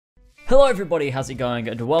Hello everybody, how's it going?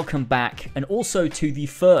 And welcome back, and also to the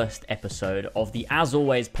first episode of the As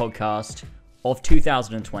Always podcast of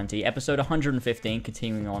 2020, episode 115,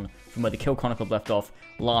 continuing on from where the Kill Chronicle left off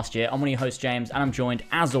last year. I'm one of your hosts, James, and I'm joined,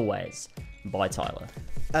 as always, by Tyler.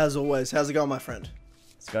 As always, how's it going, my friend?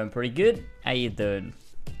 It's going pretty good. How you doing?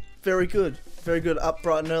 Very good. Very good. Up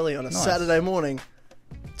bright and early on a Saturday morning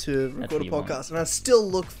to record a podcast. And I still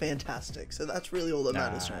look fantastic, so that's really all that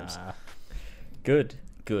matters, James. Good.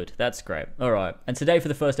 That's great. All right. And today, for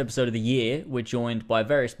the first episode of the year, we're joined by a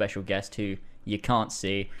very special guest who you can't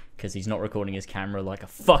see because he's not recording his camera like a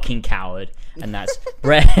fucking coward. And that's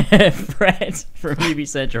Brett from UB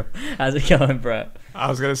Central. How's it going, Brett? I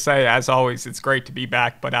was going to say, as always, it's great to be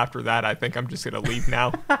back. But after that, I think I'm just going to leave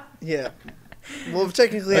now. Yeah. Well, we've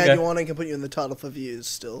technically had you on and can put you in the title for views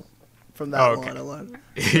still. From that line alone.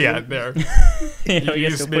 Yeah, there. You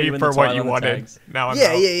used me for what you wanted. Now I'm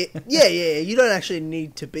out. Yeah. You don't actually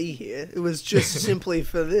need to be here. It was just simply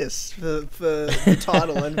for this, for the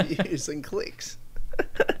title and views and clicks.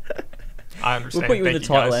 I understand. We'll put you in the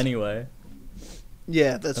title anyway.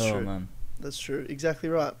 Yeah, that's true. Man. That's true. Exactly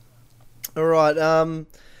right. All right,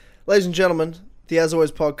 ladies and gentlemen, the As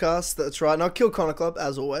Always podcast. That's right. Not Kill Connor Club,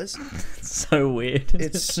 as always. It's so weird.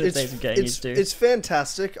 It's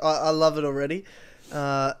fantastic. I love it already.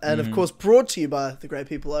 And of course, brought to you by the great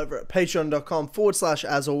people over at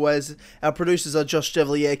patreon.com/as always. Our producers are Josh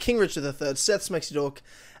Devilier, King Richard III, Seth Smexy Dork,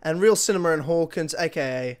 and Real Cinema and Hawkins,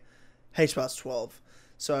 aka HBAS12.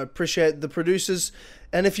 So I appreciate the producers.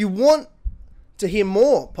 And if you want to hear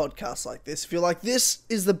more podcasts like this, if you're like, this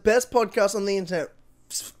is the best podcast on the internet,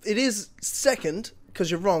 it is second,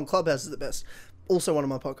 because you're wrong, Clubhouse is the best. Also one of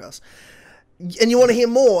my podcasts. And you want to hear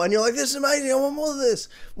more, and you're like, this is amazing, I want more of this.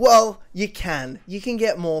 Well, you can. You can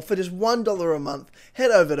get more for just $1 a month.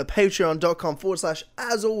 Head over to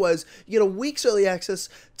patreon.com/as always. You get a week's early access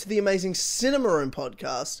to the amazing Cinema Room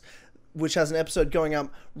podcast, which has an episode going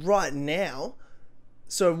up right now.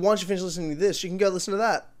 So once you finish listening to this, you can go listen to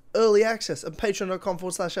that. Early access at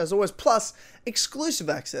patreon.com/as always, plus exclusive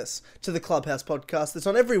access to the Clubhouse podcast that's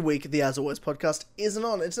on every week. The As Always podcast isn't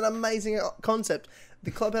on. It's an amazing concept.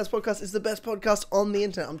 The Clubhouse podcast is the best podcast on the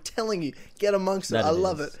internet. I'm telling you, get amongst it. I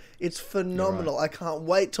love it. It's phenomenal. Right. I can't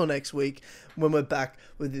wait till next week when we're back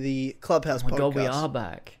with the Clubhouse podcast. Oh my God, we are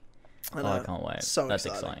back. I can't wait. So That's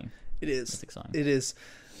exciting. It is. That's exciting. It is.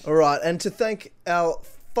 All right, and to thank our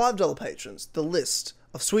 $5 patrons, the list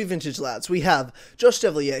of sweet vintage lads, we have Josh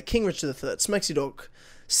Devilier, King Richard III, Smexy Dork,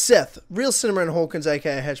 Seth, Real Cinema and Hawkins,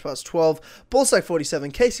 aka HBAS12,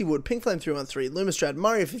 Ballsack47, Casey Wood, Pink Flame 313, Lumistrad,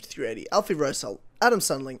 Mario 5380, Alfie Rosell, Adam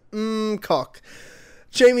Sunling, Cock,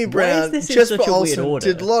 Jamie Brown, Jesper Olsen,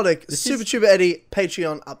 Didlotic, Super Tuber Eddie,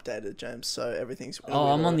 Patreon updated, James, so everything's...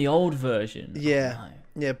 I'm on the old version. Yeah. Oh, no.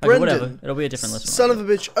 Yeah, Brendan. Okay, whatever. It'll be a different list. Son of a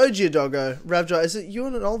bitch, OG Doggo, Ravjar, is it you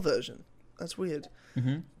on an old version? That's weird.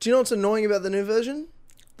 Mm-hmm. Do you know what's annoying about the new version?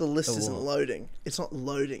 The list isn't loading. It's not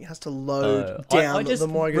loading. It has to load down. I just the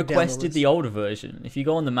more I go requested down the older version. If you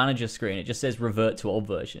go on the manager screen, it just says revert to old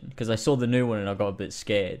version. Because I saw the new one and I got a bit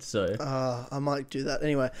scared. So I might do that.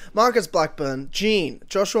 Anyway, Marcus Blackburn, Gene,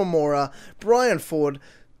 Joshua Mora, Brian Ford,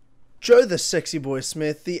 Joe the Sexy Boy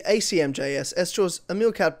Smith, the ACMJS, Estros,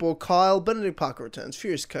 Emil Catball, Kyle, Benedict Parker Returns,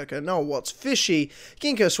 Furious Coco, Noah Watts, Fishy,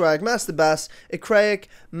 Ginkgo Swag, Master Bass, Ekraic,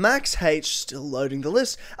 Max H, still loading the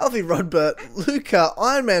list, Alfie Rodbert, Luca,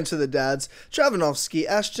 Iron Man to the Dads, Travanovsky,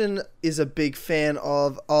 Ashton is a big fan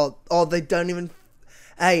of, they don't even,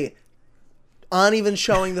 aren't even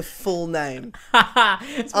showing the full name.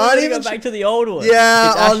 It's going to go back to the old one.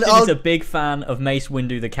 Yeah, Ashton is a big fan of Mace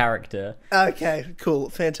Windu, the character. Okay, cool,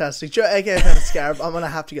 fantastic. Joe, aka Scarab, I'm going to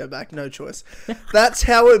have to go back, no choice. That's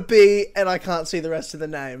how it be, and I can't see the rest of the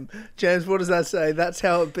name. James, what does that say? That's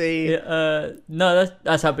how it be. No,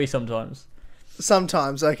 that's how it be sometimes.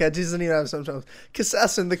 Sometimes, okay, Disney knows sometimes.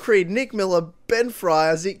 Kassassin, The Creed, Nick Miller, Ben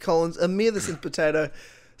Fryer, Zeke Collins, Amir the Synth Potato,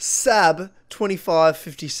 Sab,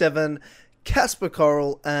 2557, Casper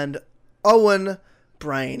Coral, and Owen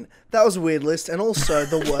Brain. That was a weird list, and also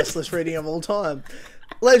the worst list reading of all time.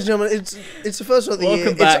 Ladies and gentlemen, it's the first one of the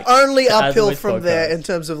year. It's only uphill from there in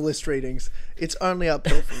terms of list readings. It's only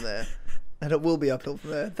uphill from there. And it will be uphill from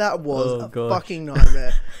there. That was fucking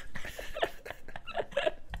nightmare.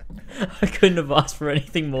 I couldn't have asked for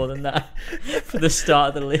anything more than that for the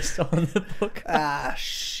start of the list on the book.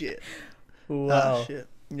 Shit. Wow. Shit.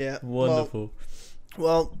 Yeah. Wonderful.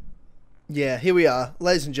 Well, yeah, here we are,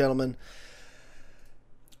 ladies and gentlemen.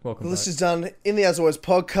 Welcome back. This is done in the As Always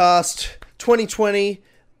podcast 2020.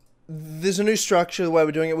 There's a new structure the way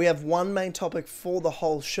we're doing it. We have one main topic for the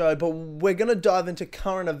whole show, but we're going to dive into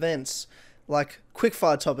current events, like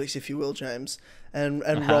quickfire topics, if you will, James. and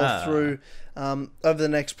roll through over the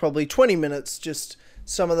next probably 20 minutes, just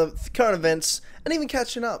some of the current events and even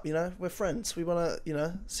catching up. You know, we're friends. We want to, you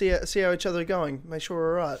know, see how each other are going, make sure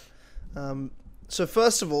we're all right. So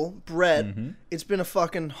first of all, Brett, it's been a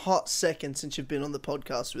fucking hot second since you've been on the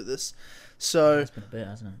podcast with us. So it's been a bit,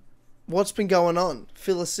 hasn't it? What's been going on?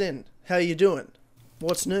 Fill us in. How are you doing?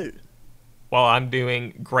 What's new? Well, I'm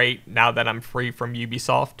doing great now that I'm free from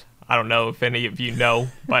Ubisoft. I don't know if any of you know,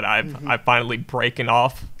 but I've finally broken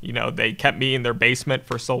off. You know, they kept me in their basement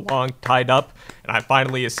for so long, tied up, and I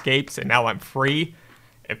finally escaped, and now I'm free.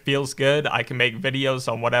 It feels good. I can make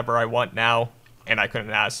videos on whatever I want now, and I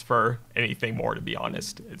couldn't ask for anything more, to be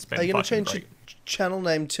honest. It's been. Are you going to change your channel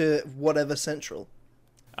name to Whatever Central?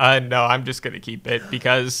 No, I'm just going to keep it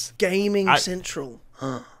because... Gaming Central.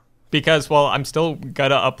 Because, well, I'm still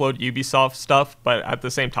gonna upload Ubisoft stuff, but at the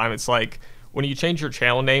same time, it's like, when you change your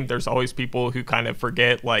channel name, there's always people who kind of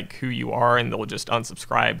forget, like, who you are, and they'll just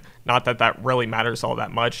unsubscribe. Not that that really matters all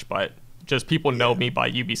that much, but just people know me by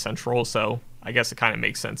Ubi Central, so I guess it kind of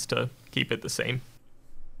makes sense to keep it the same.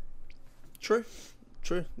 True.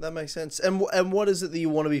 That makes sense. And what is it that you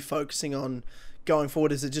want to be focusing on going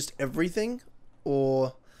forward? Is it just everything,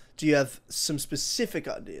 or do you have some specific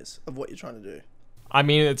ideas of what you're trying to do? I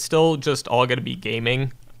mean, it's still just all going to be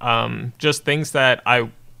gaming. Just things that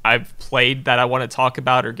I've played that I want to talk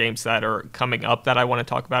about, or games that are coming up that I want to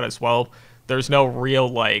talk about as well. There's no real,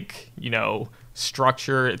 like, you know,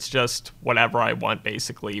 structure. It's just whatever I want,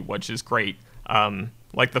 basically, which is great.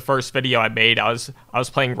 Like the first video I made, I was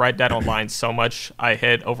playing Red Dead Online so much. I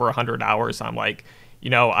hit over 100 hours. I'm like, you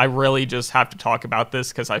know, I really just have to talk about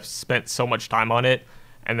this because I've spent so much time on it.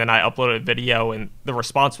 And then I uploaded a video, and the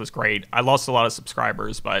response was great. I lost a lot of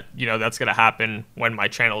subscribers, but, you know, that's going to happen when my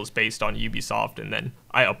channel is based on Ubisoft, and then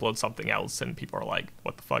I upload something else, and people are like,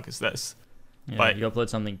 what the fuck is this? Yeah, but you upload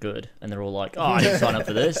something good, and they're all like, oh, I didn't sign up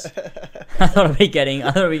for this. I thought I'd be getting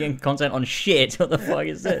content on shit. What the fuck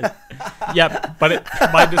is this? Yep, but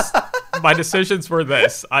my decisions were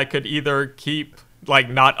this. I could either keep, like,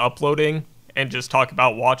 not uploading and just talk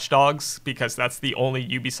about Watch Dogs, because that's the only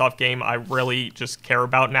Ubisoft game I really just care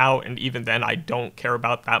about now, and even then I don't care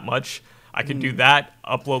about that much. I could do that,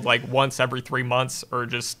 upload like once every 3 months, or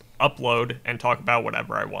just upload and talk about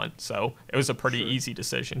whatever I want. So it was a pretty easy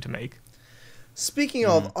decision to make. Speaking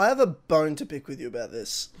of, I have a bone to pick with you about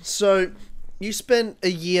this. So you spent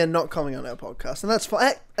a year not coming on our podcast, and that's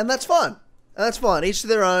fine. And that's fine. And that's fine. Each to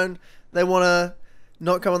their own. They want to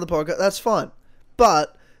not come on the podcast. That's fine.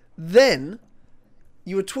 But then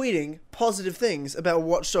you were tweeting positive things about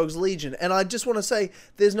Watch Dogs Legion, and I just want to say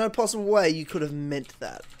there's no possible way you could have meant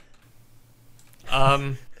that.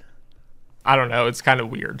 I don't know. It's kind of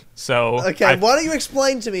weird. So okay, why don't you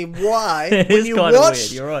explain to me why when you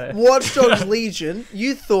watched Watch Dogs Legion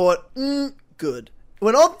you thought good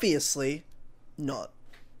when obviously not.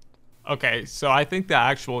 Okay, so I think the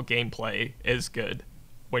actual gameplay is good.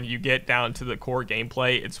 When you get down to the core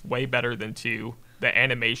gameplay, it's way better than 2. The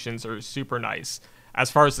animations are super nice.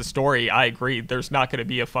 As far as the story, I agree. There's not going to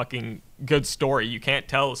be a fucking good story. You can't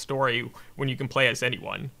tell a story when you can play as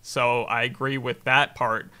anyone. So I agree with that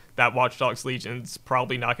part, that Watch Dogs Legion's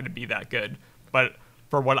probably not going to be that good. But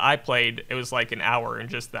for what I played, it was like an hour, and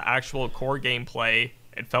just the actual core gameplay,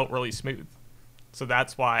 it felt really smooth. So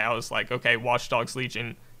that's why I was like, okay, Watch Dogs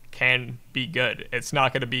Legion can be good. It's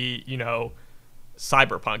not going to be, you know,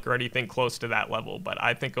 Cyberpunk or anything close to that level, but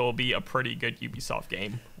I think it will be a pretty good Ubisoft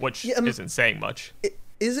game, which isn't saying much.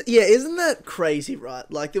 Isn't that crazy, right?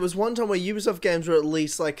 Like, there was one time where Ubisoft games were, at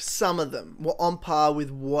least like some of them were on par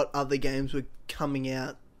with what other games were coming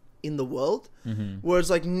out in the world.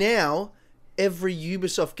 Whereas like now every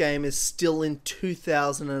Ubisoft game is still in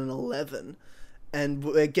 2011, and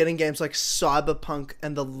we're getting games like Cyberpunk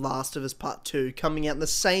and The Last of Us Part 2 coming out in the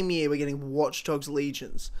same year. We're getting Watch Dogs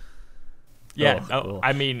Legions. Yeah,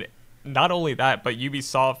 I mean, not only that, but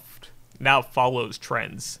Ubisoft now follows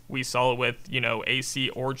trends. We saw it with, you know, AC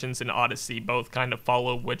Origins and Odyssey both kind of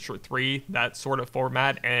follow Witcher 3, that sort of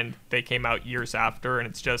format, and they came out years after,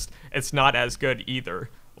 and it's not as good either.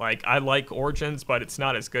 Like, I like Origins, but it's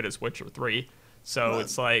not as good as Witcher 3. So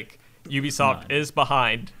it's like Ubisoft is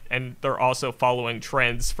behind, and they're also following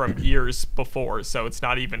trends from years before, so it's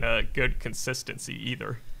not even a good consistency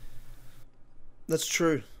either. That's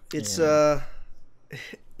true. It's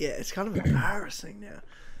it's kind of embarrassing now.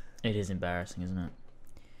 It is embarrassing, isn't it?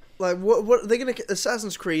 Like, what they're gonna...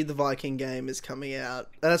 Assassin's Creed The Viking game is coming out.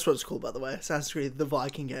 And that's what it's called, by the way. Assassin's Creed The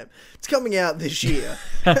Viking game. It's coming out this year.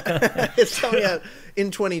 It's coming out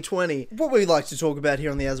in 2020. What we like to talk about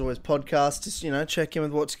here on the As Always podcast is, you know, check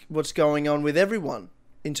in with what's going on with everyone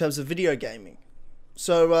in terms of video gaming.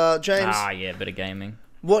 So, James. Yeah, a bit of gaming.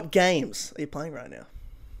 What games are you playing right now?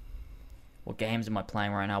 What games am I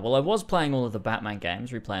playing right now? Well, I was playing all of the Batman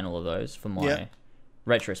games, replaying all of those for my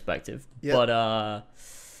retrospective. Yeah. But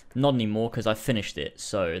not anymore because I finished it,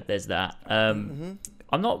 so there's that. I'm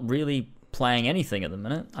not really playing anything at the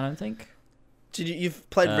minute, I don't think. You've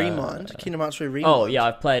played Remind, Kingdom Hearts 3 Remind? Oh, yeah,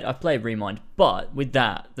 I've played Remind. But with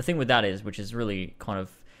that, the thing with that is, which is really kind of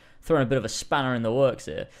throwing a bit of a spanner in the works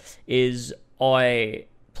here, is I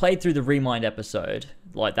played through the Remind episode,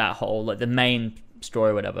 like that whole, like the main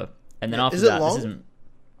story or whatever. And then after is it that, long? this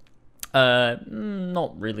isn't...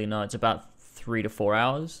 not really, no. It's about 3 to 4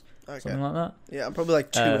 hours, something like that. Yeah, I'm probably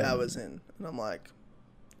like 2 hours in, and I'm like,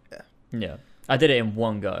 Yeah. I did it in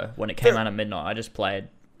one go. When it came out at midnight, I just played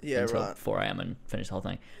until 4 a.m. and finished the whole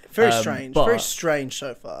thing. Very strange. Very strange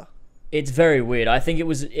so far. It's very weird. I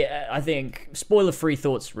think, spoiler-free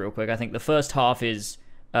thoughts real quick. I think the first half is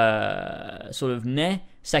sort of meh.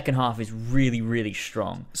 Second half is really, really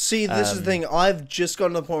strong. See, this is the thing. I've just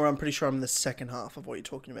gotten to the point where I'm pretty sure I'm in the second half of what you're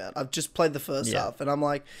talking about. I've just played the first half, and I'm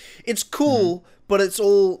like, it's cool, but it's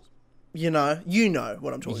all, you know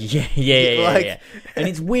what I'm talking about. Yeah. And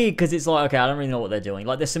it's weird because it's like, okay, I don't really know what they're doing.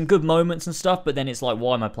 Like, there's some good moments and stuff, but then it's like,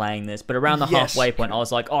 why am I playing this? But around the halfway point, I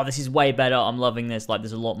was like, oh, this is way better. I'm loving this. Like,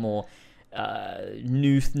 there's a lot more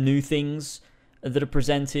new things that are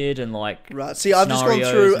presented and like right. See, I've just gone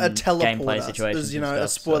through a teleporter. As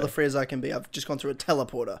as spoiler free as I can be. I've just gone through a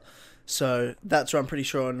teleporter, so that's where I'm pretty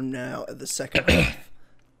sure I'm now at the second half.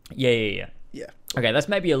 Yeah. Okay, that's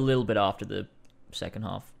maybe a little bit after the second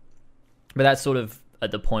half, but that's sort of at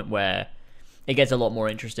the point where it gets a lot more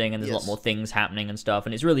interesting and there's a lot more things happening and stuff,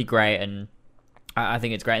 and it's really great. And I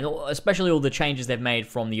think it's great, and especially all the changes they've made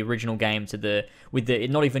from the original game to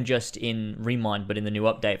not even just in Remind, but in the new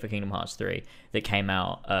update for Kingdom Hearts 3 that came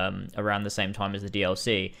out around the same time as the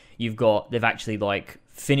DLC. They've actually like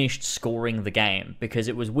finished scoring the game, because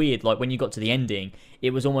it was weird. Like when you got to the ending, it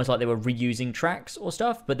was almost like they were reusing tracks or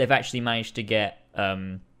stuff, but they've actually managed to get.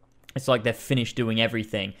 It's like they've finished doing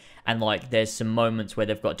everything, and like there's some moments where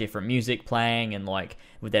they've got different music playing, and like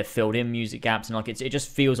they've filled in music gaps, and like it just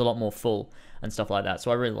feels a lot more full and stuff like that.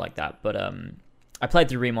 So I really like that. But I played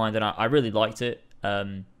through Remind and I really liked it.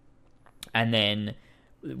 And then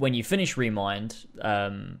when you finish Remind,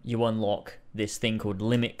 you unlock this thing called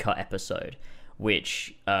Limit Cut Episode,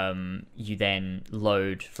 which you then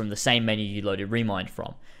load from the same menu you loaded Remind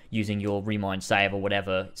from, using your Remind save or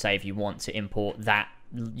whatever save you want to import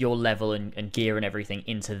your level and gear and everything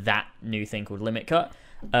into that new thing called Limit Cut.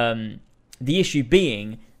 The issue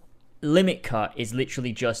being, Limit Cut is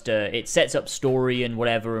literally just it sets up story and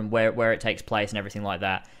whatever and where it takes place and everything like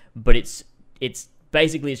that, but it's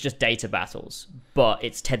basically it's just data battles, but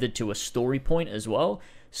it's tethered to a story point as well.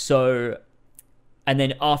 So, and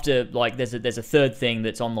then after, like, there's a third thing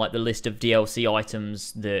that's on like the list of DLC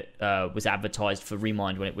items that was advertised for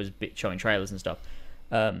Remind when it was showing trailers and stuff,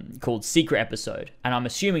 called Secret Episode, and I'm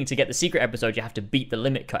assuming to get the Secret Episode you have to beat the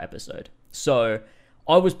Limit Cut episode. So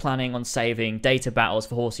I was planning on saving data battles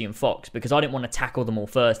for Horsey and Fox because I didn't want to tackle them all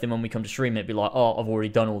first. Then when we come to stream it, be like, oh, I've already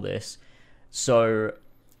done all this, so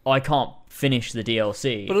I can't finish the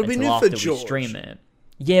DLC until after we stream it.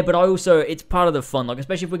 Yeah, but it's part of the fun. Like,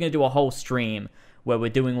 especially if we're going to do a whole stream where we're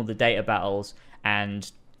doing all the data battles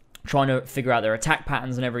and trying to figure out their attack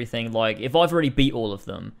patterns and everything. Like, if I've already beat all of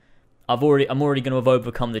them, I'm already going to have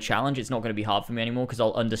overcome the challenge. It's not going to be hard for me anymore because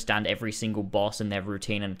I'll understand every single boss and their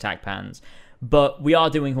routine and attack patterns. But we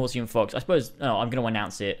are doing Horsey and Fox. I suppose I'm going to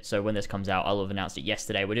announce it. So when this comes out, I'll have announced it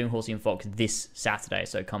yesterday. We're doing Horsey and Fox this Saturday.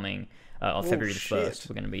 So coming on February the 1st,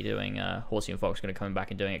 we're going to be doing Horsey and Fox. Going to come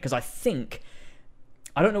back and doing it because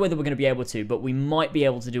I don't know whether we're going to be able to, but we might be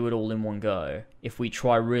able to do it all in one go if we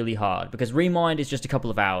try really hard. Because Remind is just a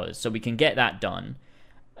couple of hours, so we can get that done.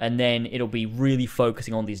 And then it'll be really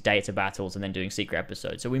focusing on these data battles and then doing Secret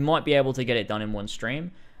Episodes. So we might be able to get it done in one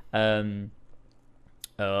stream.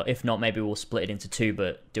 If not, maybe we'll split it into two,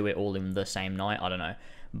 but do it all in the same night. I don't know.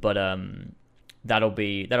 But that'll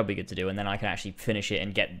be good to do. And then I can actually finish it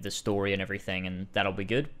and get the story and everything, and that'll be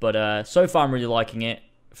good. But so far I'm really liking it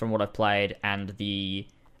from what I've played, and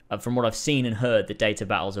from what I've seen and heard, the data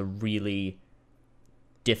battles are really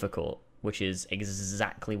difficult, which is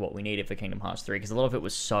exactly what we needed for Kingdom Hearts 3, because a lot of it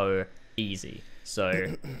was so easy.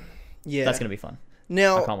 So yeah, that's going to be fun.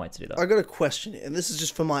 Now, I can't wait to do that. I got a question, and this is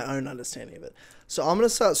just for my own understanding of it. So I'm going to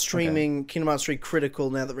start streaming Kingdom Hearts 3 Critical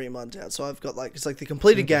now that Remind's out. So I've got it's like the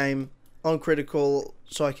completed game on Critical,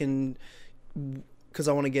 so I can, because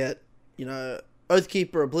I want to get,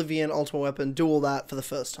 Oathkeeper, Oblivion, Ultimate Weapon, do all that for the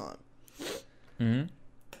first time.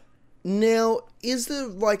 Now, is there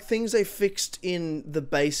like things they fixed in the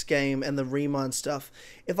base game and the Remind stuff?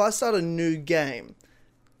 If I start a new game,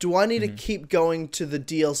 do I need to keep going to the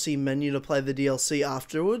DLC menu to play the DLC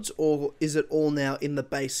afterwards, or is it all now in the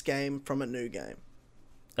base game from a new game?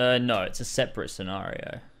 No, it's a separate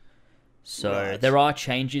scenario. So Right. there are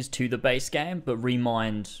changes to the base game, but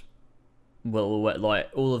Remind will like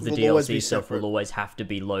all of the Will always be DLC stuff separate. will always have to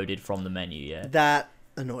be loaded from the menu. Yeah, That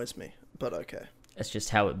annoys me, but okay. that's just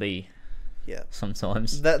how it be Yeah.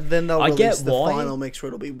 sometimes. Then they'll I release get the why. final mix where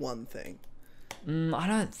it'll be one thing. I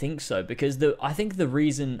don't think so, because I think the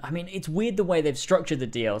reason, I mean, it's weird the way they've structured the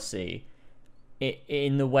DLC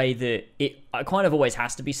in the way that it kind of always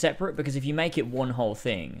has to be separate, because if you make it one whole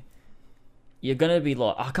thing, you're gonna be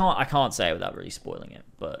like, I can't say it without really spoiling it,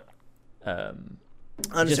 but I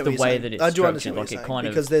just understand the what you're way saying. that it's I do structured, understand what like you're it saying, kind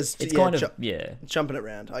of, because there's it's yeah, kind of yeah, jumping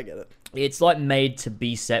around. I get it. it's like made to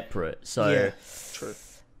be separate. So, Yeah, true.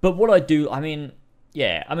 but what I do, I mean,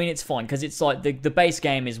 yeah, I mean, it's fine because it's like the base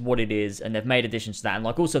game is what it is, and they've made additions to that, and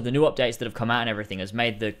like also the new updates that have come out and everything has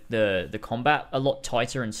made the combat a lot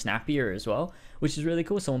tighter and snappier as well, which is really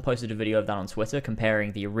cool. Someone posted a video of that on Twitter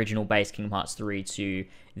comparing the original base Kingdom Hearts 3 to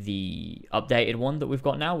the updated one that we've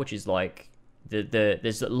got now, which is like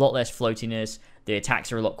there's a lot less floatiness, the attacks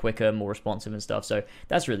are a lot quicker, more responsive and stuff. So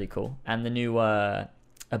that's really cool, and the new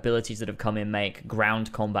abilities that have come in make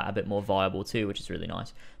ground combat a bit more viable too, which is really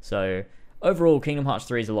nice. So overall, Kingdom Hearts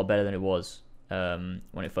 3 is a lot better than it was when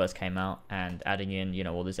it first came out, and adding in,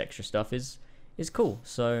 all this extra stuff is cool.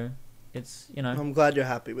 So it's, I'm glad you're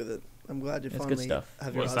happy with it. I'm glad you It's good finally stuff.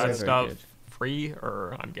 have your Was eyes that open. very stuff good. free,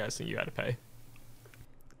 or I'm guessing you had to pay?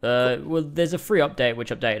 well, there's a free update which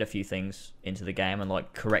updated a few things into the game and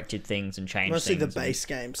like corrected things and changed Mostly the things. and- base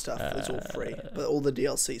game stuff is all free, but all the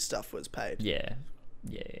DLC stuff was paid. Yeah.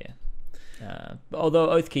 But although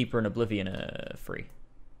Oathkeeper and Oblivion are free,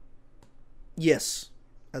 Yes,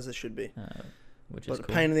 as it should be. which But is a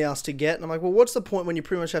cool. pain in the ass to get. And I'm like, well, what's the point when you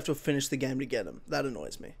pretty much have to finish the game to get them? That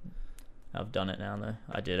annoys me. I've done it now though.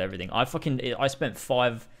 I did everything. I spent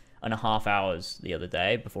 5.5 hours the other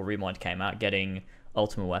day before Remind came out getting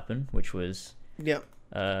Ultimate Weapon, which was Yeah,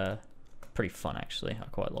 pretty fun actually. I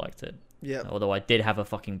quite liked it. yeah, Although I did have a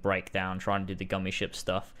fucking breakdown trying to do the gummy ship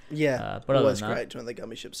stuff. yeah. But other Always than that, great doing the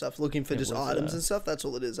gummy ship stuff. Looking for it just was, items and stuff. That's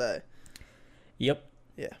all it is, eh? Yep.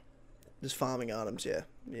 Yeah, just farming items. Yeah.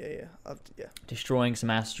 Yeah. Destroying some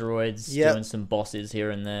asteroids, Yep. doing some bosses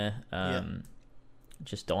here and there.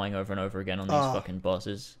 Just dying over and over again on these fucking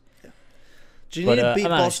bosses. Do you But, need to I beat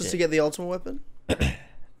managed bosses it. to get the ultimate weapon?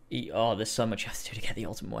 There's so much you have to do to get the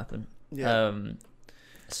Ultimate Weapon. Yeah.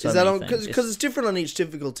 So Is that many on things. because it's different on each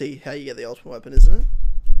difficulty how you get the ultimate weapon, isn't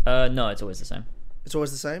it? No, it's always the same. It's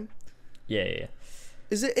always the same. Yeah.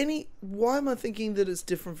 Is there any? Why am I thinking that it's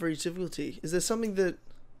different for each difficulty? Is there something that?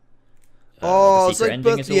 The It's secret like ending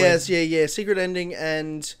both. is always- Yes, yeah. Secret ending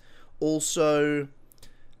and also,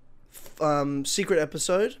 secret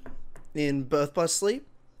episode in Birth by Sleep.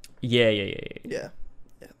 Yeah. Yeah.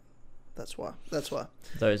 That's why. Those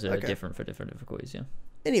are Okay. different for different difficulties. Yeah.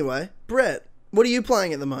 Anyway, Brett, what are you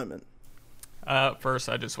playing at the moment? First,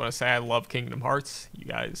 I just want to say I love Kingdom Hearts. You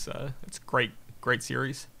guys, it's a great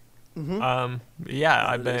series. Mm-hmm.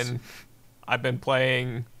 Yeah, It is. I've been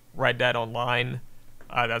playing Red Dead Online.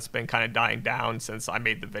 That's been kind of dying down since I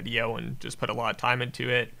made the video and just put a lot of time into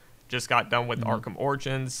it. Just got done with Arkham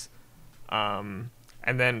Origins. And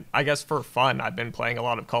then I guess for fun, I've been playing a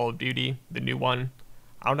lot of Call of Duty, the new one.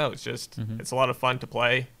 I don't know, it's just it's a lot of fun to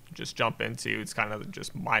play. Just jump into. It's kind of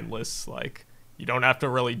just mindless. Like you don't have to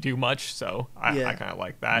really do much, so I kind of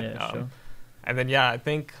like that. Yeah, sure. And then I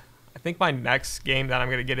think my next game that I'm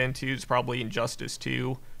gonna get into is probably Injustice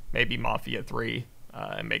 2, maybe Mafia 3,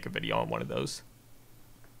 and make a video on one of those.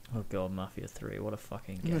 Oh god, Mafia 3, what a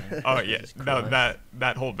fucking game. Oh yeah, Jesus no, Christ.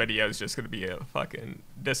 that whole video is just gonna be a fucking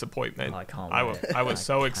disappointment. I can't I wait. was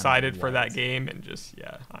so cannot excited for that wait. game, and just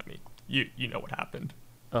I mean, you know what happened.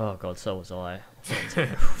 Oh god, so was I.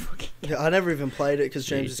 Yeah, I never even played it because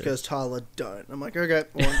James just Jesus. goes, Tyler, don't. I'm like, okay.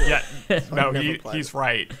 I won't do it. Yeah, no, never played he's it.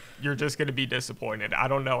 right. You're just gonna be disappointed. I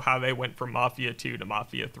don't know how they went from Mafia 2 to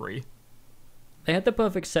Mafia 3. They had the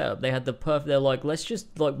perfect setup. They had the perfect. They're like, let's just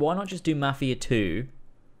why not just do Mafia 2,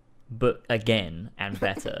 but again and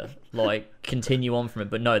better. Like continue on from it.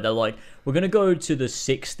 But no, they're like, we're gonna go to the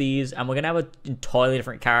 60s and we're gonna have an entirely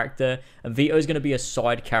different character. And Vito's gonna be a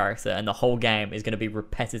side character, and the whole game is gonna be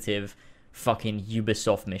repetitive, fucking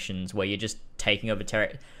Ubisoft missions where you're just taking over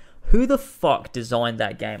territory. Who the fuck designed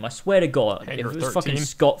that game? I swear to God, Hangar if it was fucking 13.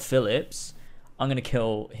 Scott Phillips, I'm gonna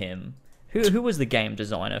kill him. Who was the game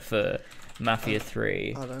designer for Mafia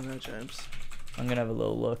 3? I don't know, James. I'm gonna have a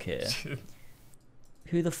little look here.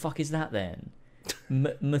 Who the fuck is that then?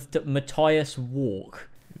 Matthias Walk.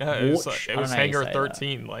 No, it was Hangar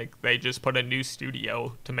 13. That. Like, they just put a new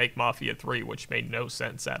studio to make Mafia 3, which made no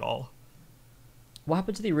sense at all. What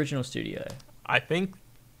happened to the original studio? I think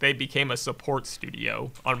they became a support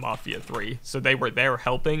studio on Mafia 3. So they were there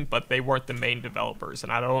helping, but they weren't the main developers.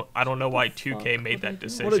 And I don't know why 2K made that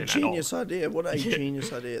decision. What a genius idea. What a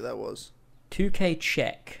genius idea that was. 2K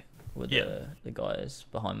Czech were the guys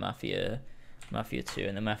behind Mafia 2,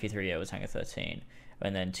 and then Mafia 3 was Hangar 13.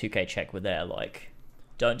 And then 2K Czech were there like,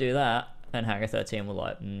 don't do that. And Hangar 13 were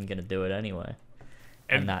like, gonna do it anyway.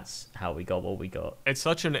 And that's how we got what we got. It's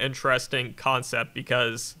such an interesting concept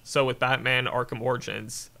because, so with Batman Arkham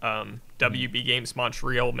Origins, WB Games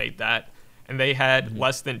Montreal made that, and they had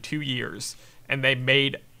less than 2 years, and they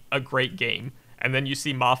made a great game. And then you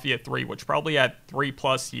see Mafia 3, which probably had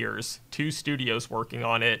 3+ years, 2 studios working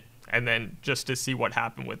on it, and then just to see what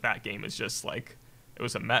happened with that game is just like, it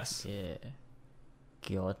was a mess. Yeah.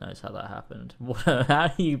 God knows how that happened. How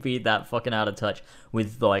do you be that fucking out of touch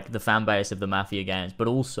with like the fan base of the Mafia games, but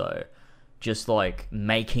also just like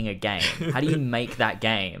making a game? How do you make that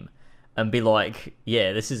game and be like,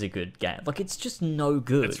 yeah, this is a good game? Like, it's just no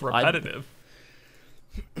good. It's repetitive.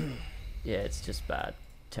 Yeah, it's just bad.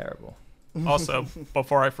 Terrible. Also,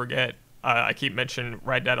 before I forget, I keep mentioning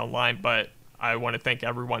Red Dead Online, but I want to thank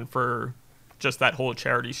everyone for just that whole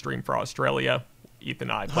charity stream for Australia.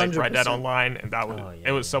 Ethan and I played 100%. Red Dead Online, and that was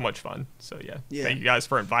it was so much fun. So yeah, thank you guys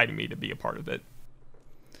for inviting me to be a part of it.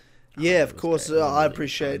 Yeah, of course. I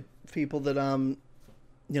appreciate people that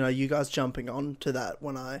you guys jumping on to that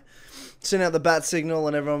when I sent out the bat signal,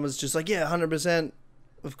 and everyone was just like, yeah, 100%,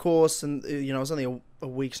 of course. And it was only a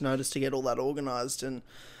week's notice to get all that organized, and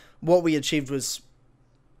what we achieved was,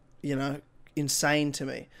 insane to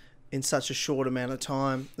me in such a short amount of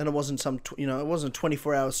time. And it wasn't it wasn't a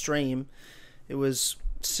 24-hour stream. It was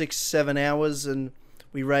 6-7 hours, and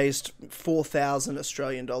we raised 4,000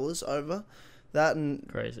 Australian dollars over that. And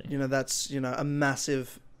crazy. That's a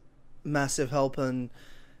massive help. And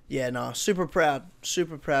super proud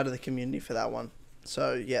of the community for that one.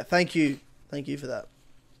 So yeah, thank you for that.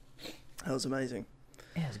 That was amazing.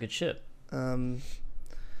 Yeah, it's good shit.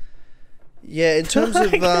 Yeah, in terms of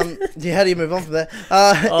how do you move on from there? No.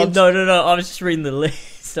 I was just reading the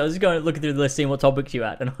list. I was just looking through the list, seeing what topics you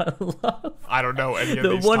had, and I don't know any of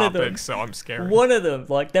these topics, so I'm scared. One of them,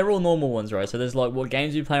 like, they're all normal ones, right? So there's like what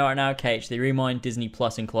games you play right now, KH. They remind Disney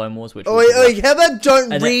Plus and Clone Wars, which. How about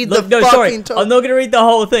don't read the fucking topic? I'm not gonna read the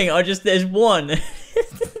whole thing. There's one.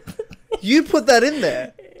 You put that in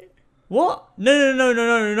there. What?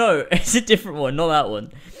 No. It's a different one, not that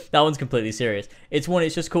one. That one's completely serious. It's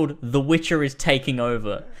just called The Witcher is Taking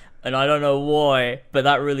Over. And I don't know why, but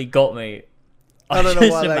that really got me. I don't know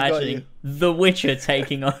why that got you. The Witcher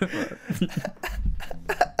taking over.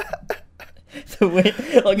 You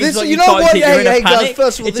know what? Hey guys,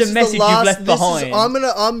 first of all, this is the last.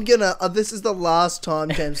 This is the last time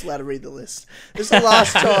James allowed to read the list. This is the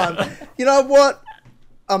last time. You know what?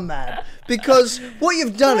 I'm mad. Because what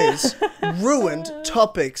you've done is ruined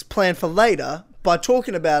topics planned for later by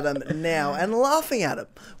talking about them now and laughing at them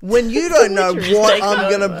when you don't know what I'm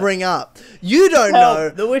going to bring up. You don't know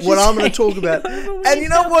what I'm going to talk about. And you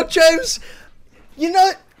know what, James? You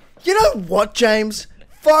know what, James?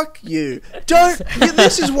 Fuck you.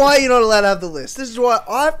 This is why you're not allowed to have the list. This is why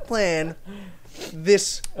I've planned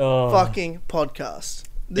this fucking podcast.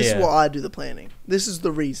 This is why I do the planning. This is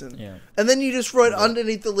the reason. Yeah. And then you just wrote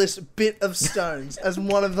underneath the list Bit of Stones as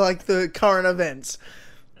one of like the current events.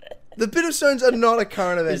 The Bit of Stones are not a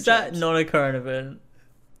current event. Is that James. Not a current event?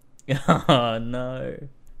 Oh, no.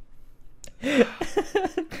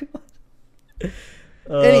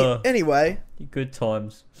 Anyway. Good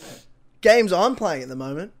times. Games I'm playing at the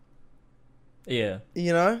moment. Yeah.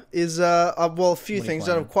 Is, a few things.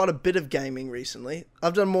 I've done quite a bit of gaming recently.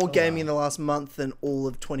 I've done more gaming in the last month than all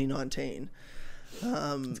of 2019.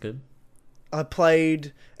 That's good. I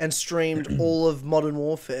played and streamed all of Modern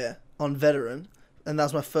Warfare on Veteran. And that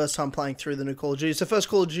was my first time playing through the new Call of Duty. It's the first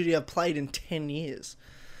Call of Duty I've played in 10 years.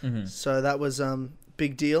 Mm-hmm. So that was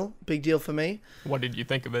big deal. Big deal for me. What did you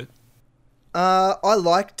think of it? I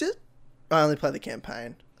liked it. I only played the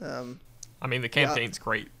campaign. The campaign's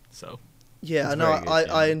great. So yeah,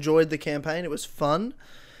 I enjoyed the campaign. It was fun.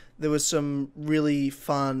 There was some really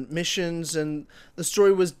fun missions, and the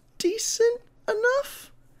story was decent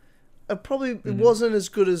enough. It wasn't as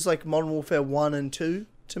good as like Modern Warfare 1 and 2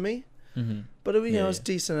 to me. Mm-hmm. But it was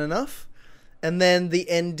decent enough. And then the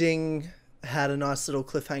ending had a nice little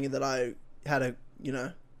cliffhanger that I had a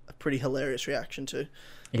pretty hilarious reaction to.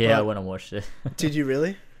 Yeah, I went and watched it. Did you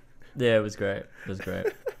really? Yeah, it was great.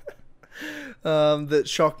 that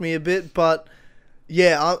shocked me a bit. But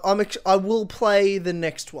yeah, I will play the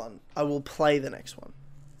next one.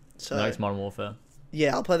 So The next Modern Warfare.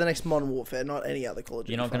 yeah, I'll play the next Modern Warfare, not any other Call of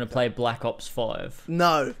Duty. You're not going to play Black Ops 5?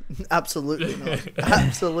 No, absolutely not.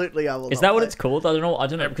 Absolutely, I will. Is not that what play. it's called? I don't know. It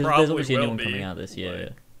Because there's probably obviously a new will one be. coming out this year.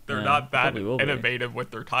 Like, they're Yeah, not that probably will be. innovative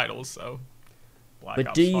with their titles, so. But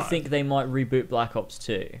Ops do you 5. think they might reboot Black Ops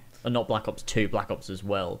 2? Or not Black Ops 2, Black Ops as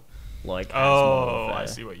well? Like, as Modern Oh, Warfare? I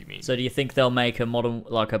see what you mean. So do you think they'll make a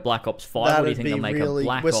a Black Ops 5? Or do you That'd think be they'll make really. a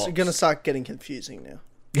Black We're Ops? going to start getting confusing now.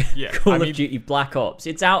 Yeah, Call I of mean, Duty Black Ops.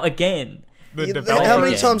 It's out again. the How developers,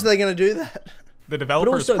 many Yeah. times are they going to do that? the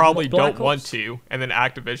developers also, probably Black don't want Ops- to, and then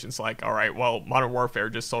Activision's like, all right, well, Modern Warfare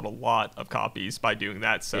just sold a lot of copies by doing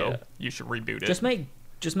that, so Yeah. you should reboot it.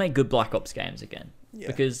 Just make good Black Ops games again. Yeah.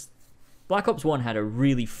 Because Black Ops 1 had a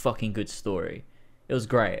really fucking good story. It was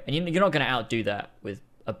great. And you're not going to outdo that with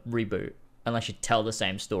a reboot unless you tell the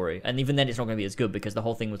same story. And even then it's not going to be as good because the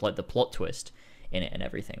whole thing was like the plot twist in it and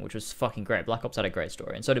everything, which was fucking great. Black Ops had a great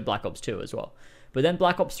story, and so did Black Ops 2 as well. But then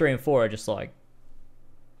Black Ops 3 and 4 are just like,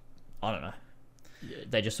 I don't know.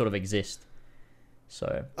 They just sort of exist.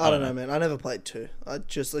 So I don't know, man. I never played 2. I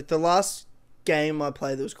just the last game I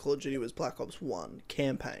played that was Call of Duty was Black Ops 1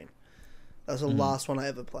 campaign. That was the last one I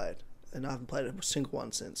ever played, and I haven't played a single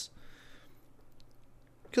one since.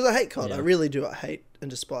 Because I hate COD. Yeah. I really do. I hate and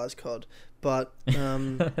despise COD. But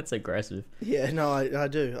That's aggressive. yeah, no, I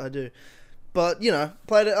do. But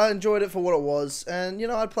played it. I enjoyed it for what it was, and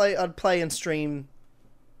I'd play and stream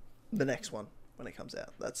the next one when it comes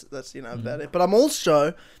out. That's about it. But I'm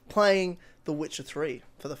also playing The Witcher 3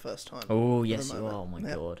 for the first time. Oh, yes. the moment. Oh, my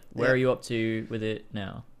Yeah. God. Where Yeah. are you up to with it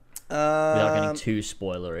now? Without getting Um, too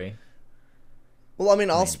spoilery. Well, I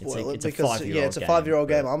mean, I'll it's spoil a it because five-year-old it's a game, 5-year-old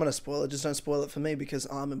game. but- I'm gonna spoil it. Just don't spoil it for me because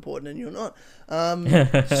I'm important and you're not.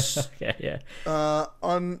 Yeah.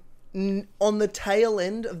 I'm on the tail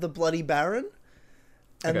end of the Bloody Baron,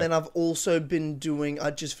 and Okay. then I've also been doing.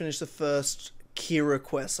 I just finished the first Kira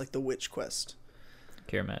quest, like the witch quest,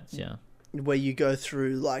 Kiramats, yeah. where you go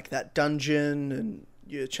through like that dungeon and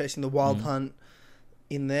you're chasing the wild hunt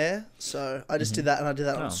in there. So I just did that, and I did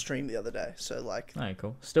that Oh. on stream the other day. So like, Alright,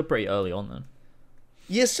 cool. Still pretty early on then.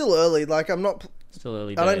 yeah, still early. Like I'm not. Still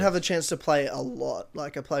early days. I don't have a chance to play a lot.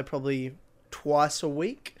 Like I play probably twice a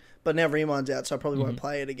week, but now Remind's out, so I probably won't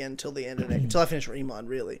play it again till the end of next. Until I finish Remind,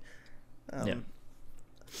 really. Yeah.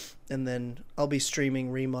 And then I'll be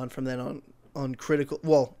streaming Remind from then on Critical.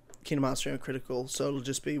 Well, Kingdom Hearts stream on Critical, so it'll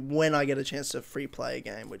just be when I get a chance to free play a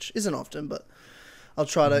game, which isn't often, but I'll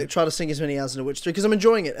try to sink as many hours into Witcher 3 because I'm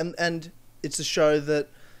enjoying it, and it's a show that.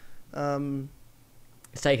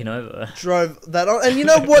 It's taken over. Drove that on. And you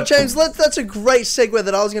know what, James? That's a great segue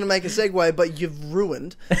that I was going to make a segue, but you've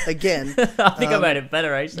ruined again. I think I made it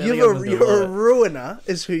better actually. I think I was doing You're a it. rueruiner,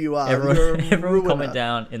 is who you are. Everyone, You're a everyone ruiner. comment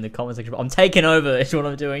down in the comment section. I'm taking over. Is what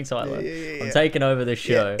I'm doing, Tyler. Yeah. I'm taking over the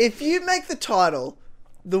show. Yeah, if you make the title,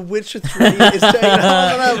 The Witcher 3 is taking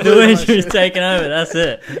over. The Witcher is taking over. That's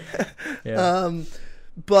it. Yeah.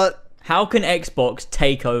 But How can Xbox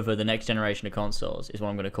take over the next generation of consoles? Is what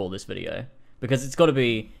I'm going to call this video, because it's got to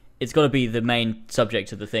be the main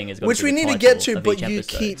subject of the thing. which we need to get to, but you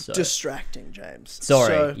keep distracting, James. Sorry.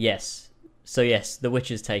 So, Yes. So yes, The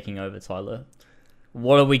Witcher's taking over, Tyler.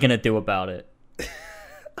 What are we going to do about it?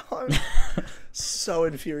 I'm so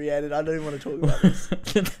infuriated. I don't even want to talk about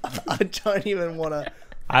this. I don't even want to.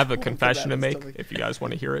 I have a confession to this make topic. if you guys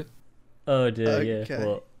want to hear it. Oh dear. Okay. Yeah.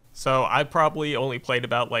 What? So I probably only played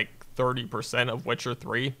about like 30% of Witcher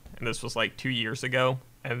 3, and this was like 2 years ago.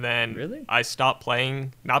 And then Really? I stopped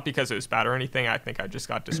playing, not because it was bad or anything. I think I just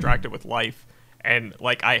got distracted with life. And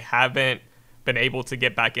like I haven't been able to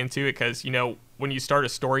get back into it because, when you start a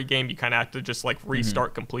story game, you kind of have to just like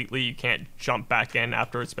restart completely. You can't jump back in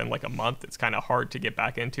after it's been like a month. It's kind of hard to get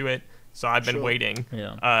back into it. So I've been Sure. waiting.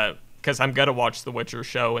 Yeah. Because I'm going to watch The Witcher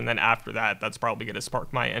show, and then after that, that's probably going to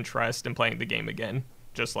spark my interest in playing the game again,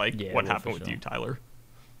 just like Yeah, what well, happened for with sure. you, Tyler.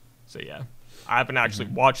 So yeah, I haven't actually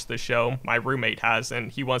watched the show. My roommate has,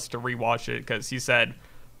 and he wants to rewatch it because he said,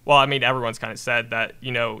 well, I mean, everyone's kind of said that,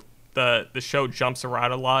 the show jumps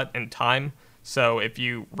around a lot in time, so if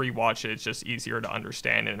you rewatch it, it's just easier to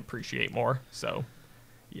understand and appreciate more. So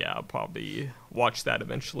yeah, I'll probably watch that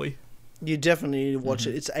eventually. You definitely need to watch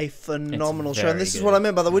it. It's a phenomenal show. very And this is good. what I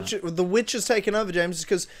meant by The Yeah. Witcher. The Witcher's taken over, James, is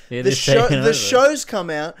because It the is taken over. show's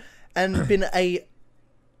come out and been a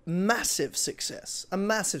massive success. A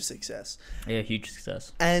massive success. Yeah. Huge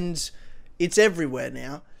success. And it's everywhere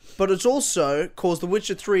now. But it's also caused The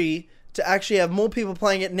Witcher 3 to actually have more people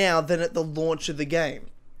playing it now than at the launch of the game.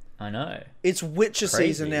 I know. It's Witcher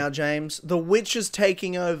season now, James. The Witcher's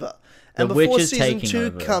taking over. And The before Witcher's season taking 2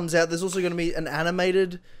 over. comes out, there's also going to be an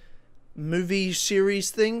animated movie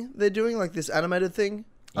series thing they're doing, like this animated thing.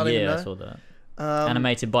 I don't even know. I saw that.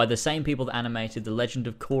 Animated by the same people that animated The Legend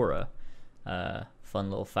of Korra. Fun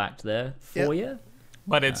little fact there for you.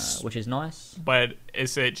 But it's which is nice. But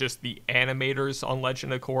is it just the animators on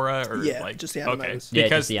Legend of Korra, or Yeah, like just the animators. Okay. Yeah,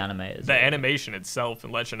 Because just the animators. the animation itself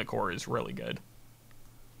in Legend of Korra is really good.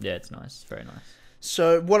 Yeah, it's nice. It's very nice.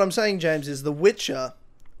 So what I'm saying, James, is The Witcher,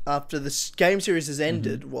 after the game series has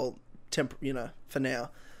ended, well, for now,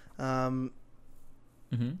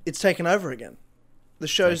 it's taken over again. The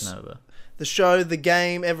show's Taken over. the show, the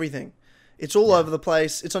game, everything. It's all over the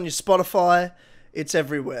place. It's on your Spotify. It's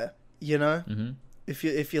everywhere. You know,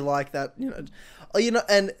 if you like that,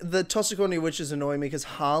 and the Toxicology Witch is annoying me because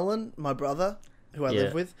Harlan, my brother, who I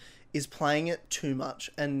live with, is playing it too much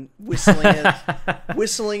and whistling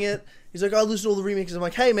it. He's like, I listen to all the remixes. I'm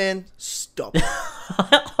like, hey man, stop.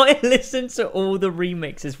 I listen to all the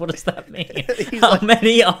remixes. What does that mean? How like,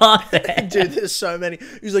 many are there? Dude, there's so many.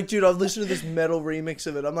 He's like, dude, I've listened to this metal remix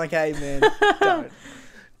of it. I'm like, hey man, don't.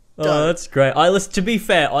 Oh, that's great. To be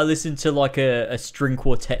fair, I listened to like a string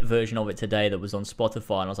quartet version of it today that was on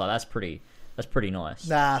Spotify, and I was like, that's pretty nice.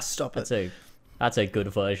 Nah, stop it. That's a good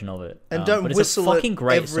version of it. And don't but whistle it's a fucking it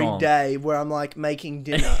great every song. day where I'm like making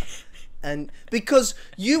dinner. And because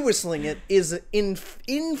you whistling it is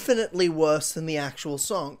infinitely worse than the actual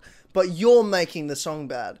song, but you're making the song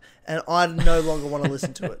bad, and I no longer want to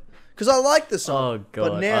listen to it because I like the song. Oh god,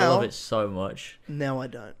 but now, I love it so much. Now I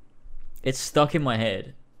don't. It's stuck in my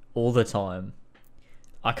head all the time.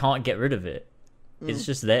 I can't get rid of it. It's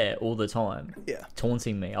just there all the time. Yeah.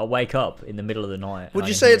 Taunting me. I'll wake up in the middle of the night. Would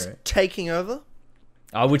you say it's taking over?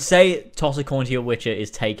 I would say Toss a Coin to Your Witcher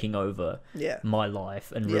is taking over my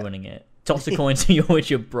life and ruining it. Toss a Coin to Your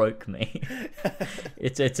Witcher broke me.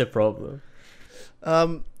 It's a problem.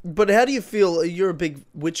 But how do you feel? You're a big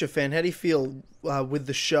Witcher fan. How do you feel with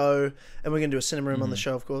the show? And we're going to do a cinema room on the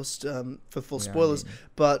show, of course, for full spoilers.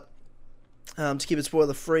 But to keep it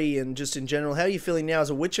spoiler free and just in general, how are you feeling now as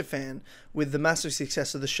a Witcher fan with the massive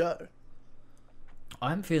success of the show?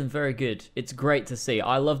 I'm feeling very good. It's great to see.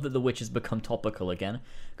 I love that The Witcher's become topical again,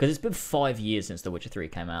 because it's been 5 years since The Witcher 3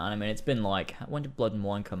 came out. And I mean, it's been like, when did Blood and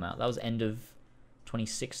Wine come out? That was end of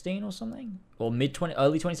 2016 or something? Or early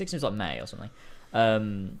 2016? It was like May or something.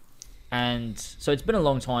 And so it's been a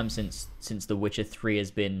long time since The Witcher 3 has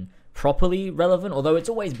been properly relevant, although it's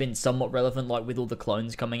always been somewhat relevant, like with all the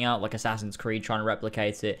clones coming out, like Assassin's Creed trying to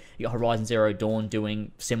replicate it, you got Horizon Zero Dawn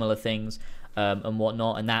doing similar things, and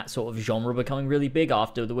whatnot, and that sort of genre becoming really big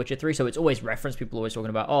after The Witcher 3, so it's always referenced, people are always talking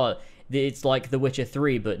about, oh, it's like The Witcher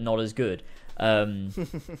 3, but not as good.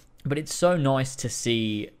 But it's so nice to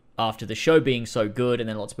see after the show being so good, and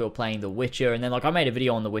then lots of people playing The Witcher, and then like I made a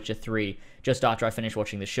video on The Witcher 3 just after I finished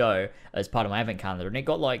watching the show as part of my event calendar, and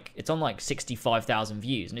it's on like 65,000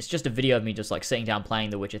 views, and it's just a video of me just like sitting down playing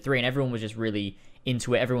The Witcher 3, and everyone was just really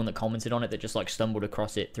into it. Everyone that commented on it, that just like stumbled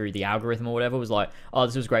across it through the algorithm or whatever, was like, oh,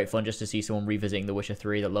 this was great fun just to see someone revisiting The Witcher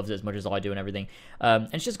 3 that loves it as much as I do and everything. And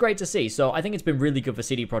it's just great to see. So I think it's been really good for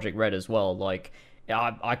CD Projekt Red as well. Like,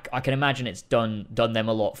 I can imagine it's done them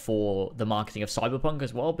a lot for the marketing of Cyberpunk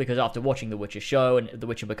as well, because after watching The Witcher show and The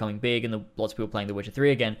Witcher becoming big and lots of people playing The Witcher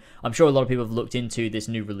 3 again, I'm sure a lot of people have looked into this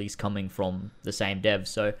new release coming from the same devs,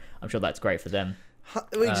 so I'm sure that's great for them.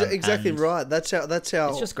 Exactly right. That's how.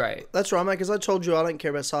 It's just great. That's right, mate. Because I told you I don't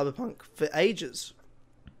care about Cyberpunk for ages.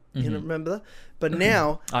 You remember that? But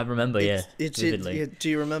now I remember, vividly. Do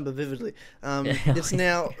you remember vividly? It's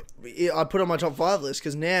now. I put on my top 5 list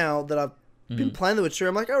because now that I've been playing The Witcher,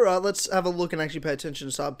 I'm like, all right, let's have a look and actually pay attention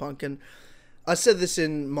to Cyberpunk. And I said this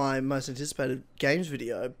in my most anticipated games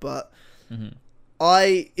video, but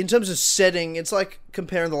in terms of setting, it's like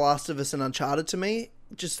comparing The Last of Us and Uncharted to me.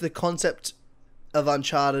 Just the concept of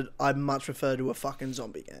Uncharted, I much prefer to a fucking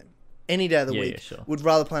zombie game. Any day of the week. Sure. Would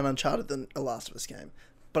rather play an Uncharted than a Last of Us game.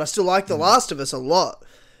 But I still like The Last of Us a lot.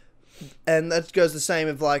 And that goes the same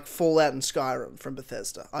with like Fallout and Skyrim from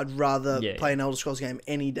Bethesda. I'd rather play an Elder Scrolls game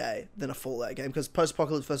any day than a Fallout game, because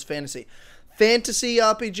post-apocalypse versus fantasy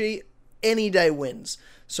RPG any day wins.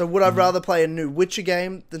 So would I rather play a new Witcher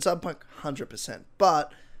game than Cyberpunk? 100%.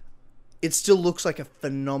 But it still looks like a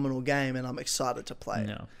phenomenal game, and I'm excited to play it.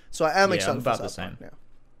 No. So I am excited I'm for about the Cyberpunk same. now.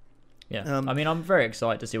 Yeah, I mean, I'm very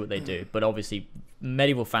excited to see what they do, but obviously,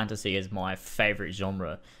 medieval fantasy is my favorite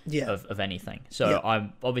genre of anything. So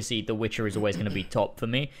I'm obviously The Witcher is always going to be top for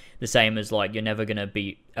me. The same as like you're never going to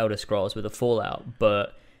beat Elder Scrolls with a Fallout,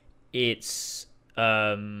 but it's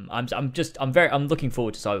I'm looking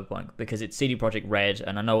forward to Cyberpunk because it's CD Projekt Red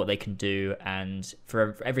and I know what they can do, and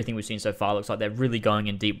for everything we've seen so far, it looks like they're really going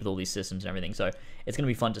in deep with all these systems and everything. So it's going to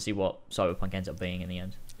be fun to see what Cyberpunk ends up being in the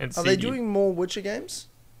end. And Are they doing more Witcher games?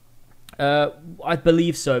 I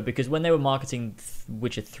believe so, because when they were marketing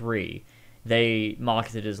Witcher 3, they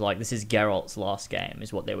marketed it as like, this is Geralt's last game,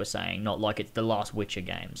 is what they were saying, not like it's the last Witcher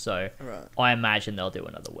game. So Right. I imagine they'll do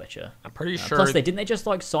another Witcher. I'm pretty sure. Plus, didn't they just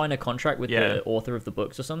like sign a contract with Yeah. the author of the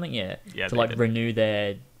books or something? Yeah, Yeah, to they like did. renew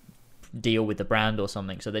their deal with the brand or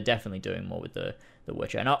something. So they're definitely doing more with the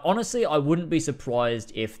Witcher. And honestly, I wouldn't be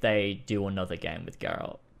surprised if they do another game with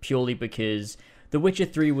Geralt, purely because The Witcher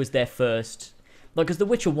 3 was their first. Like, because The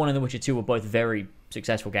Witcher 1 and The Witcher 2 were both very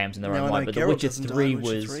successful games in their own right, but The Witcher 3 was...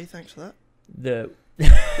 Witcher 3, thanks for that. the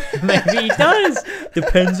maybe he does.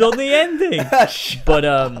 Depends on the ending. But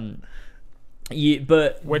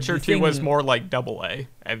Witcher the 2 was thing- more like AA,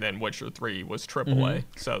 and then Witcher 3 was AAA.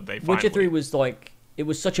 So they finally... Witcher 3 was like, it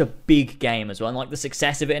was such a big game as well, and like the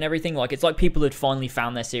success of it and everything, like it's like people had finally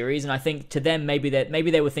found their series, and I think to them maybe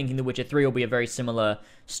they were thinking The Witcher 3 will be a very similar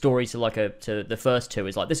story to the first two.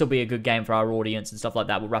 Is like, this will be a good game for our audience and stuff like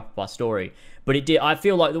that. We'll wrap up our story, but it did. I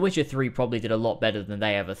feel like The Witcher 3 probably did a lot better than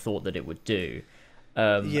they ever thought that it would do.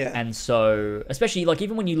 Yeah. And so, especially like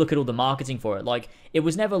even when you look at all the marketing for it, like it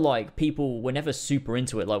was never like people were never super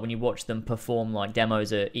into it. Like when you watch them perform like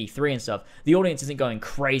demos at E3 and stuff, the audience isn't going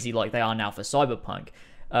crazy like they are now for Cyberpunk.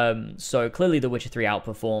 So clearly The Witcher 3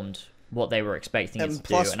 outperformed what they were expecting it And to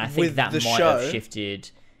plus do. And I think with that the might show- have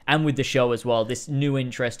shifted. And with the show as well, this new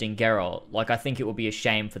interest in Geralt, like I think it would be a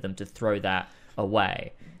shame for them to throw that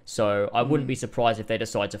away. So I wouldn't be surprised if they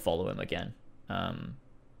decide to follow him again.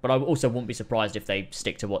 But I also wouldn't be surprised if they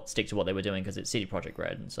stick to what they were doing, because it's CD Projekt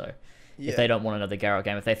Red, and so Yeah. if they don't want another Geralt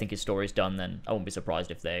game, if they think his story's done, then I wouldn't be surprised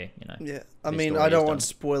if they, Yeah, I his mean, story I is don't done. want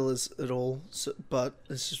spoilers at all, so, but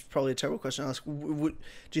this is probably a terrible question to ask. Do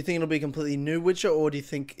you think it'll be a completely new Witcher, or do you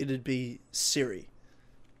think it'd be Ciri?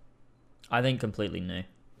 I think completely new.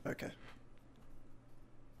 Okay.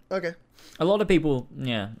 Okay, A lot of people,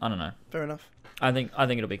 yeah, I don't know. fair enough. I think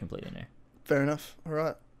it'll be completely new. Fair enough. All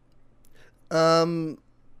right.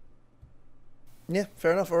 Yeah,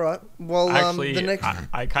 fair enough. All right. Well, Actually, the next.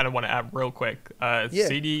 I kind of want to add real quick. of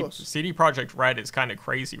CD course. Projekt Red is kind of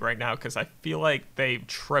crazy right now because I feel like they've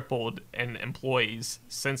tripled in employees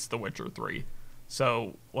since The Witcher 3.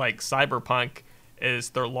 So, like, Cyberpunk is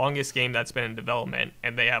their longest game that's been in development,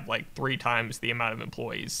 and they have like 3 times the amount of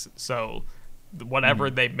employees. So, whatever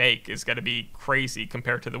they make is going to be crazy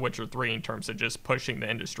compared to The Witcher 3 in terms of just pushing the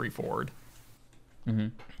industry forward.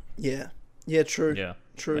 Yeah. Yeah. True. Yeah,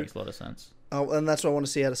 True. makes a lot of sense. Oh, and that's what I want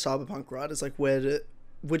to see out of Cyberpunk, right? It's like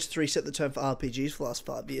which 3 set the tone for RPGs for the last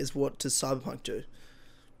 5 years? What does Cyberpunk do?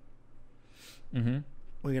 Mm-hmm.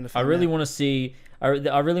 We're gonna. I Find really out. want to see. I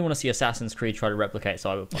really want to see Assassin's Creed try to replicate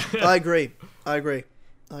Cyberpunk. I agree.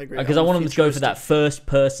 Because I want them to go for that first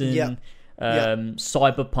person, Yeah.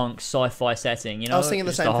 cyberpunk sci-fi setting. You know, I was thinking the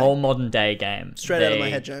just same a thing. whole modern day game. Straight out of my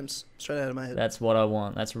head, James. Straight out of my head. That's what I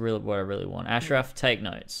want. That's really what I really want. Ashraf, take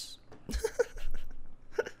notes.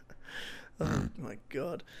 Oh my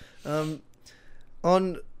god.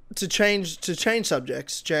 On to change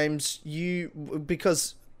subjects, James.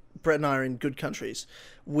 Because Brett and I are in good countries,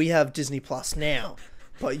 we have Disney Plus now,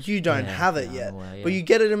 but you don't Yeah, have it yeah, yet. well, yeah. But you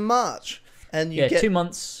get it in March, and you Yeah, get 2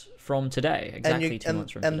 months from today. Exactly and you, 2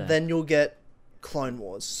 months from and today. then you'll get Clone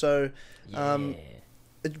Wars. So, yeah.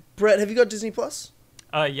 Brett, have you got Disney Plus?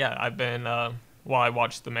 Yeah, I've been. I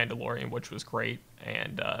watched The Mandalorian, which was great,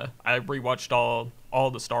 and I rewatched all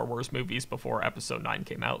the Star Wars movies before Episode 9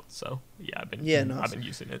 came out. So yeah, I've been nice. I've been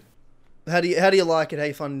using it. How do you like it? How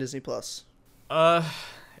you finding Disney Plus? I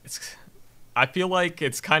feel like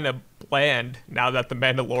it's kind of bland now that The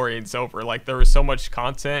Mandalorian's over. Like, there was so much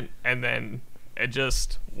content, and then it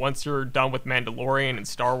just, once you're done with Mandalorian and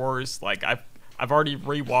Star Wars, like I've already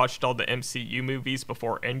rewatched all the MCU movies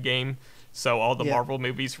before Endgame, so all the Marvel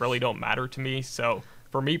movies really don't matter to me. So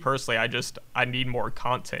for me personally, I need more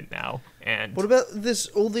content now. And What about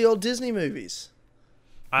all the old Disney movies?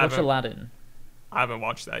 Watch Aladdin. I haven't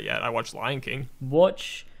watched that yet. I watched Lion King.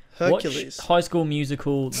 Watch Hercules. High School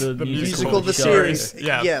Musical, the Musical, the show. series.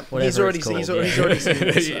 Yeah. Whatever He's already it's seen. called, He's yeah. already seen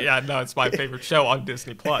it. So. Yeah, no, it's my favorite show on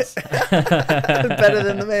Disney Plus. Better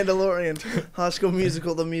than The Mandalorian. High School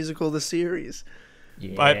Musical, the series.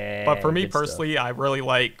 Yeah, but for me good stuff. personally, I really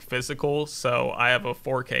like physical, so I have a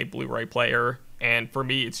 4K Blu-ray player, and for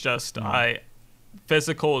me, it's just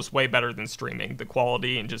physical is way better than streaming, the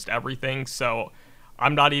quality and just everything. So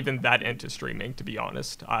I'm not even that into streaming, to be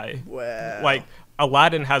honest. Wow. Like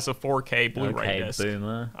Aladdin has a 4K Blu-ray Okay, disc.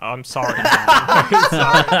 boomer. I'm sorry. Sorry.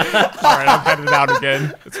 All right, I'm headed out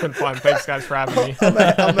again. It's been fun. Thanks, guys, for having me. I'm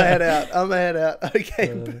gonna head out. Okay,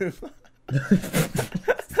 boomer.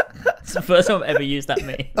 It's the first time I've ever used that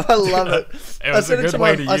meme. I love it. It was a good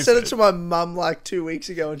way to use I said it it. to my mum like 2 weeks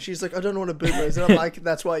ago, and she's like, "I don't know what a boomer is," and I'm like,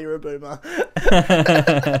 "That's why you're a boomer."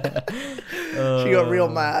 She got real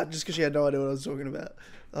mad just because she had no idea what I was talking about.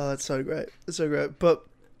 Oh, it's so great. It's so great. But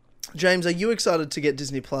James, are you excited to get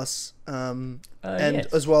Disney Plus and Yes.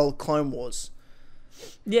 as well Clone Wars?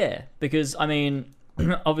 Yeah, because I mean,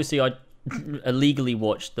 obviously I illegally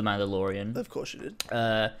watched The Mandalorian, Of course you did.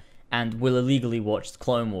 and will illegally watch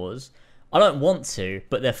Clone Wars. I don't want to,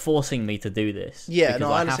 but they're forcing me to do this. Yeah, because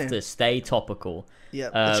no, I I understand. have to stay topical. Yeah,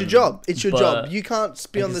 it's your job. It's your but- job. You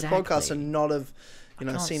can't be on this Exactly. podcast and not have,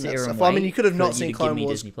 can't seen sit that here and stuff. I mean, wait you could have for not you seen to give Clone me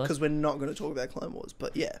Wars Disney Plus. because we're not going to talk about Clone Wars.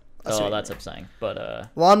 But yeah, I see what Oh, you that's mean. upsetting. But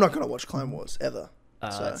Well, I'm not going to watch Clone Wars ever.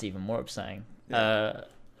 So. that's even more upsetting. Yeah.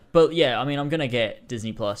 But yeah, I mean, I'm gonna get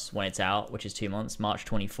Disney Plus when it's out, which is 2 months, March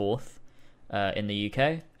 24th, in the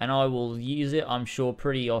UK, and I will use it, I'm sure,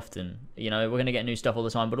 pretty often. You know, we're gonna get new stuff all the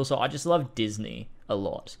time, but also I just love Disney a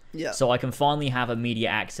lot. Yeah. So I can finally have immediate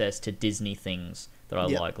access to Disney things that I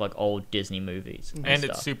Yeah. like old Disney movies. And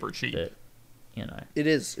stuff it's super cheap. that, you know. It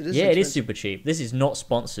is. It is. Yeah, it is expensive. super cheap. This is not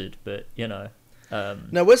sponsored, but you know.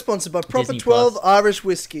 No, we're sponsored by Proper Disney 12 Plus. Irish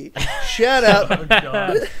Whiskey. Shout out. Oh,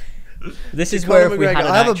 God. This is Conor where if we McGregor. had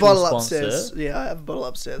an I have a actual bottle sponsor, upstairs. Yeah, I have a bottle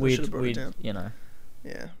upstairs. I should have brought it down. you know.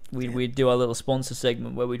 Yeah. We'd do our little sponsor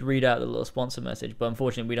segment where we'd read out the little sponsor message, but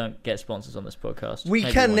unfortunately we don't get sponsors on this podcast. We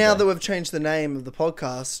Maybe can one now day. that we've changed the name of the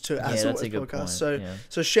podcast to As that's Always a good Podcast. point, So, yeah.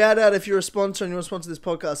 so shout out if you're a sponsor and you want to sponsor this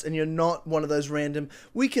podcast and you're not one of those random.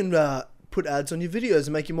 We can put ads on your videos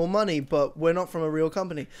and make you more money, but we're not from a real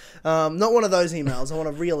company. Not one of those emails. I want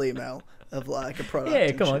a real email of like a product. Yeah,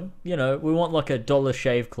 and come shit. on. You know, we want like a Dollar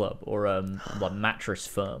Shave Club or like Mattress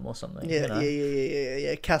Firm or something. Yeah, you know?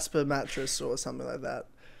 yeah. Casper mattress or something like that.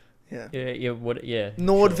 Yeah. Yeah.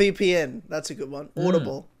 NordVPN, that's a good one.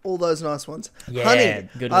 Audible, all those nice ones. Yeah, Honey,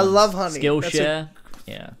 good I ones. love Honey. That's a Skillshare.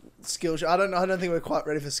 Yeah. Skillshare. I don't think we're quite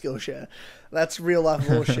ready for Skillshare. That's real life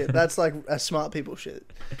law shit. That's like a smart people shit.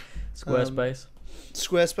 Squarespace.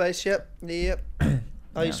 Squarespace, yep.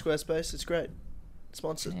 I use Yeah. Squarespace. It's great.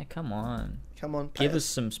 Sponsored. Yeah, come on. Come on, pay Give us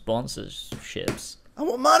some sponsorships. I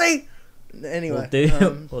want money. Anyway,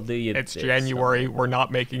 We'll do your It's bits, January. We're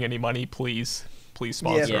not making any money. Please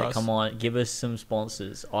sponsor Yeah, us. come on, give us some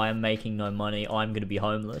sponsors. I am making no money. I'm going to be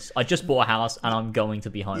homeless. I just bought a house and I'm going to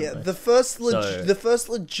be homeless. yeah, the first So- the first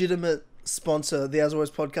legitimate sponsor the As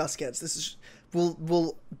Always podcast gets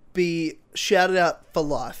will be shouted out for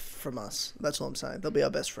life from us. That's all I'm saying. They'll be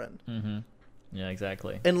our best friend. Yeah,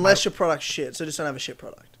 exactly. Unless your product's shit, so just don't have a shit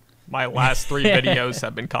product. My last 3 videos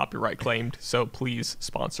have been copyright claimed, so please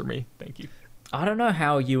sponsor me. Thank you. I don't know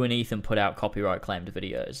how you and Ethan put out copyright claimed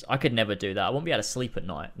videos. I could never do that. I wouldn't be able to sleep at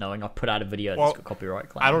night knowing I put out a video Well, that's got copyright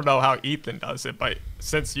claimed. I don't know how Ethan does it, but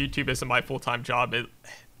since YouTube isn't my full-time job, it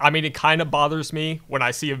kind of bothers me when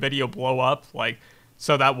I see a video blow up. Like,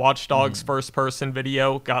 so that Watch Dogs first-person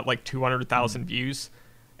video got like 200,000 views,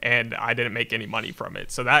 and I didn't make any money from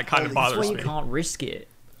it. So that kind of Holy That's bothers why you me. can't risk it.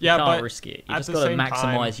 Yeah, you can't but risk it. You at just the got to same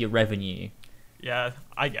maximize time- your revenue. Yeah,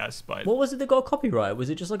 I guess, but What was it that got copyright? Was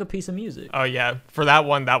it just like a piece of music? oh yeah, for that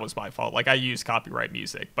one, that was my fault. Like I used copyright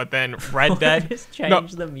music, but then Red Dead. Just No,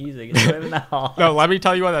 change the music. It's not even that hard. no, let me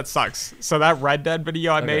tell you why that sucks. So that Red Dead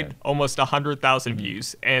video I Okay. made almost 100,000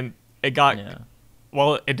 views, and it got Yeah.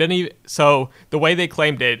 well. It didn't even. So the way they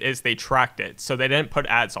claimed it is they tracked it, so they didn't put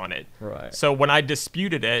ads on it. Right. So when I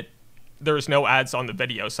disputed it, there was no ads on the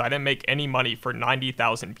video, so I didn't make any money for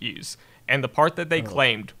 90,000 views. And the part that they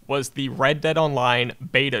claimed was the Red Dead Online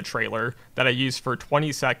beta trailer that I used for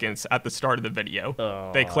 20 seconds at the start of the video.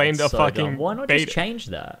 Oh, they claimed a that's so fucking dumb. Why not beta. just change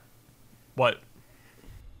that? What?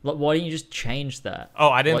 Like, why didn't you just change that? Oh,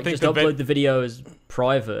 I didn't like, think just the upload the video as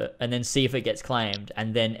private and then see if it gets claimed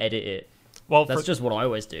and then edit it. Well, That's just what I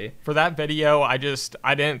always do. for that video, I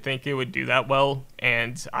didn't think it would do that well,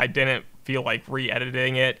 and I didn't feel like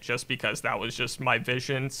re-editing it just because that was just my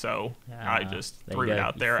vision. So I just there threw you it go.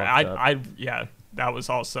 out You there. fucked Yeah, that was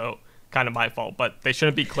also kind of my fault, but they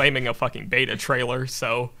shouldn't be claiming a fucking beta trailer.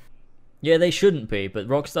 So Yeah, they shouldn't be, but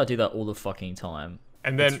Rockstar do that all the fucking time.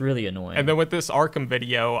 and then It's really annoying. And then with this Arkham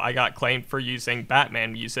video, I got claimed for using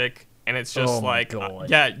Batman music And it's just Oh my like,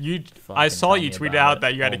 God. I saw tell you me tweet about out it.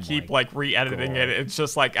 that you had to Oh keep my like re-editing it. God. It's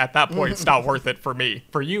just like at that point, it's not worth it for me.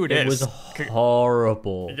 For you, it It is. was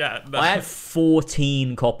horrible. Yeah, I had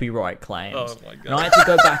 14 copyright claims. Oh my God. And I had to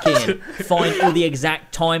go back in, find all the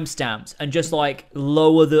exact timestamps, and just like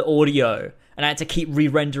lower the audio. And I had to keep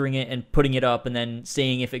re-rendering it and putting it up and then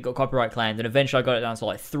seeing if it got copyright claimed. And eventually I got it down to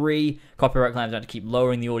like 3 copyright claims. I had to keep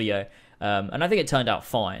lowering the audio. And I think it turned out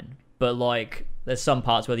fine. But like, there's some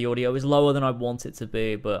parts where the audio is lower than I want it to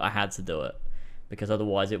be, but I had to do it. Because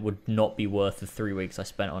otherwise it would not be worth the 3 weeks I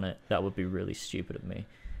spent on it. That would be really stupid of me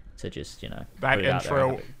to just, that put it out there and intro.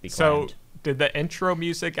 have it be So, claimed. did the intro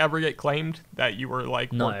music ever get claimed? That you were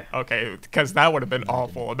like, No. okay, because that would have been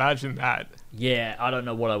awful. Imagine that. Yeah, I don't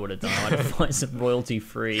know what I would have done. I'd have find some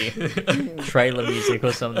royalty-free trailer music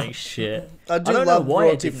or something shit. I do don't know love why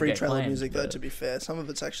it didn't royalty-free get trailer claimed, music, though, but to be fair. Some of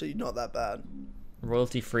it's actually not that bad.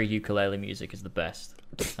 royalty-free ukulele music is the best.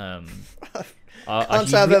 Can't I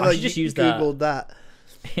say I've ever should just use that Googled that.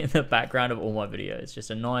 in the background of all my videos. Just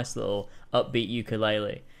a nice little upbeat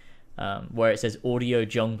ukulele, where it says audio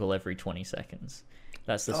jungle every 20 seconds.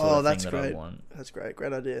 That's the sort of that's thing that great. I want. That's great.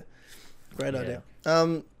 Great idea. Great Yeah.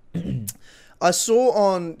 idea. I saw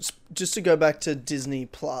on, just to go back to Disney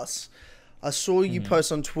Plus, I saw you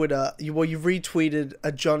post on Twitter, you retweeted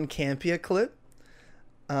a John Campea clip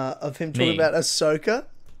of him talking Me? about Ahsoka,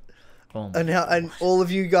 Oh my and all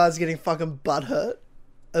of you guys getting fucking butthurt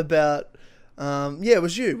about, it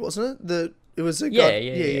was you, wasn't it? It was a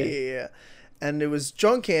Yeah. And it was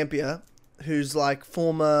John Campea, who's like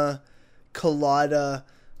former Collider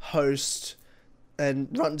host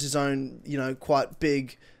and runs his own, quite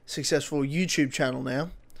big, successful YouTube channel now,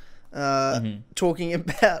 talking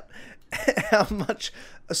about how much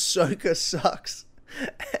Ahsoka sucks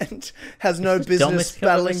and has no the business dumbest thing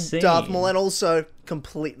I've ever battling Darth seen. Maul, and also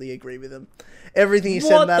completely agree with him. Everything he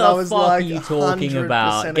said, What man, the I was fuck like, are you talking 100%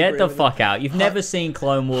 about? Get agree the with him. fuck out! You've never seen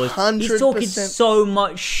Clone Wars. He's 100% talking so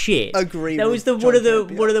much shit. agree That with was John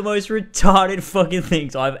Campea. one of the most retarded fucking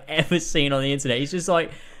things I've ever seen on the internet. He's just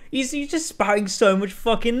like he's just spouting so much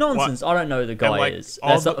fucking nonsense. I don't know who the guy like, is.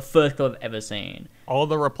 all That's the- not the first clip I've ever seen. All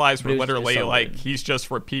the replies were It was just literally so like, weird. he's just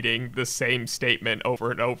repeating the same statement over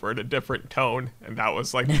and over in a different tone. And that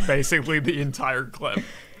was like basically the entire clip.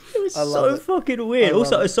 It was I love so it. fucking weird. I love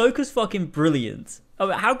Also, it. Ahsoka's fucking brilliant. I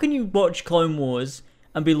mean, how can you watch Clone Wars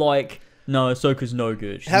and be like, no, Ahsoka's no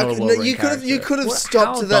good. She's How not a could, well-written you character. could have What- stopped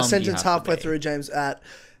how to that dumb do you sentence have to halfway be? through, James, at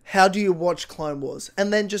how do you watch Clone Wars,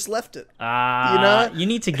 and then just left it. You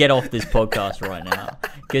need to get off this podcast right now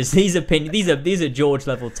because these are George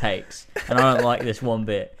level takes, and I don't like this one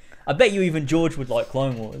bit. I bet you even George would like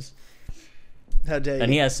Clone Wars, How dare you?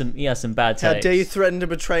 and he has some bad takes. How dare you threaten to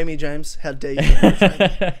betray me, James? How dare you? threaten to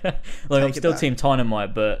betray me? Look, I'm it still back. Team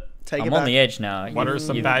Dynamite, but Take I'm it on back. the edge now. What are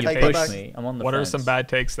some you bad you takes? pushed me. I'm on the What are fence. some bad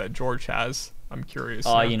takes that George has? I'm curious.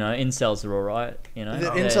 Oh, incels are alright. The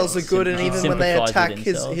They're incels are good, and you even when they sympathise attack with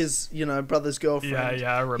his incels. his brother's girlfriend,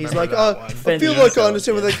 Yeah, I remember he's like, that oh, one. I Defend feel the like I incels,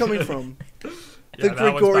 understand where yeah. they're coming from. Yeah, The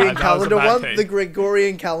that was Gregorian bad. That was a calendar bad one, take. the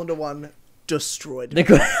Gregorian calendar one, destroyed me.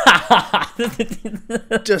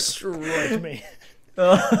 Destroyed me.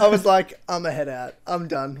 I was like, I'm a head out. I'm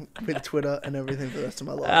done with Twitter and everything for the rest of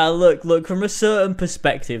my life. Look, from a certain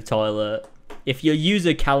perspective, Tyler, if your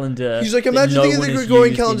user calendar, He's like, that imagine no thinking one the has Gregorian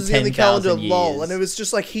used in calendar's in the calendar, 10,000 lol. years. And it was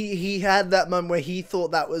just like he had that moment where he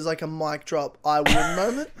thought that was like a mic drop, I win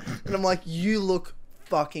moment. And I'm like, you look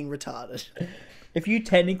fucking retarded. If you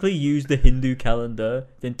technically use the Hindu calendar,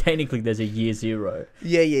 then technically there's a year 0.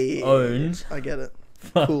 Yeah. Owned. I get it.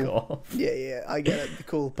 Fuck Cool. off. Yeah, I get it.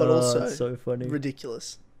 Cool. But Oh, also it's so funny.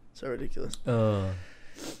 ridiculous. So ridiculous. Oh.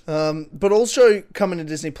 But also coming to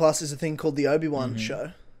Disney Plus is a thing called the Obi-Wan Mm-hmm.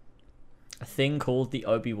 show. A thing called the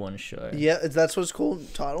Obi-Wan Show. Yeah, that's what it's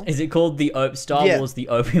called, title. Is it called the Star Yeah. Wars the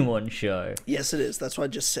Obi-Wan Show? Yes, it is. That's what I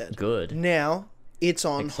just said. Good. Now, it's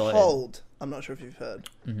on Exciting. hold. I'm not sure if you've heard.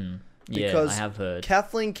 Yeah, Because I have heard.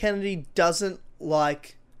 Kathleen Kennedy doesn't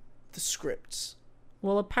like the scripts.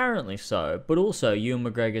 Well, apparently so, but also Ewan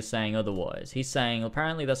McGregor's saying otherwise. He's saying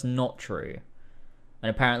apparently that's not true. And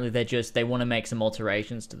apparently they want to make some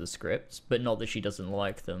alterations to the scripts, but not that she doesn't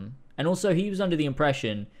like them. And also he was under the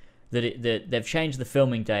impression that that they've changed the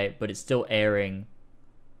filming date, but it's still airing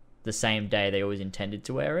the same day they always intended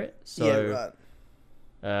to air it. So Yeah, right.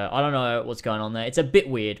 I don't know what's going on there. It's a bit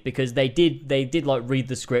weird because they did like read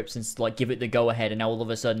the scripts and like give it the go ahead, and now all of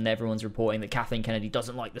a sudden everyone's reporting that Kathleen Kennedy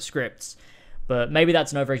doesn't like the scripts. But maybe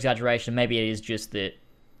that's an over exaggeration. Maybe it is just that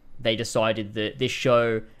they decided that this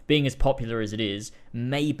show, being as popular as it is,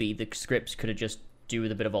 maybe the scripts could have just do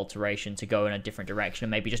with a bit of alteration to go in a different direction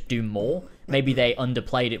and maybe just do more. Maybe they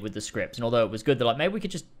underplayed it with the script, and although it was good, they're like, maybe we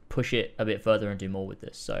could just push it a bit further and do more with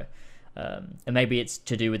this. So, and maybe it's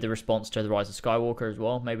to do with the response to the Rise of Skywalker as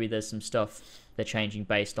well. Maybe there's some stuff they're changing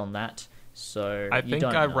based on that. So I think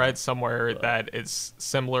I read somewhere that it's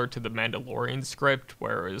similar to the Mandalorian script,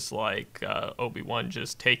 where it was like Obi-Wan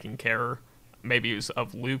just taking care, maybe it was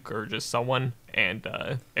of Luke or just someone, and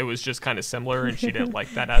it was just kind of similar, and she didn't like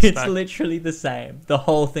that aspect. It's literally the same. The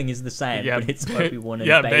whole thing is the same, but it's Obi-Wan and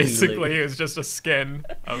yeah, baby basically Luke. it was just a skin.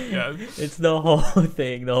 It's the whole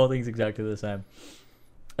thing. The whole thing's exactly the same.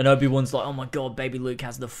 And Obi-Wan's like, oh my god, baby Luke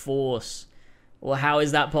has the Force. Well, how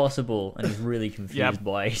is that possible? And he's really confused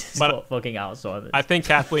by it. He's got fucking Alzheimer's. I think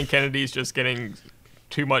Kathleen Kennedy's just getting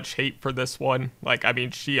too much hate for this one. Like, I mean,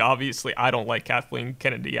 she obviously... I don't like Kathleen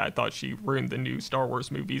Kennedy. I thought she ruined the new Star Wars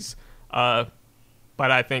movies. But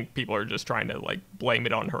I think people are just trying to, like, blame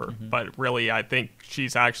it on her. Mm-hmm. But really, I think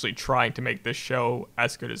she's actually trying to make this show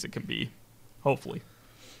as good as it can be. Hopefully.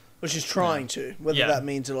 Well, she's trying to. Whether that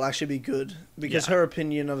means it'll actually be good. Because her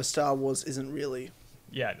opinion of a Star Wars isn't really...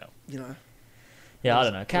 Yeah, no. You know... Yeah, I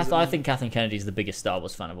don't know. I think Kathleen Kennedy's the biggest Star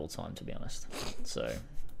Wars fan of all time, to be honest. So,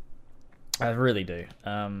 I really do.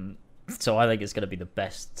 So I think it's going to be the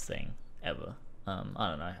best thing ever. I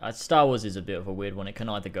don't know. Star Wars is a bit of a weird one. It can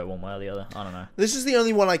either go one way or the other. I don't know. This is the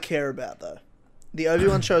only one I care about, though. The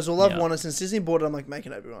Obi-Wan shows all I've wanted since Disney bought it. I'm like, make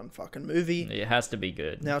an Obi-Wan fucking movie. It has to be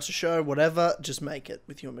good. Now it's a show, whatever. Just make it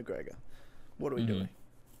with Ewan McGregor. What are we doing?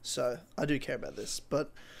 So, I do care about this.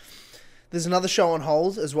 But there's another show on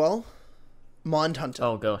hold as well. Mindhunter.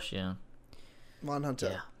 Oh gosh, yeah.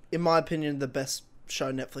 Mindhunter. Yeah. In my opinion, the best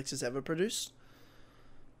show Netflix has ever produced.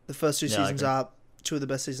 The first two seasons are two of the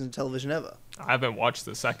best seasons of television ever. I haven't watched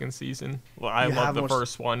the second season. Well, I love the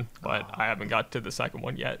first one, but I haven't got to the second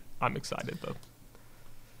one yet. I'm excited though.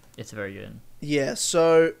 It's very good. Yeah,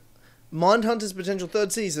 so Mindhunter's potential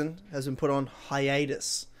third season has been put on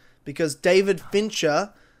hiatus because David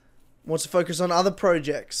Fincher wants to focus on other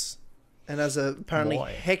projects. And has a apparently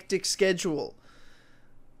hectic schedule.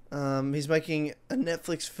 He's making a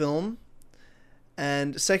Netflix film.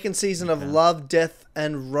 And second season of Love, Death,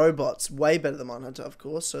 and Robots. Way better than Mindhunter, of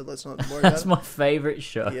course. So let's not worry about it. That's my favourite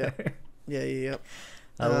show. Yeah.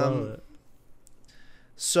 I love it.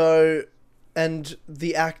 So, and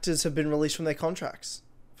the actors have been released from their contracts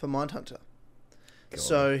for Mindhunter. God.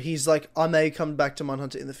 So he's like, I may come back to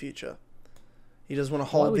Mindhunter in the future. He doesn't want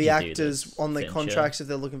to hold the actors on their contracts if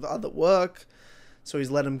they're looking for other work. So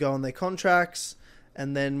he's let them go on their contracts.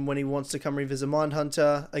 And then when he wants to come revisit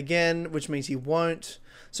Mindhunter again, which means he won't.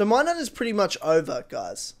 So Mindhunter's pretty much over,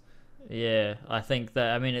 guys. Yeah, I think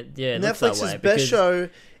that, I mean, it Netflix's looks that way best show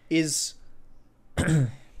is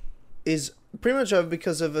pretty much over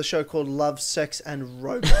because of a show called Love, Sex, and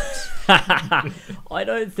Robots. I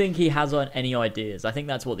don't think he has any ideas. I think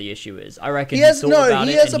that's what the issue is. I reckon he has a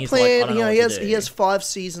plan. He He has 5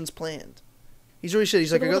 seasons planned. He's already said,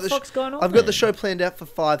 he's like, I've got the show planned out for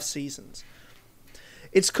 5 seasons.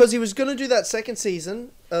 It's because he was going to do that second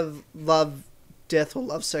season of Love, Death, or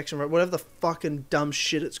Love, Sex, and Robots, whatever the fucking dumb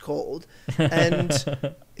shit it's called, and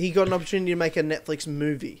he got an opportunity to make a Netflix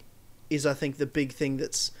movie. Is I think the big thing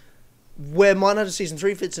that's where Mindhunter season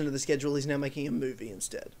 3 fits into the schedule. He's now making a movie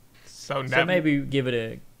instead. So maybe give it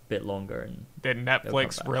a bit longer. And did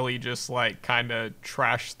Netflix really just like kind of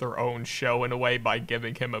trash their own show in a way by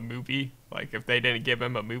giving him a movie? Like if they didn't give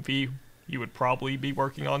him a movie, he would probably be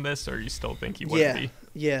working on this, or you still think he wouldn't be?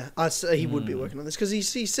 Yeah, I'd say he would be working on this because he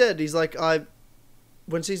said he's like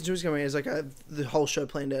when season 2 is coming, he's like I have the whole show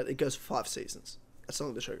planned out. It goes for 5 seasons. That's how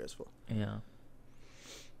long the show goes for. Yeah.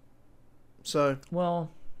 So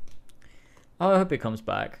well, I hope it comes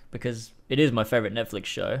back because it is my favorite Netflix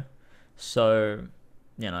show. So,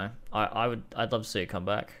 I'd love to see it come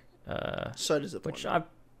back. So disappointing. Which I've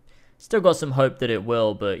still got some hope that it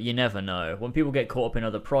will, but you never know. When people get caught up in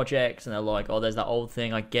other projects and they're like, oh, there's that old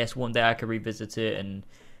thing, I guess one day I could revisit it, and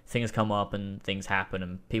things come up and things happen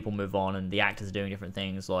and people move on and the actors are doing different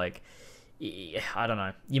things, like, I don't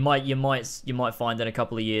know. You might find in a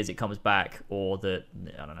couple of years it comes back, or that,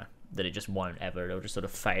 I don't know, that it just won't ever. It'll just sort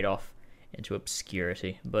of fade off into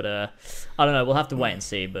obscurity. But I don't know. We'll have to wait and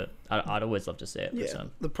see. But I'd always love to see it. Yeah.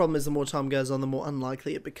 The problem is the more time goes on, the more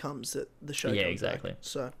unlikely it becomes that the show comes exactly. back.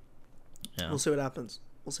 So we'll see what happens.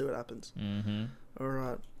 Mm-hmm. All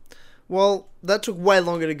right. Well, that took way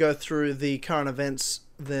longer to go through the current events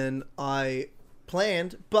than I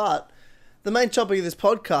planned. But the main topic of this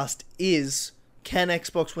podcast is, can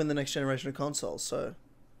Xbox win the next generation of consoles? So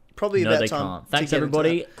probably about time. No, they can't. Thanks,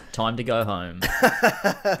 everybody. Time to go home.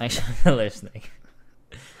 Thanks for listening.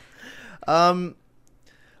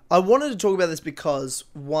 I wanted to talk about this because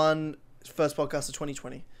first podcast of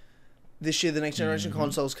 2020. This year, the next generation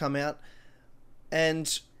consoles come out,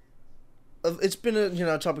 and it's been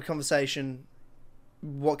a type of conversation.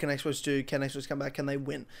 What can Xbox do? Can Xbox come back? Can they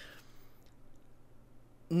win?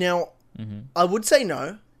 Now, I would say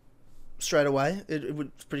no straight away.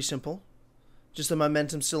 It's pretty simple. Just the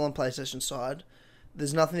momentum's still on PlayStation side.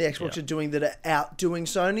 There's nothing the Xbox are doing that are outdoing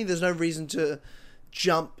Sony. There's no reason to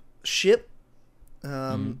jump ship.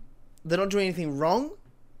 They're not doing anything wrong,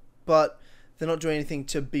 but they're not doing anything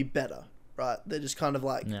to be better, right? They're just kind of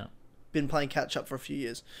like been playing catch up for a few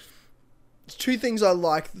years. There's two things I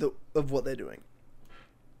like of what they're doing.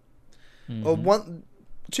 Or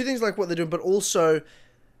two things like what they're doing, but also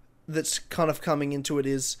that's kind of coming into it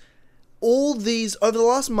is all these over the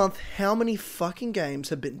last month. How many fucking games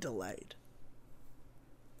have been delayed?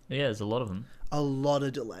 Yeah, there's a lot of them. A lot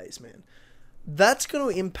of delays, man. That's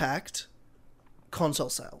going to impact console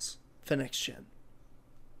sales for next gen.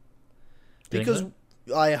 Because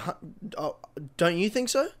don't you think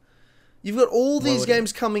so? You've got all these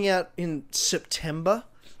games coming out in September,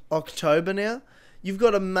 October now. You've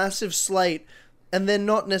got a massive slate, and they're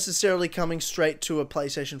not necessarily coming straight to a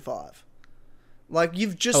PlayStation 5. Like,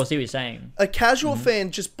 you've just... I see what you're saying. A casual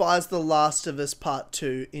fan just buys The Last of Us Part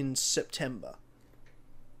 2 in September.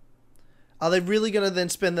 Are they really going to then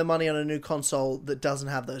spend their money on a new console that doesn't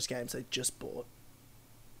have those games they just bought?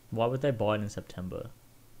 Why would they buy it in September?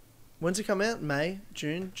 When's it come out? May?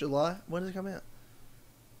 June? July? When does it come out?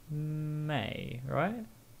 May, right?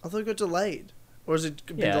 I thought it got delayed. Or is it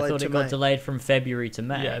been delayed to May? Yeah, I thought it got delayed from February to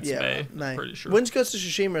May. Yeah, it's May. I'm pretty sure. When's Ghost of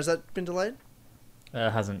Tsushima? Has that been delayed?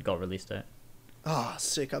 Hasn't got release date. Oh,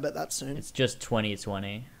 sick. I bet that's soon. It's just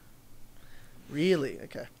 2020. Really?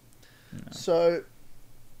 Okay. No. So,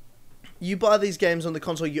 you buy these games on the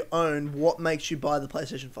console you own. What makes you buy the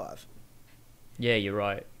PlayStation 5? Yeah, you're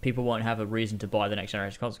right. People won't have a reason to buy the next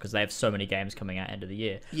generation console because they have so many games coming out end of the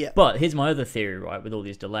year. Yeah. But here's my other theory, right, with all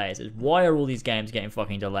these delays, is why are all these games getting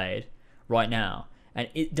fucking delayed right now? And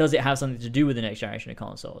does it have something to do with the next generation of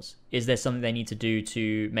consoles? Is there something they need to do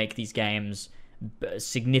to make these games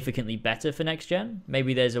significantly better for next gen?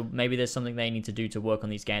 Maybe there's something they need to do to work on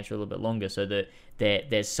these games for a little bit longer, so that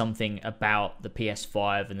there's something about the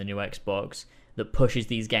PS5 and the new Xbox that pushes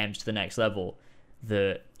these games to the next level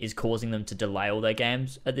that is causing them to delay all their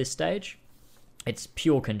games at this stage. It's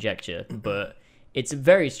pure conjecture, but it's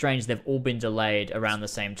very strange they've all been delayed around the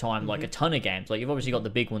same time, like a ton of games. Like, you've obviously got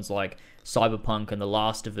the big ones like Cyberpunk and The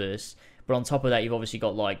Last of Us, but on top of that, you've obviously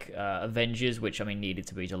got like Avengers, which needed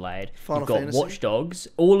to be delayed. Final You've got Fantasy. Watch Dogs,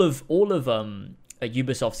 all of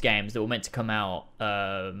Ubisoft's games that were meant to come out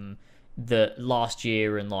the last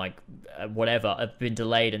year and whatever have been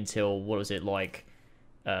delayed until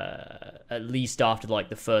at least after like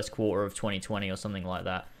the first quarter of 2020 or something like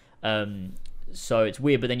that. So it's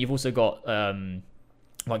weird, but then you've also got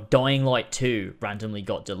like Dying Light 2 randomly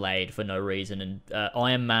got delayed for no reason, and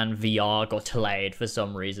Iron Man VR got delayed for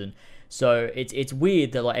some reason. So it's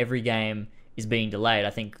weird that like every game is being delayed.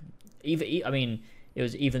 I think it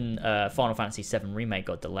was even Final Fantasy VII Remake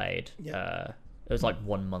got delayed. Yeah. It was like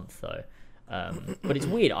 1 month though. But it's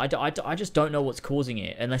weird. I just don't know what's causing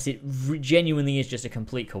it, unless it genuinely is just a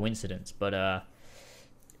complete coincidence. But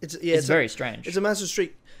it's very strange. It's a massive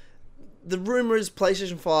streak. The rumor is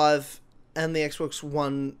PlayStation 5 and the Xbox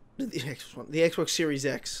One, the Xbox Series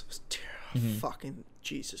X. Fucking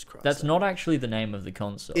Jesus Christ. That's not actually the name of the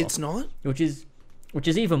console. It's not? Which is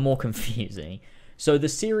even more confusing. So the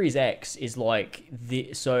Series X is like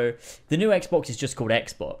the new Xbox is just called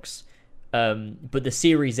Xbox. But the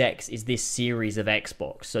Series X is this series of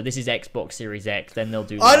Xbox. So this is Xbox Series X. Then they'll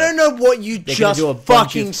do. I don't know what you just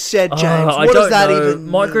fucking said, James. What does that know. even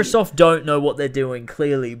mean? Microsoft don't know what they're doing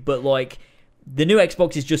clearly, but like the new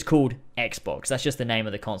Xbox is just called Xbox. That's just the name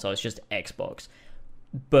of the console. It's just Xbox.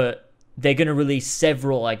 But they're going to release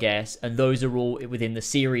several, I guess, and those are all within the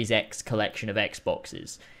Series X collection of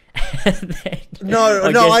Xboxes.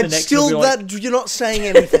 You're not saying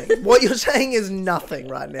anything. What you're saying is nothing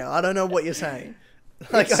right now. I don't know what you're saying.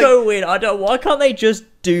 It's so weird. Why can't they just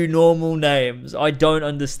do normal names? I don't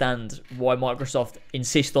understand why Microsoft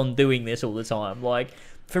insists on doing this all the time. Like,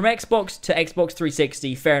 from Xbox to Xbox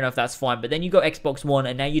 360, fair enough, that's fine. But then you got Xbox One,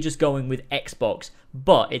 and now you're just going with Xbox,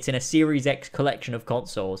 but it's in a Series X collection of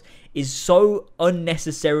consoles. Is so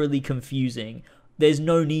unnecessarily confusing. There's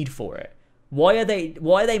no need for it. Why are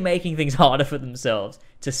they making things harder for themselves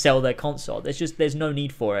to sell their console? There's no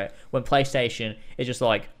need for it. When PlayStation is just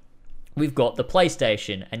like, we've got the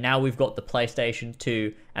PlayStation, and now we've got the PlayStation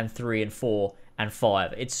 2 and 3 and 4 and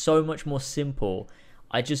 5. It's so much more simple.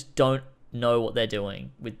 I just don't know what they're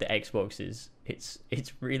doing with the Xboxes. It's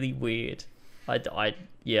really weird. I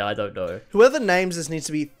don't know. Whoever names this needs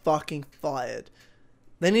to be fucking fired.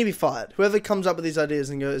 They need to be fired. Whoever comes up with these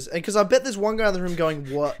ideas and goes... Because I bet there's one guy in the room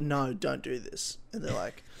going, what? No, don't do this. And they're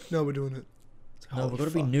like, no, we're doing it. No, we've got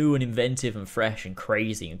to be new and inventive and fresh and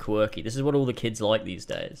crazy and quirky. This is what all the kids like these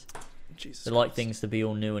days. Jesus they like things to be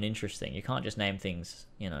all new and interesting. You can't just name things,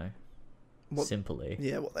 simply.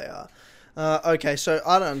 Yeah, what they are. Okay, so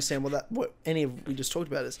I don't understand what any of we just talked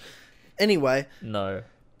about is. Anyway. No.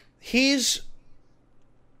 Here's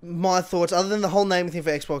my thoughts. Other than the whole naming thing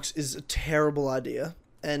for Xbox is a terrible idea.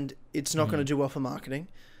 And it's not going to do well for marketing.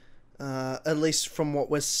 At least from what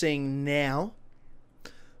we're seeing now.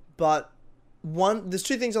 But there's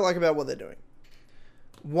two things I like about what they're doing.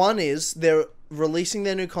 One is they're releasing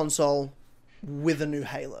their new console with a new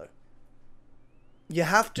Halo. You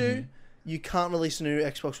have to. You can't release a new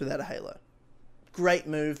Xbox without a Halo. Great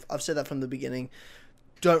move. I've said that from the beginning.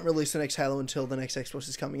 Don't release the next Halo until the next Xbox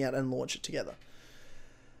is coming out and launch it together.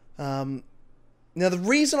 Now, the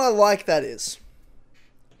reason I like that is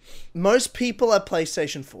most people are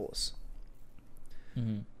PlayStation 4s.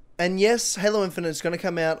 And yes, Halo Infinite is going to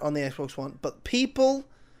come out on the Xbox One, but people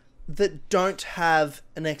that don't have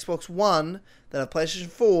an Xbox One, that have PlayStation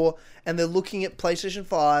 4, and they're looking at PlayStation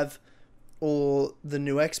 5 or the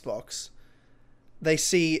new Xbox, they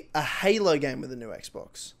see a Halo game with the new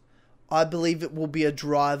Xbox. I believe it will be a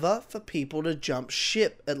driver for people to jump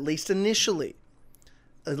ship, at least initially.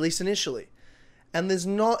 And there's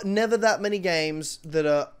never that many games that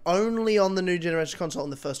are only on the new generation console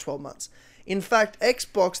in the first 12 months. In fact,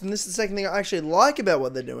 Xbox, and this is the second thing I actually like about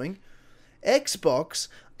what they're doing, Xbox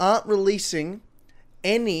aren't releasing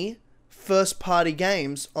any first-party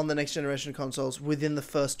games on the next generation consoles within the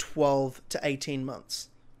first 12 to 18 months.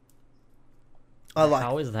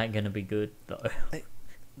 How is that going to be good, though?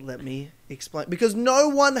 Let me explain. Because no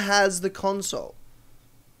one has the console.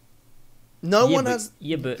 No one has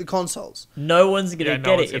the consoles. No one's going to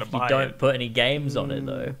get it if you don't put any games on it,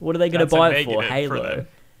 though. What are they going to buy it for? Halo.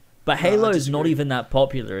 But Halo is not even that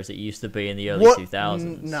popular as it used to be in the early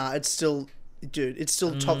 2000s. Nah, it's still... Dude, it's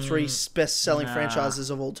still top 3 best-selling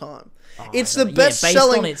franchises of all time. It's the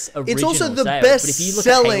best-selling... It's also the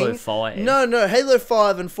best-selling... Halo 5... No, Halo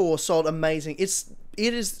 5 and 4 sold amazing. It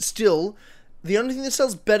is still... The only thing that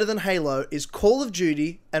sells better than Halo is Call of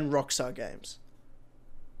Duty and Rockstar games.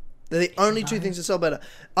 They're the only two things that sell better.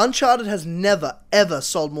 Uncharted has never, ever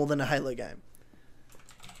sold more than a Halo game.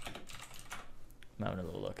 I'm having a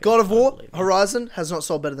little look. God of War, Horizon, has not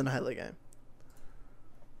sold better than a Halo game.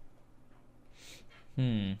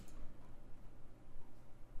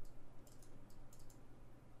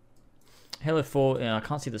 Halo 4, I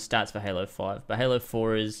can't see the stats for Halo 5, but Halo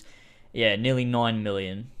 4 is, nearly 9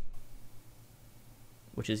 million.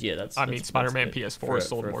 Which is, that's... Spider-Man PS4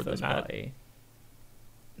 sold more than that.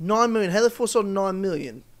 9 million. Halo 4 sold 9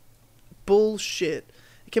 million. Bullshit.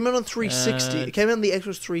 It came out on 360. It came out on the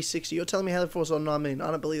Xbox 360. You're telling me Halo 4 sold 9 million? I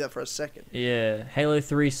don't believe that for a second. Yeah. Halo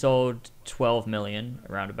 3 sold 12 million,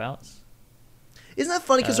 roundabouts. Isn't that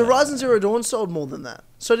funny? Because Horizon Zero Dawn sold more than that.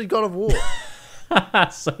 So did God of War.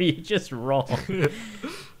 So you're just wrong.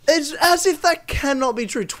 It's as if that cannot be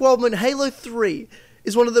true. 12 million. Halo 3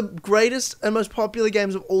 is one of the greatest and most popular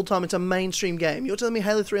games of all time. It's a mainstream game. You're telling me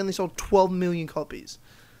Halo 3 only sold 12 million copies?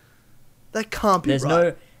 That can't be right. There's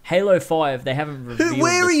no... Halo 5, they haven't revealed the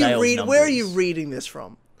sales numbers. Where are you reading this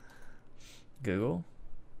from? Google.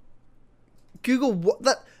 Google what?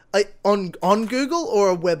 That on Google or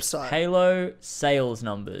a website? Halo sales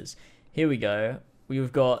numbers. Here we go.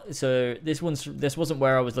 We've got... So this wasn't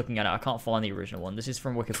where I was looking at it. I can't find the original one. This is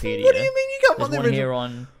from Wikipedia. What do you mean you can't find the original? There's one here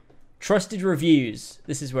on Trusted Reviews.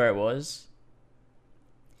 This is where it was.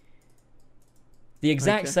 The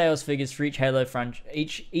exact sales figures for each Halo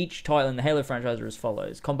each title in the Halo franchise are as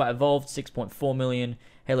follows: Combat Evolved 6.4 million,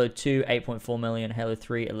 Halo 2 8.4 million, Halo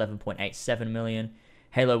 3 11.87 million,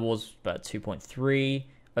 Halo Wars about 2.3,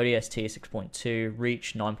 ODST 6.2,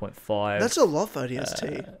 Reach 9.5. That's a lot for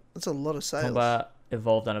ODST. That's a lot of sales. Combat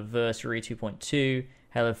Evolved Anniversary 2.2,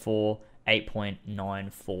 Halo 4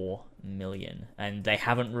 8.94 million, and they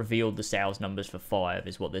haven't revealed the sales numbers for 5.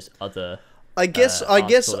 Is what this other. I guess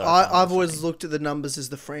I've always looked at the numbers as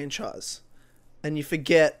the franchise, and you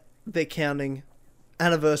forget they're counting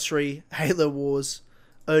Anniversary, Halo Wars,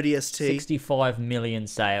 ODST. 65 million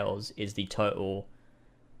sales is the total.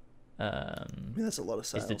 That's a lot of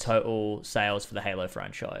sales. Is the total sales for the Halo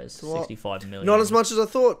franchise 65 million? Not as much as I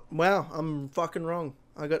thought. Wow, I'm fucking wrong.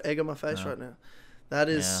 I got egg on my face right now. That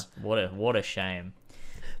is what a shame.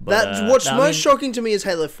 But, what's most shocking to me is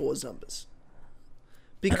Halo 4's numbers,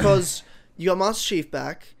 because. You got Master Chief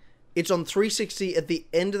back. it's on 360 at the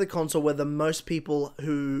end of the console where the most people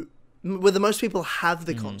have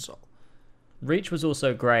the console. Reach was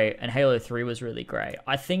also great, and Halo 3 was really great.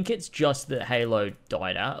 I think it's just that Halo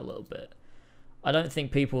died out a little bit. I don't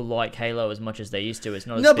think people like Halo as much as they used to. It's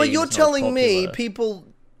not as No, big, but you're it's not as telling me popular. people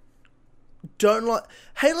don't like...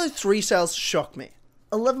 Halo 3 sales shock me.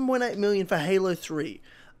 11.8 million for Halo 3.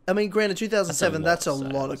 I mean, granted, 2007, that's a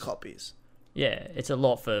lot of copies. Yeah, it's a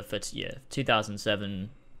lot for 2007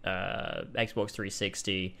 Xbox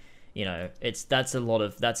 360. You know, that's a lot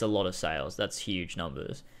of sales. That's huge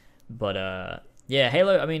numbers. But yeah,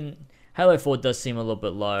 Halo. I mean, Halo 4 does seem a little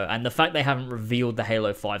bit low, and the fact they haven't revealed the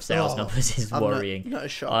Halo 5 sales numbers is worrying. No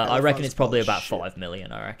shock. I reckon it's probably about shit. 5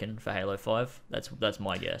 million. I reckon for Halo 5. That's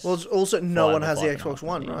my guess. Well, it's also no 5 one or has the 5.5 Xbox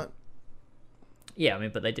One, million. right? Yeah, I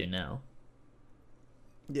mean, but they do now.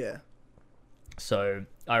 Yeah. So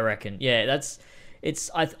I reckon, yeah,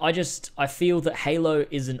 I feel that Halo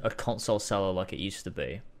isn't a console seller like it used to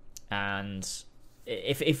be, and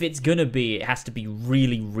if it's gonna be, it has to be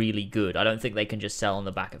really, really good. I don't think they can just sell on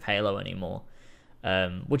the back of Halo anymore,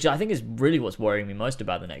 which I think is really what's worrying me most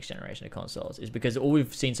about the next generation of consoles, is because all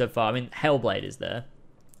we've seen so far. I mean, Hellblade is there.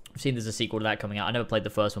 I've seen there's a sequel to that coming out. I never played the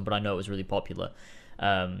first one, but I know it was really popular.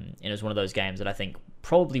 And it was one of those games that I think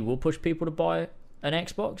probably will push people to buy an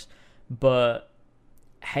Xbox, but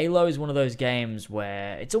Halo is one of those games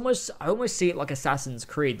where I almost see it like Assassin's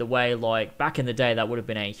Creed, the way like back in the day that would have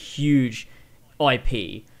been a huge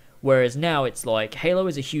IP, whereas now it's like Halo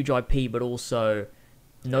is a huge IP, but also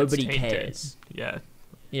nobody cares. Yeah.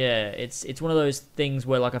 Yeah, it's one of those things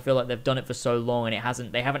where like I feel like they've done it for so long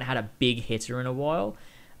and they haven't had a big hitter in a while.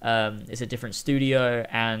 It's a different studio,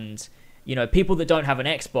 and you know, people that don't have an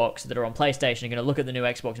Xbox that are on PlayStation are going to look at the new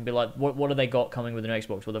Xbox and be like, what have they got coming with the new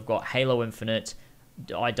Xbox? Well, they've got Halo Infinite.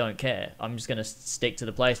 I don't care. I'm just going to stick to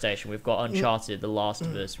the PlayStation. We've got Uncharted, The Last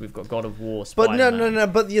of Us. We've got God of War, Spider-Man. But no.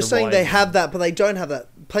 But you're saying they have that, but they don't have that.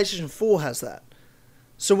 PlayStation 4 has that.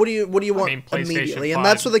 So what do you want immediately? And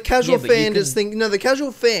that's what the casual fan is thinking. No, the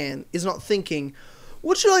casual fan is not thinking,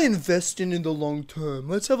 what should I invest in the long term?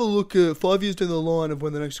 Let's have a look at 5 years down the line of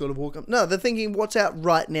when the next God of War comes. No, they're thinking, what's out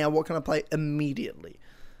right now? What can I play immediately?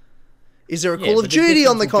 Is there a Call of Duty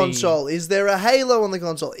on the console? Is there a Halo on the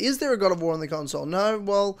console? Is there a God of War on the console? No,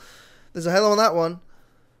 well, there's a Halo on that one.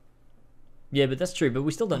 Yeah, but that's true. But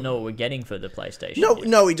we still don't know what we're getting for the PlayStation.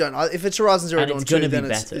 No, we don't. If it's Horizon Zero Dawn 2, then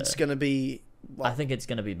it's going to be... Well, I think it's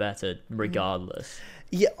going to be better regardless.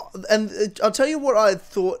 Yeah, and I'll tell you what I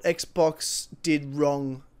thought Xbox did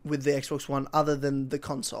wrong with the Xbox One, other than the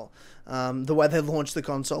console. The way they launched the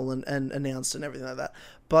console and announced and everything like that.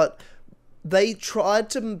 But they tried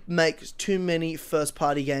to make too many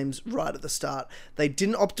first-party games right at the start. They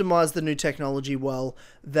didn't optimize the new technology well.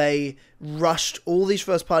 They rushed all these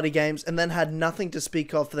first-party games and then had nothing to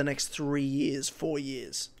speak of for the next 3 years, 4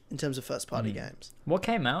 years in terms of first-party games. What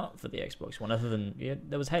came out for the Xbox One other than... Yeah,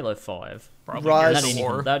 there was Halo 5. Probably Rise,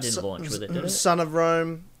 that didn't launch with it, did it? Son of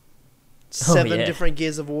Rome, 7 different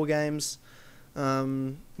Gears of War games,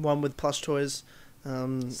 one with plush toys.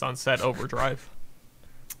 Sunset Overdrive.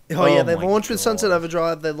 Oh yeah, they launched with Sunset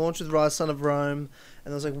Overdrive, they launched with Rise, Son of Rome,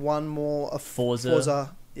 and there was like one more...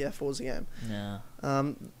 Forza. Yeah, Forza game. Yeah.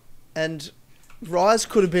 And Rise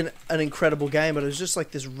could have been an incredible game, but it was just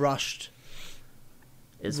like this rushed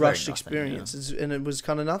experience, and it was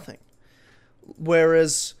kind of nothing.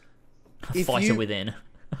 Whereas if Fighter Within.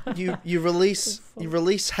 you release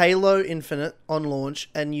Halo Infinite on launch,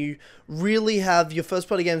 and you really have your first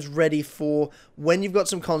party games ready for when you've got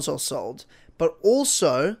some consoles sold, but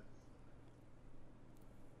also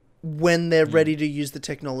when they're ready to use the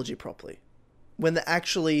technology properly, when they're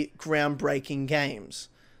actually groundbreaking games.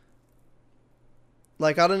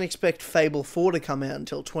 Like, I don't expect Fable 4 to come out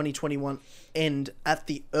until 2021 end at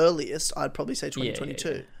the earliest. I'd probably say 2022.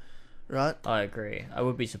 Yeah. Right? I agree. I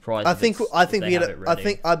would be surprised. I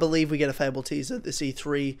believe we get a Fable teaser this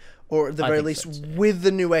E3, or at the very least with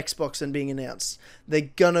the new Xbox and being announced. They're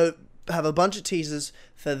gonna have a bunch of teasers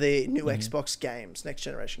for the new Xbox games, next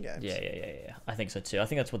generation games. Yeah. I think so too. I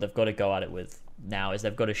think that's what they've got to go at it with now, is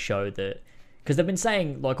they've got to show that. Because they've been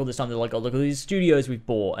saying, like, all this time, they're like, oh, look at these studios we've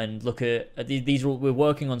bought, and look at these. We're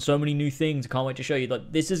working on so many new things. Can't wait to show you.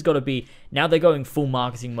 Like, this has got to be, now they're going full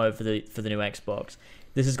marketing mode for the new Xbox.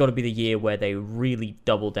 This has got to be the year where they really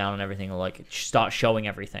double down on everything, and like start showing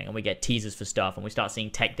everything, and we get teasers for stuff, and we start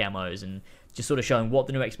seeing tech demos, and just sort of showing what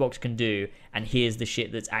the new Xbox can do, and here's the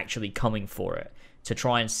shit that's actually coming for it to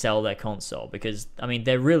try and sell their console. Because I mean,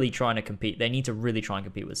 they're really trying to compete. They need to really try and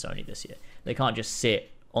compete with Sony this year. They can't just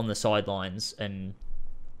sit on the sidelines and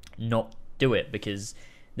not do it, because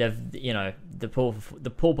the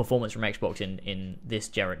poor performance from Xbox in this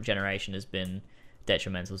generation has been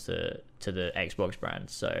detrimental to the Xbox brand.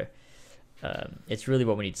 So it's really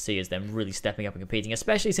what we need to see is them really stepping up and competing,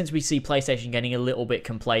 especially since we see PlayStation getting a little bit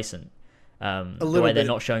complacent. The way they're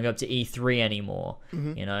not showing up to E3 anymore.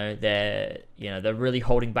 Mm-hmm. They're really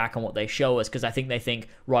holding back on what they show us because I think they think,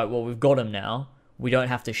 right, well, we've got them now. We don't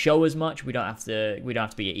have to show as much. We don't have to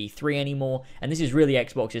be at E3 anymore. And this is really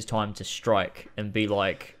Xbox's time to strike and be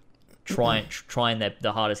like trying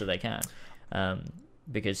the hardest that they can.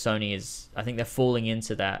 Because Sony I think they're falling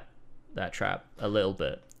into that trap a little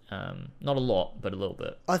bit. Not a lot, but a little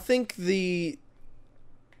bit. I think the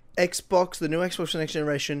new Xbox for next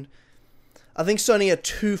generation, I think Sony are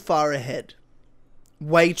too far ahead.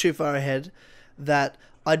 Way too far ahead that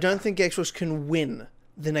I don't think Xbox can win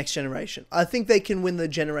the next generation. I think they can win the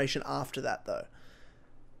generation after that, though.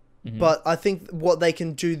 Mm-hmm. But I think what they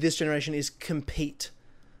can do this generation is compete.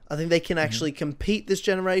 I think they can actually compete this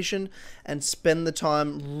generation and spend the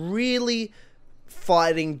time really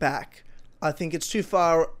fighting back. I think it's too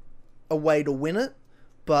far away to win it,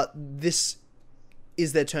 but this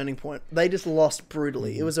is their turning point. They just lost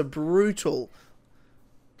brutally. It was a brutal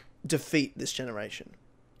defeat this generation.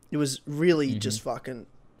 It was really just fucking...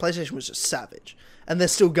 PlayStation was just savage. And they're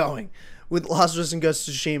still going. With Last of Us and Ghost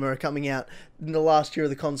of Tsushima coming out in the last year of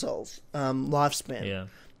the console's lifespan. Yeah.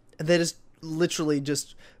 And they're just literally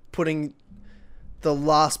just putting the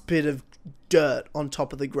last bit of dirt on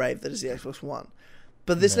top of the grave that is the Xbox One.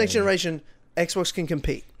 But this next generation, Xbox can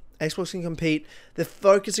compete. Xbox can compete. They're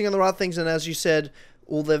focusing on the right things, and as you said,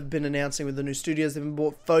 all they've been announcing with the new studios, they've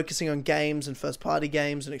been focusing on games and first-party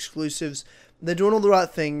games and exclusives. They're doing all the right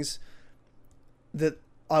things that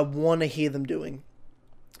I want to hear them doing.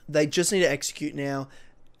 They just need to execute now,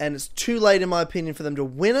 and it's too late, in my opinion, for them to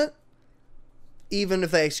win it, even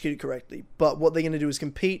if they execute it correctly. But what they're going to do is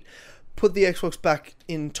compete, put the Xbox back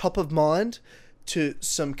in top of mind to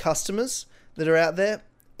some customers that are out there,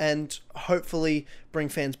 and hopefully bring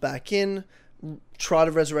fans back in, try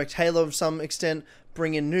to resurrect Halo to some extent,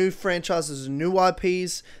 bring in new franchises and new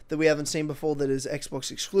IPs that we haven't seen before that is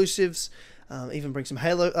Xbox exclusives, even bring some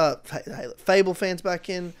Fable fans back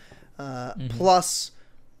in, plus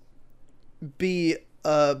be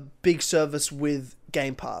a big service with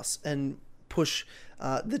Game Pass and push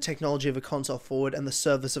the technology of a console forward and the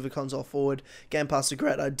service of a console forward. Game Pass is a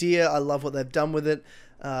great idea. I love what they've done with it.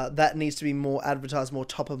 That needs to be more advertised, more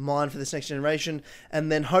top of mind for this next generation.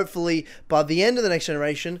 And then hopefully by the end of the next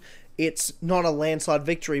generation, it's not a landslide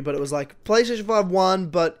victory, but it was like PlayStation 5 won,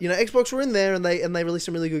 but Xbox were in there and they released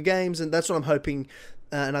some really good games, and that's what I'm hoping,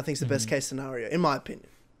 and I think it's the best case scenario, in my opinion,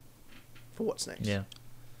 for what's next. Yeah.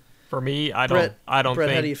 For me, I don't Brett,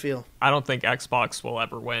 think. How do you feel? I don't think Xbox will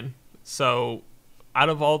ever win. So, out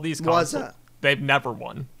of all these consoles, why is that? They've never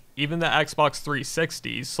won. Even the Xbox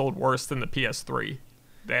 360 sold worse than the PS3.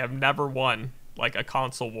 They have never won like a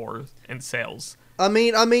console war in sales. I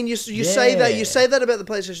mean, you say that about the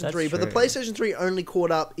PlayStation 3, but the true. PlayStation 3 only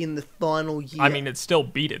caught up in the final year. I mean, it still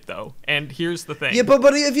beat it though. And here's the thing. Yeah, but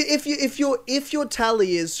if your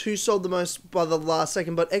tally is who sold the most by the last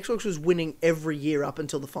second, but Xbox was winning every year up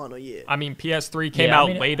until the final year. I mean, PS3 came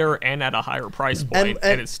out later and at a higher price point,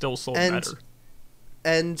 and it still sold better.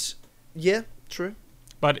 And yeah, true.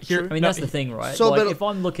 But here, I mean, that's the thing, right? So, like, if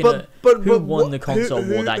I'm looking at who won the console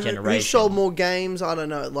war that generation, who sold more games, I don't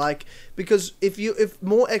know. Like, because if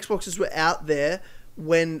more Xboxes were out there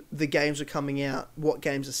when the games are coming out, what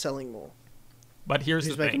games are selling more? But here's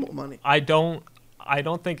Who's the making thing: more money? I don't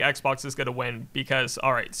think Xbox is going to win because,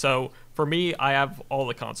 all right, so for me, I have all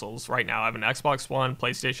the consoles right now. I have an Xbox One,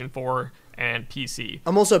 PlayStation 4, and PC.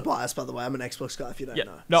 I'm also biased, by the way. I'm an Xbox guy, if you don't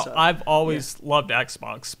know. No, so, I've always loved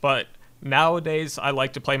Xbox, but nowadays I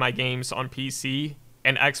like to play my games on PC,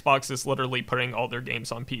 and Xbox is literally putting all their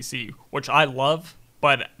games on PC, which I love.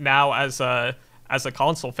 But now as a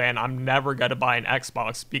console fan, I'm never going to buy an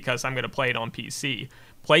Xbox because I'm going to play it on PC.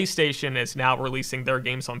 PlayStation is now releasing their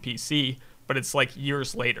games on PC, but it's like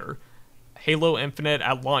years later. Halo Infinite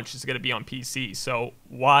at launch is going to be on PC, so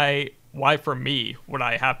why for me would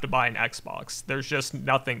I have to buy an Xbox? There's just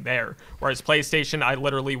nothing there. Whereas PlayStation, I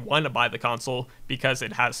literally want to buy the console because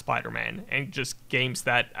it has Spider-Man and just games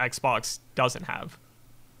that Xbox doesn't have.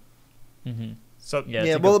 Mm-hmm. So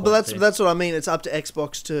but that's what I mean. It's up to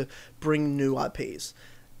Xbox to bring new IPs.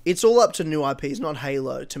 It's all up to new IPs, not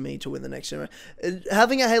Halo, to me, to win the next generation.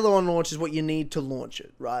 Having a Halo on launch is what you need to launch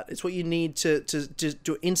it, right? It's what you need to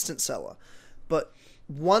do an instant seller. But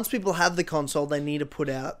once people have the console, they need to put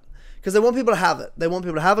out because they want people to have it. They want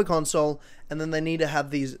people to have a console, and then they need to have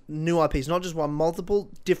these new IPs, not just one, multiple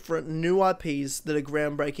different new IPs that are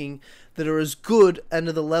groundbreaking, that are as good and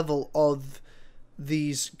to the level of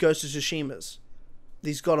these Ghost of Tsushimas,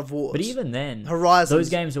 these God of Wars. But even then, Horizons, those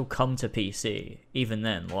games will come to PC. Even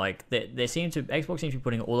then, like Xbox seems to be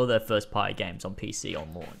putting all of their first-party games on PC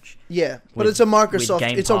on launch. Yeah, but it's a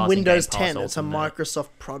Microsoft. It's on Windows 10. It's a Microsoft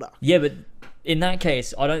product. Yeah, but in that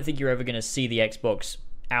case, I don't think you're ever going to see the Xbox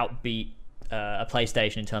outbeat a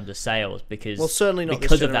PlayStation in terms of sales because certainly not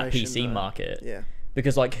because of that PC market. Yeah,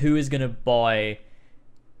 because like who is going to buy?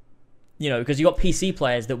 Because you got PC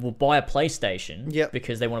players that will buy a PlayStation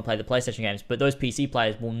because they want to play the PlayStation games, but those PC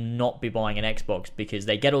players will not be buying an Xbox because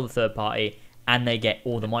they get all the third party and they get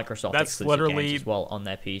all the Microsoft exclusive games as well on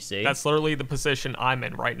their PC. That's literally the position I'm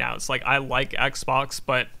in right now. It's like I like Xbox,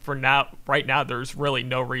 but right now, there's really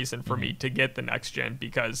no reason for me to get the next gen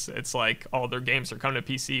because it's like all their games are coming to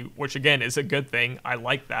PC, which again is a good thing. I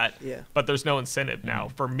like that. Yeah. But there's no incentive now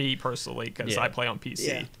for me personally because I play on PC.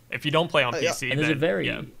 Yeah. If you don't play on PC, and there's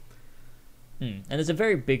then and there's a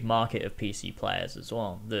very big market of PC players as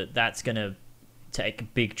well. That's going to take a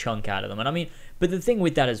big chunk out of them. And I mean, but the thing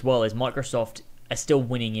with that as well is Microsoft are still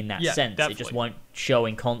winning in that sense. Definitely. It just won't show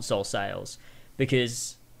in console sales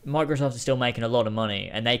because Microsoft is still making a lot of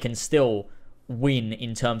money and they can still win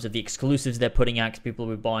in terms of the exclusives they're putting out because people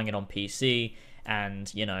will be buying it on PC and,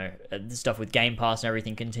 the stuff with Game Pass and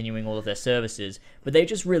everything continuing all of their services. But they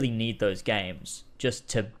just really need those games just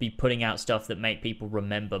to be putting out stuff that make people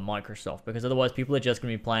remember Microsoft because otherwise people are just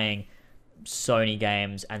going to be playing Sony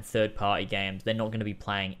games and third-party games. They're not going to be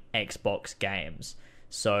playing Xbox games.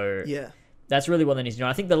 So that's really what they need to do.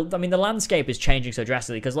 I think the landscape is changing so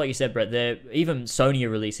drastically because, like you said, Brett, even Sony are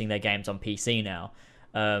releasing their games on PC now.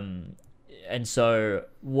 And so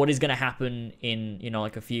what is going to happen in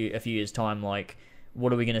like a few years time? Like,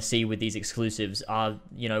 what are we going to see with these exclusives?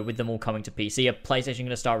 With them all coming to PC, are PlayStation going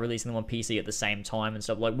to start releasing them on PC at the same time and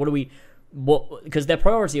stuff? Like, because their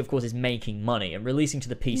priority, of course, is making money, and releasing to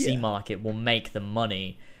the PC market will make them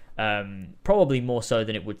money, probably more so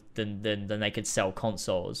than it would than they could sell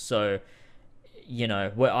consoles. So,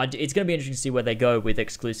 it's going to be interesting to see where they go with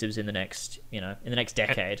exclusives in the next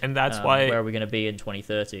decade. And that's why where are we going to be in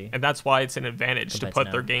 2030? And that's why it's an advantage to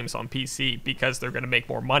put their games on PC because they're going to make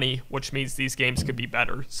more money, which means these games could be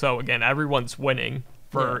better. So again, everyone's winning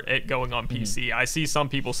for it going on PC. I see some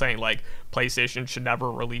people saying like PlayStation should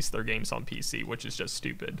never release their games on PC, which is just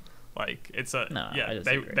stupid. Like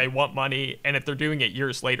they want money, and if they're doing it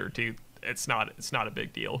years later too, it's not a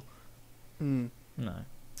big deal. No.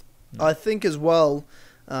 I think as well,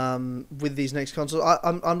 with these next consoles,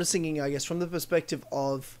 I'm just thinking, I guess, from the perspective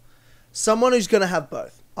of someone who's going to have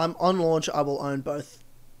both. On launch, I will own both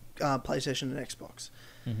PlayStation and Xbox.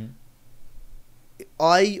 Mm-hmm.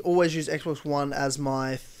 I always use Xbox One as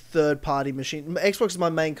my third-party machine. Xbox is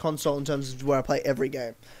my main console in terms of where I play every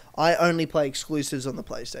game. I only play exclusives on the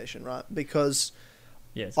PlayStation, right? Because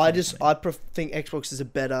I think Xbox is a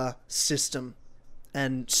better system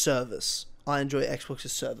and service. I enjoy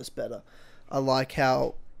Xbox's service better. I like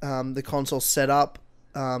how the console's set up,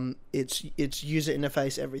 its user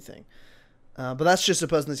interface, everything. But that's just a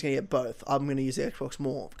person that's going to get both. I'm going to use the Xbox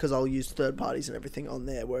more because I'll use third parties and everything on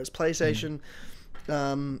there. Whereas PlayStation,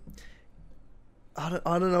 I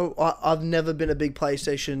don't know. I've never been a big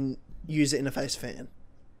PlayStation user interface fan.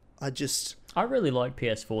 I really like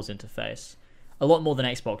PS4's interface a lot more than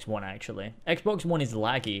Xbox One actually. Xbox One is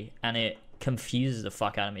laggy and it confuses the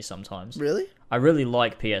fuck out of me sometimes. Really? I really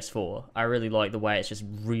like PS4. I really like the way it's just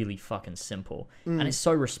really fucking simple. And it's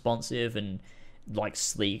so responsive and like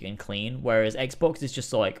sleek and clean. Whereas Xbox is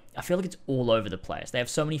just like, I feel like it's all over the place. They have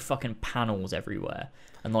so many fucking panels everywhere.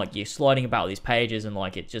 And like you're sliding about these pages and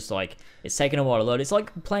like it's just like it's taking a while to load. It's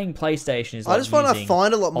like playing PlayStation is like I just find I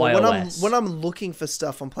find a lot more iOS. when I'm looking for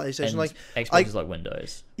stuff on PlayStation. And like Xbox is like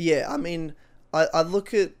Windows. Yeah, I mean I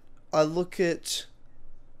look at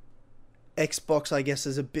Xbox, I guess,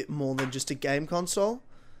 as a bit more than just a game console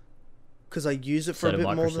because I use it for a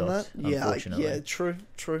bit more than that. Yeah, true.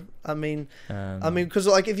 I mean, because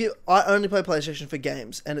like I only play PlayStation for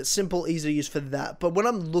games, and it's simple, easy to use for that. But when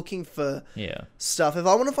I'm looking for stuff, if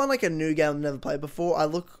I want to find like a new game I've never played before,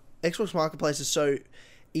 Xbox Marketplace is so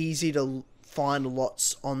easy to find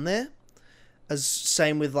lots on there. As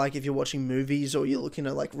same with like if you're watching movies or you're looking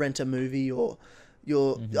to like rent a movie or I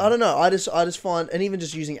don't know. I just find, and even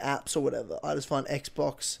just using apps or whatever, I just find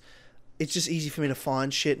Xbox, it's just easy for me to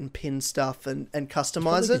find shit and pin stuff and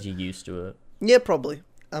customize it. Because you're used to it. Yeah, probably.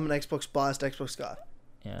 I'm an Xbox biased Xbox guy.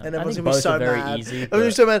 Yeah. And I everyone's think gonna be both so are very mad. easy.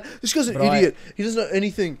 Everyone's so mad. This guy's an but idiot. He doesn't know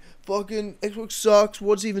anything. Fucking Xbox sucks.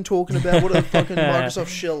 What's he even talking about? What a fucking Microsoft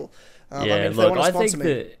shill. Yeah, I mean, if they look, want to I sponsor think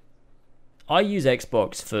me. that I use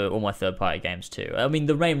Xbox for all my third-party games too. I mean,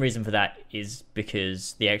 the main reason for that is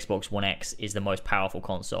because the Xbox One X is the most powerful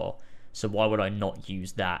console. So why would I not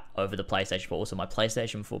use that over the PlayStation 4? Also, my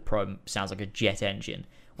PlayStation 4 Pro sounds like a jet engine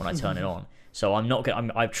when I turn it on. So I'm not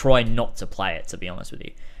gonna. I try not to play it, to be honest with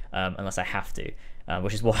you, unless I have to.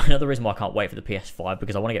 Which is another reason why I can't wait for the PS5,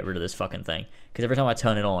 because I want to get rid of this fucking thing. Because every time I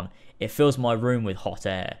turn it on, it fills my room with hot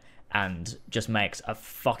air and just makes a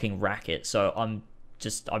fucking racket. So I'm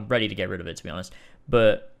ready to get rid of it, to be honest.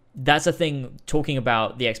 But that's the thing, talking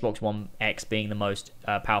about the Xbox One X being the most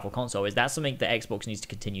powerful console, is that something that Xbox needs to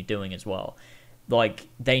continue doing as well. Like,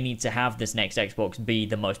 they need to have this next Xbox be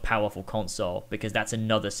the most powerful console, because that's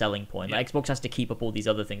another selling point. Yeah. Like, Xbox has to keep up all these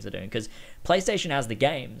other things they're doing, because PlayStation has the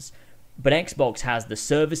games, but Xbox has the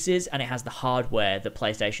services and it has the hardware that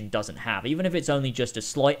PlayStation doesn't have. Even if it's only just a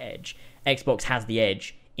slight edge, Xbox has the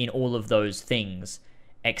edge in all of those things,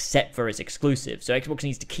 except for its exclusive. So Xbox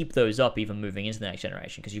needs to keep those up even moving into the next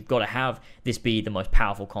generation, because you've got to have this be the most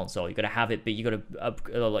powerful console. You've got to have it be, you've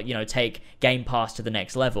got to take Game Pass to the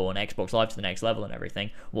next level and Xbox Live to the next level and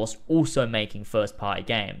everything, whilst also making first party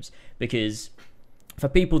games. Because for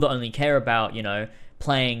people that only care about,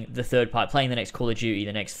 playing the third part, playing the next Call of Duty,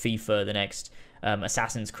 the next FIFA, the next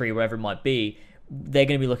Assassin's Creed, wherever it might be, they're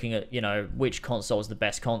going to be looking at, which console is the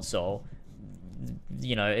best console.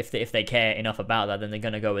 If they care enough about that, then they're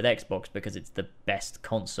going to go with Xbox, because it's the best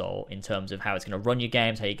console in terms of how it's going to run your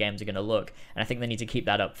games, how your games are going to look. And I think they need to keep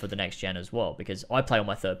that up for the next gen as well, because I play all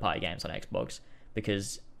my third-party games on Xbox,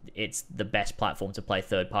 because it's the best platform to play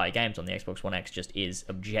third-party games on. The Xbox One X just is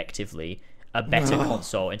objectively a better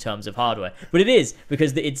console in terms of hardware. But it is,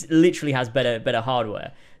 because it literally has better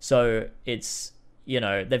hardware. So it's,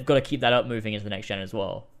 they've got to keep that up moving into the next gen as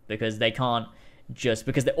well, because they can't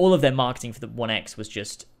because all of their marketing for the One X was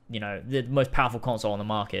just, the most powerful console on the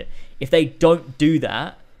market. If they don't do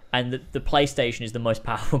that, and the PlayStation is the most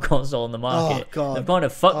powerful console on the market, they've kind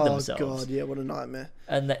of fucked themselves. Oh god, yeah, what a nightmare.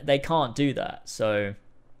 And they can't do that. So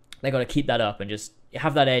they got to keep that up and just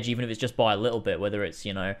have that edge, even if it's just by a little bit, whether it's,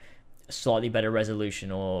 slightly better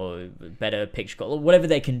resolution or better picture quality, whatever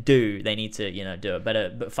they can do, they need to, do it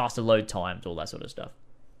better, but faster load times, all that sort of stuff.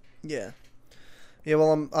 Yeah.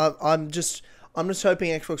 Well, I'm just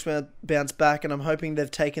hoping Xbox bounce back, and I'm hoping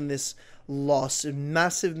they've taken this loss,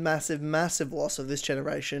 massive loss of this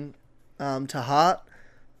generation, to heart,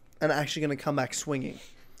 and are actually going to come back swinging.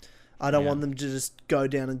 I don't want them to just go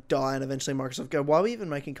down and die, and eventually Microsoft go, why are we even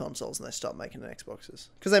making consoles, and they stop making Xboxes?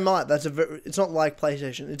 Because they might. It's not like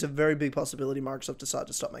PlayStation. It's a very big possibility Microsoft decide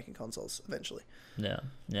to stop making consoles eventually. Yeah.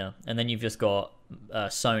 And then you've just got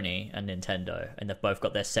Sony and Nintendo, and they've both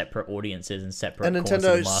got their separate audiences and separate corners of the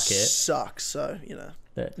market. And Nintendo sucks, so,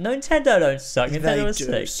 No, Nintendo don't suck. Nintendo they do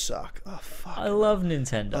sick. suck. Oh, fuck. I love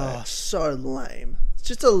Nintendo. Oh, so lame. It's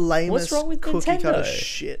just a lamest What's wrong with cookie Nintendo? cutter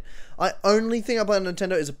shit. Only thing I play on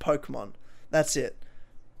Nintendo is a Pokemon. That's it.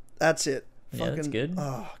 Yeah, that's good.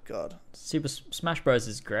 Oh, God. Super Smash Bros.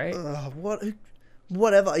 Is great.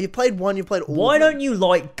 Whatever. You played one, you played all Why of them. don't you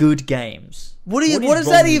like good games? What does wrong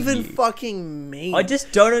that with even you? fucking mean? I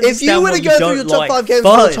just don't understand. If you were what to go through your top like 5 games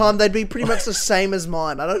fun. all the time, they'd be pretty much the same as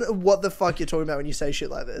mine. I don't know what the fuck you're talking about when you say shit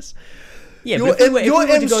like this. Yeah, Your but if we were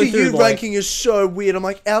to go MCU through, ranking is so weird. I'm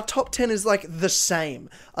like, our top 10 is like the same.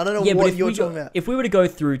 I don't know what you're talking about. If we were to go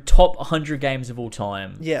through top 100 games of all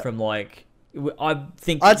time, from like, I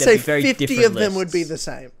think I'd say very 50 of them lists. would be the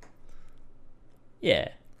same. Yeah,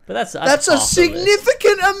 but that's That's a half the list.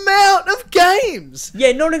 significant amount of games.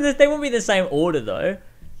 Yeah, not in they won't be in the same order though.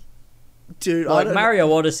 Dude, Like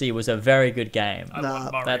Mario Odyssey was a very good game. I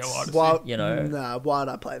love Mario that's- Odyssey. Why would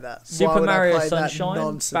I play that? Super Why would I Mario play that Sunshine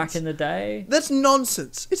nonsense? back in the day. That's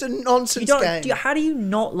nonsense. It's a nonsense game. How do you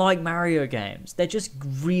not like Mario games? They're just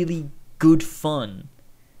really good fun.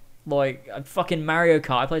 Like fucking Mario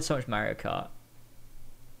Kart. I played so much Mario Kart.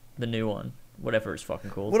 The new one, whatever it's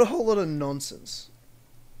fucking called. What a whole lot of nonsense.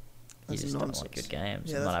 You That's just nonsense. don't like good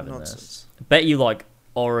games. Yeah, I'm not that's having nonsense. this. I bet you like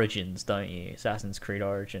Origins, don't you? Assassin's Creed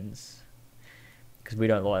Origins. Because we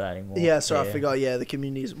don't like that anymore. Yeah, so I forgot. Yeah, the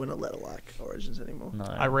communities wouldn't let it like Origins anymore. No,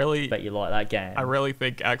 I really bet you like that game. I really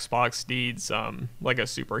think Xbox needs like a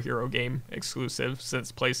superhero game exclusive,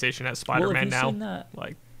 since PlayStation has Spider-Man well, have you now. Seen that?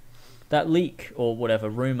 Like that leak or whatever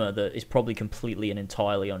rumor that is probably completely and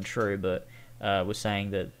entirely untrue, but was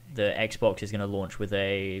saying that the Xbox is going to launch with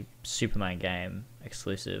a Superman game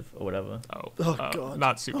exclusive or whatever. God.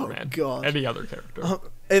 Not Superman. Oh, God. Any other character.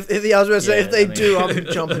 If I was going to say, Yeah, if they I mean- do, I'm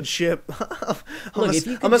jumping ship. Look, if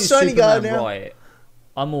you I'm can a do Sony guy Superman now. right,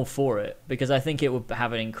 I'm all for it because I think it would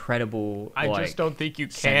have an incredible. I like, just don't think you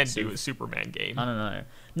can do of, a Superman game. I don't know.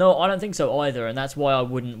 No, I don't think so either, and that's why I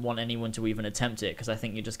wouldn't want anyone to even attempt it because I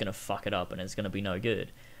think you're just gonna fuck it up and it's gonna be no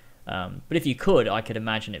good. But if you could, I could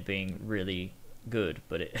imagine it being really good.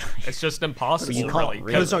 But it's just impossible. You can't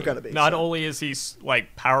really. It's not gonna be. Not only is he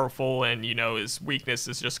like powerful, and his weakness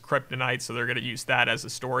is just kryptonite, so they're gonna use that as a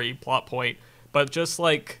story plot point. But just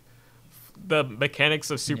like the mechanics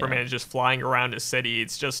of Superman just flying around a city,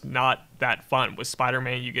 it's just not that fun. With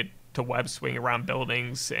Spider-Man, you get to web swing around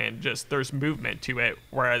buildings and just there's movement to it,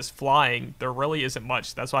 whereas flying, there really isn't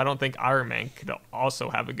much. That's why I don't think Iron Man could also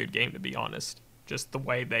have a good game, to be honest. Just the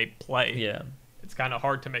way they play. Yeah. It's kind of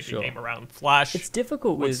hard to make a game around. Flash it's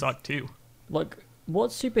difficult would with, suck too. Like, what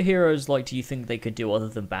superheroes do you think they could do other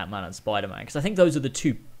than Batman and Spider-Man? Because I think those are the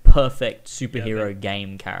two perfect superhero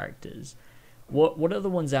game characters. What other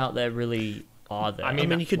ones out there really are there? I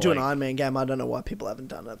mean, you could do an Iron Man game. I don't know why people haven't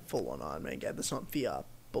done a full-on Iron Man game. That's not VR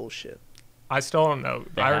bullshit. I still don't know.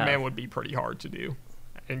 Iron Man would be pretty hard to do.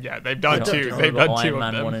 And yeah, they've done two. They've done two Iron of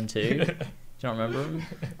Man them. 1 and 2. Do you not remember them?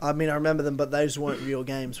 I mean, I remember them, but those weren't real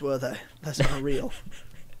games, were they? That's not real.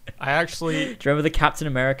 I actually... Do you remember the Captain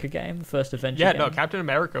America game, the first Avenger game? No, Captain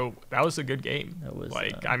America, that was a good game. That was,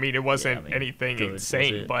 I mean, it wasn't anything good,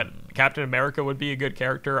 insane, but Captain America would be a good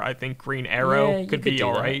character. I think Green Arrow could be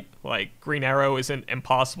alright. Like, Green Arrow isn't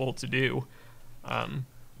impossible to do.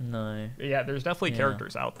 No. Yeah, there's definitely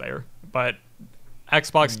characters out there, but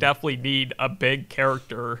Xbox definitely need a big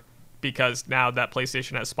character because now that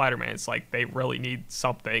PlayStation has Spider-Man, it's like they really need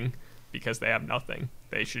something because they have nothing.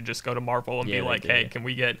 They should just go to Marvel and be like, hey, can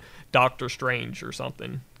we get Doctor Strange or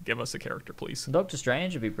something? Give us a character, please. Doctor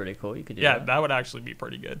Strange would be pretty cool. You could do that would actually be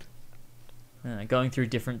pretty good. Going through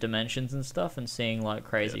different dimensions and stuff and seeing like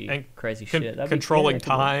crazy shit. That'd controlling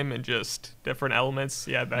time and just different elements.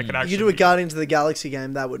 Yeah, that could actually. You do a Guardians of the Galaxy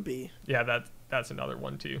game, that would be. Yeah, that's another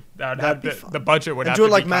one too. That'd be fun. The budget would have do to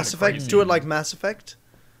it like be Mass Effect. crazy. Do it like Mass Effect.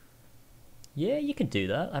 Yeah, you could do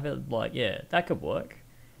that. I feel like that could work.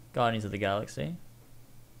 Guardians of the Galaxy.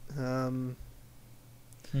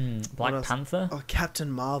 Black Panther. Oh,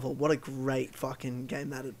 Captain Marvel. What a great fucking game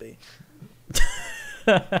that'd be.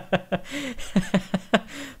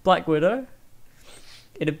 Black Widow.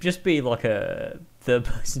 It'd just be like a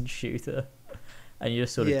third-person shooter, and you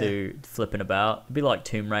just sort of do flipping about. It'd be like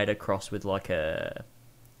Tomb Raider crossed with like a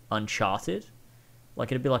Uncharted.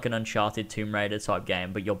 Like it'd be like an Uncharted Tomb Raider type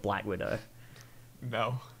game, but you're Black Widow.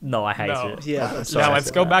 No, I hate it. Yeah. Now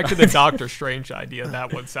let's go back to the Doctor Strange idea.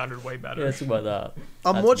 That one sounded way better. Yeah, let's go about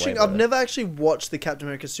that. I've never actually watched the Captain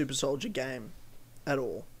America Super Soldier game at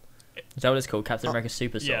all. Is that what it's called? Captain America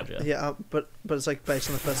Super Soldier? Yeah, but it's like based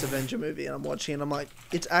on the first Avenger movie, and I'm watching and I'm like,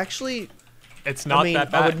 it's actually... It's not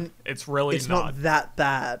that bad. It's really It's not that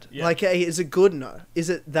bad. Yeah. Like, hey, is it good? No.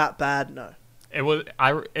 Is it that bad? No.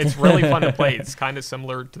 It's really fun to play. It's kind of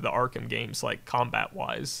similar to the Arkham games, like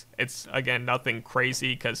combat-wise. It's, again, nothing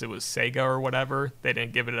crazy because it was Sega or whatever. They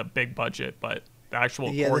didn't give it a big budget, but the actual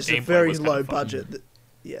core gameplay was kind of fun. Yeah, this is very low budget.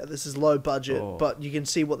 Yeah, this is low budget, but you can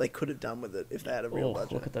see what they could have done with it if they had a real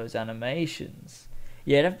budget. Look at those animations.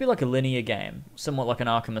 Yeah, it'd have to be like a linear game, somewhat like an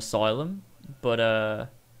Arkham Asylum, but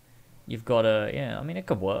you've got I mean, it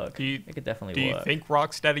could work. It could definitely work. Do you think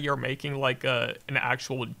Rocksteady are making like an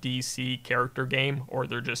actual DC character game, or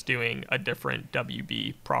they're just doing a different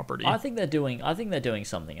WB property? I think they're doing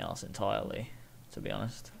something else entirely, to be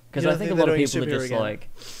honest. Because I think a lot of people are just like,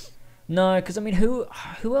 no, because I mean, who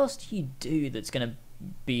else do you do that's gonna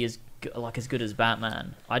be as good as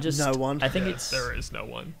Batman? No one. I think there is no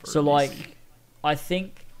one. So DC. like, I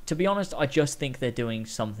think, to be honest, I just think they're doing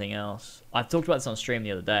something else. I talked about this on stream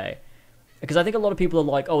the other day. Because I think a lot of people are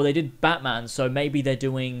like, oh, they did Batman, so maybe they're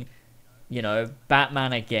doing,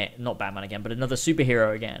 Batman again. Not Batman again, but another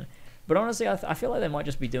superhero again. But honestly, I feel like they might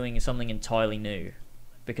just be doing something entirely new.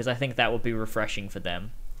 Because I think that would be refreshing for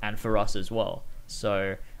them and for us as well.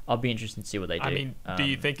 So I'll be interested to see what they do. I mean, do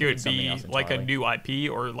you think it would be like a new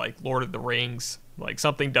IP or like Lord of the Rings? Like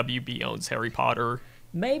something WB owns, Harry Potter?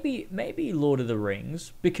 Maybe Lord of the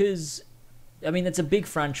Rings, because... I mean, it's a big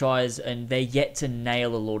franchise, and they're yet to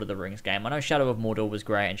nail a Lord of the Rings game. I know Shadow of Mordor was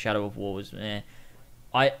great, and Shadow of War was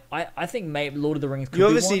I think maybe Lord of the Rings could be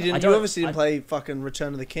one. You obviously didn't play fucking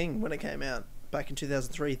Return of the King when it came out back in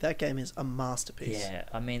 2003. That game is a masterpiece. Yeah,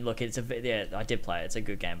 I mean, look, I did play it. It's a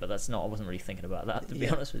good game, but that's not. I wasn't really thinking about that, to be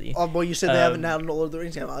honest with you. Oh, well, you said they haven't nailed Lord of the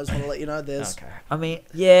Rings game. I just want to let you know there's... Okay. I mean,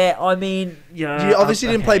 yeah. You obviously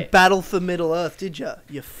didn't play Battle for Middle Earth, did you?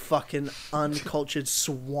 You fucking uncultured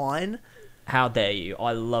swine. How dare you?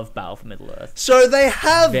 I love Battle for Middle Earth. So they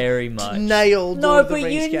have very much nailed. No, Lord of the but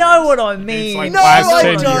Rings you games. know what I mean. It's like No, last I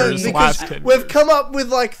 10 don't, years, because last 10 we've years. come up with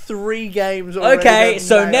like 3 games already. Okay, that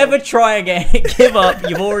so nailed. never try again. Give up.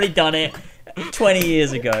 You've already done it 20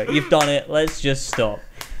 years ago. You've done it. Let's just stop.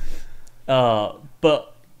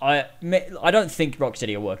 But I don't think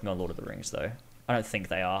Rocksteady are working on Lord of the Rings, though. I don't think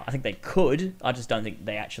they are. I think they could. I just don't think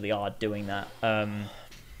they actually are doing that.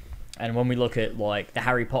 And when we look at like the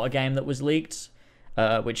Harry Potter game that was leaked,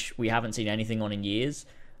 which we haven't seen anything on in years,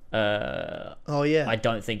 oh yeah, I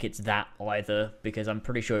don't think it's that either, because I'm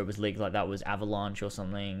pretty sure it was leaked like that was Avalanche or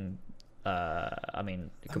something. I mean,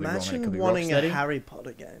 it could imagine be wrong. It could be wanting Rocksteady, a Harry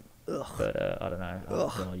Potter game. Ugh. but I don't know.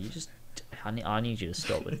 Oh, God, you just. I need you to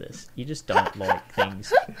stop with this. You just don't like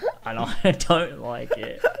things, and I don't like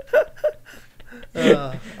it.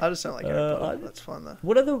 I just don't like Harry Potter. That's fine though.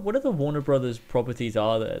 What are the Warner Brothers properties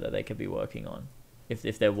are there that they could be working on,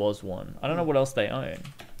 if there was one? I don't know what else they own.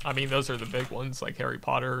 I mean, those are the big ones like Harry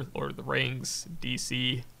Potter, Lord of the Rings,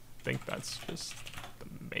 DC. I think that's just the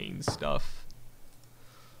main stuff.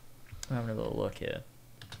 I'm having a little look here.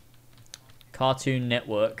 Cartoon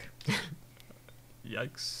Network.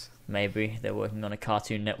 Yikes. Maybe they're working on a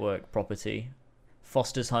Cartoon Network property.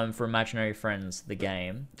 Foster's Home for Imaginary Friends, the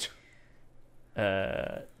game.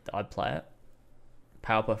 I'd play it.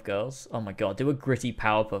 Powerpuff Girls. Oh my god, do a gritty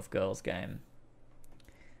Powerpuff Girls game.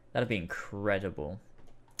 That'd be incredible.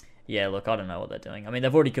 Yeah, look, I don't know what they're doing. I mean,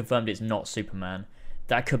 they've already confirmed it's not Superman.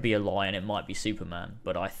 That could be a lie, and it might be Superman,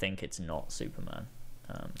 but I think it's not Superman.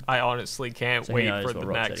 I honestly can't So wait who knows for what the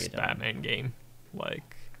Rocksteady next are doing. Batman game.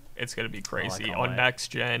 Like, it's gonna be crazy can't on wait. next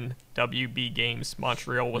gen. WB Games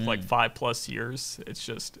Montreal with like 5+ years.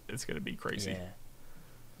 It's gonna be crazy.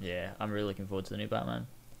 Yeah, I'm really looking forward to the new Batman.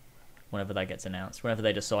 Whenever that gets announced, whenever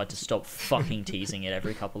they decide to stop fucking teasing it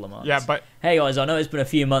every couple of months. Yeah, but hey guys, I know it's been a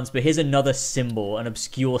few months, but here's another symbol, an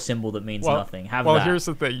obscure symbol that means nothing. Have that. Here's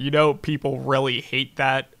the thing. You know, people really hate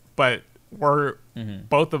that, but we're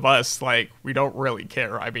both of us, like, we don't really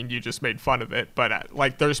care. I mean, you just made fun of it, but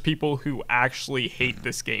like, there's people who actually hate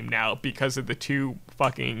this game now because of the 2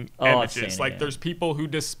 fucking images. Like, there's people who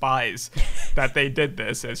despise that they did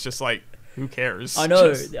this. It's just like, who cares? I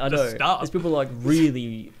know. Just stop. There's people like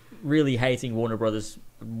really, really hating Warner Brothers.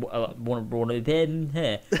 Warner Brothers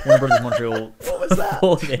Montreal. What was that?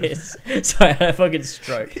 For this. Sorry, I had a fucking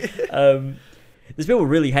stroke. There's people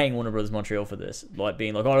really hating Warner Brothers Montreal for this, like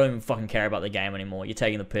being like, I don't even fucking care about the game anymore. You're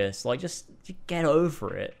taking the piss. Like, just get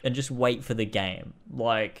over it and just wait for the game.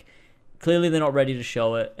 Like, clearly they're not ready to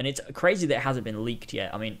show it, and it's crazy that it hasn't been leaked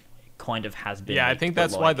yet. I mean, it kind of has been. Yeah, leaked, I think but,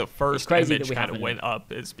 that's like, why the first image kind of haven't- went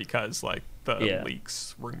up, is because like the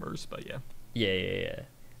leaks rumors. But yeah. Yeah.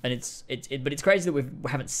 And but it's crazy that we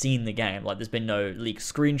haven't seen the game. Like, there's been no leaked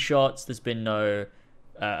screenshots. There's been no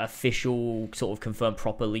official sort of confirmed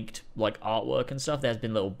proper leaked like artwork and stuff. There's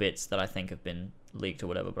been little bits that I think have been leaked or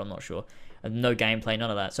whatever, but I'm not sure. And no gameplay,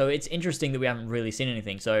 none of that. So it's interesting that we haven't really seen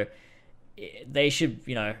anything. So they should,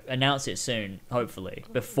 announce it soon, hopefully,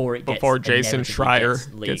 before Jason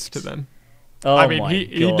Schreier gets to them. Oh, I mean, my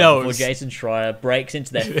he God. knows. Before Jason Schreier breaks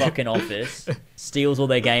into their fucking office, steals all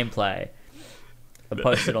their gameplay, and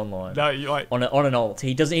posts it online. No, you like on an alt.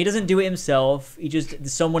 He doesn't do it himself.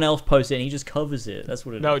 Someone else posts it and he just covers it. That's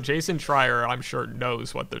what it is. No, Jason Schreier, I'm sure,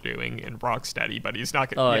 knows what they're doing in Rocksteady, but he's not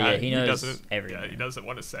gonna. Oh, he knows doesn't, everything. Yeah, he doesn't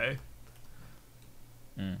want to say.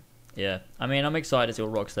 Yeah, I mean, I'm excited to see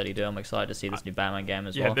what Rocksteady do. I'm excited to see this new Batman game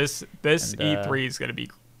as well. Yeah, this E3 is gonna be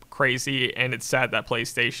crazy, and it's sad that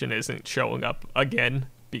PlayStation isn't showing up again,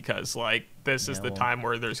 because like this is the time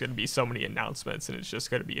where there's gonna be so many announcements, and it's just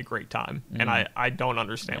gonna be a great time. And I don't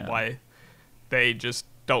understand why they just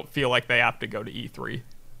don't feel like they have to go to E3.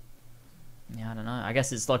 Yeah, I don't know. I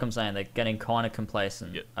guess it's like I'm saying, they're getting kind of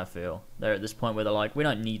complacent. Yep. I feel they're at this point where they're like, we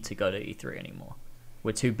don't need to go to E3 anymore.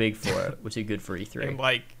 We're too big for it. We're too good for E3. And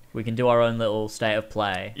like, we can do our own little state of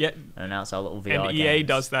play. Yeah, and announce our little VR and EA games.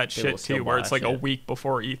 does that People shit still too, where buy it's like shit. a week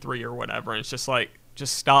before E3 or whatever, and it's just like,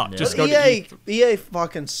 just stop, Yeah. just But go to EA, E3. EA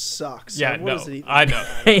fucking sucks. So Yeah, what no, does it even I know.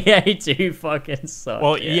 EA do fucking suck.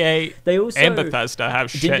 Well, yeah. EA they also and Bethesda have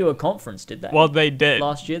didn't shit. do a conference, did they? Well, they did.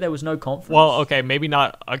 Last year there was no conference. Well, okay, maybe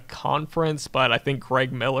not a conference, but I think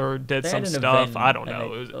Greg Miller did They some had an stuff. event, I don't and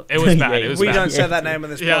know. they- It was bad. Yeah, It was We bad. don't say that name on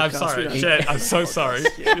this Yeah, I'm podcast. sorry. We don't- Shit, I'm so sorry.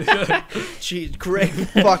 Jeez, Greg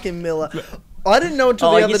fucking Miller. I didn't know until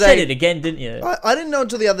oh, the other you day. said it again, didn't you? I didn't know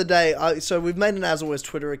until the other day. So we've made an As Always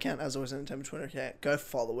Twitter account, As Always Entertainment Twitter account. Go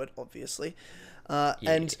follow it, obviously.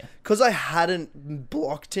 And because I hadn't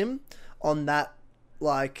blocked him on that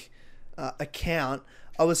account,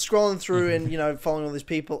 I was scrolling through and, following all these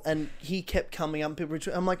people, and he kept coming up.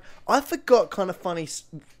 I'm like, I forgot Kind of Funny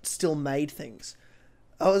still made things.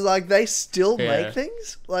 I was like, they still make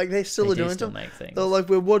things? Like, they still are doing stuff? They're like,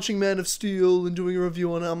 we're watching Man of Steel and doing a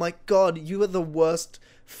review on it. I'm like, God, you are the worst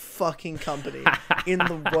fucking company in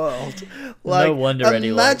the world. Like, no wonder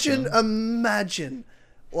Eddie likes them. Imagine,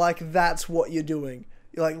 like, that's what you're doing.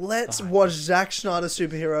 You're like, let's watch Zack Snyder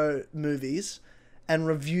superhero movies and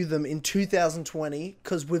review them in 2020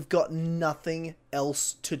 because we've got nothing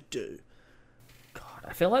else to do. God,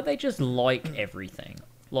 I feel like they just like everything.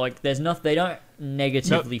 Like, there's nothing. They don't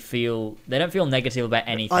negatively feel. They don't feel negative about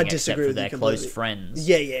anything except for their close friends.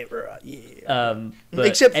 Yeah, right. Yeah. But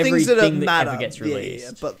except things that matter. Ever gets released.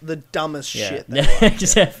 Yeah, but the dumbest shit.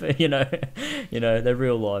 Except for they're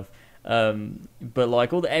real life. But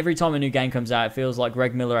like every time a new game comes out, it feels like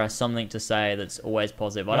Greg Miller has something to say that's always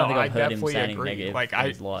positive. I don't think I've heard him say anything negative. Like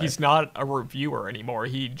he's not a reviewer anymore.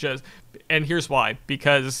 And here's why: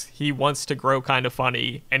 because he wants to grow Kind of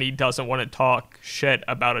Funny, and he doesn't want to talk shit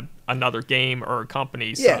about another game or a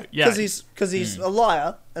company. So, because he's a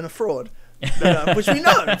liar and a fraud, which we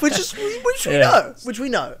know, which we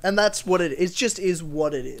know, and that's what it is. It just is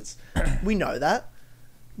what it is. We know that.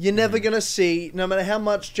 You're never going to see, no matter how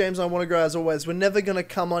much James I Want to Grow, as always, we're never going to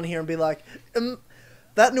come on here and be like,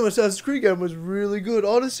 that new Assassin's Creed game was really good.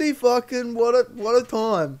 Odyssey, fucking, what a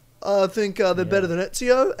time. I think they're better than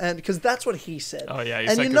Ezio, and because that's what he said. Oh, yeah,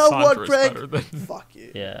 and like, you know what, Greg? Fuck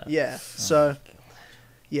you. Yeah. Yeah, so,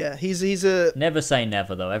 yeah, he's a... Never say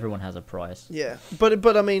never, though. Everyone has a price. Yeah,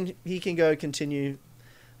 but I mean, he can go continue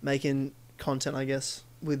making content, I guess,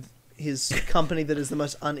 with his company that is the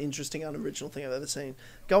most uninteresting, unoriginal thing I've ever seen.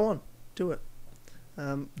 Go on, do it.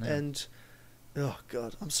 And oh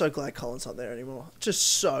god, I'm so glad Colin's not there anymore. Just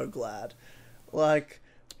so glad. Like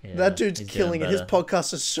that dude's killing it. His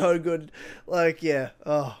podcast is so good. Like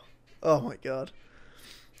oh my god.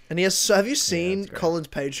 And he has. Have you seen Colin's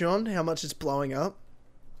Patreon? How much it's blowing up?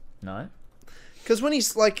 No. Because when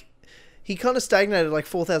he's like, he kind of stagnated like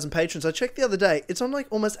 4,000 patrons. I checked the other day. It's on like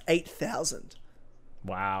almost 8,000.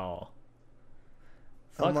 Wow.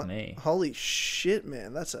 Fuck me. Holy shit,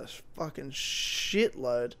 man. That's a fucking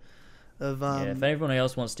shitload of if anyone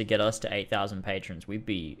else wants to get us to 8,000 patrons, we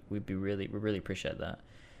really appreciate that.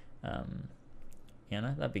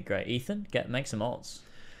 That'd be great. Ethan, make some odds.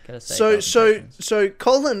 Get us to so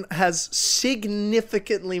Colin has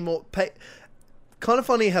significantly more Kind of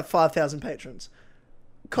Funny have 5,000 patrons.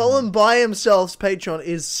 Colin by himself's Patreon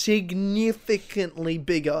is significantly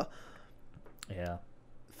bigger. Yeah.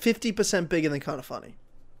 50% bigger than Kind of Funny.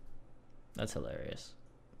 That's hilarious.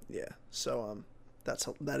 Yeah. So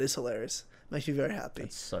that is hilarious. Makes me very happy.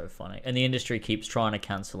 It's so funny. And the industry keeps trying to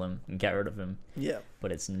cancel him and get rid of him. Yeah.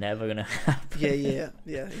 But it's never gonna happen.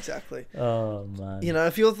 Yeah, exactly. Oh man.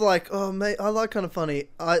 If you're like, oh mate, I like Kind of Funny,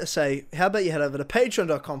 I say, how about you head over to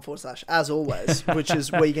patreon.com/as always, which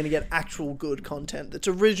is where you're gonna get actual good content that's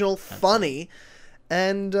original, funny,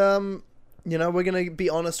 and we're gonna be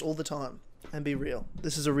honest all the time and be real.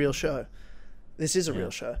 This is a real show. This is a real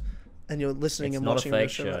show. And you're listening and watching a real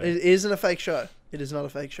show. It isn't a fake show. It is not a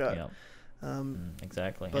fake show. Yeah.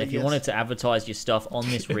 Exactly. And if you wanted to advertise your stuff on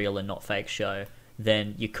this real and not fake show,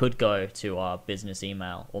 then you could go to our business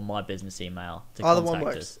email or my business email to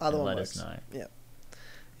contact us and let us know. Yeah.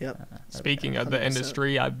 Yeah. Speaking of the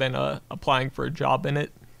industry, I've been applying for a job in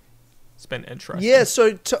it. It's been interesting. Yeah.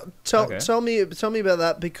 So tell me about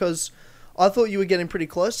that, because I thought you were getting pretty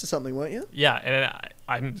close to something, weren't you? Yeah,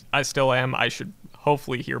 and I still am. I should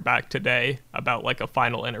hopefully hear back today about like a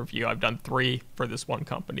final interview. I've done 3 for this one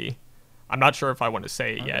company. I'm not sure if I want to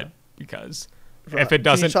say it yet, because if it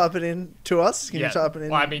doesn't... Can you type it in to us? Can you type it in?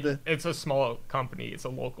 Well, I mean, it's a small company. It's a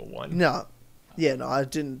local one. No. Yeah, no, I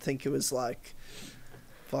didn't think it was like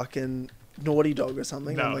fucking Naughty Dog or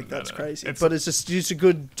something. No, I'm like, that's crazy. But it's just a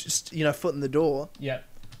good, foot in the door. Yeah.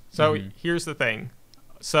 So here's the thing.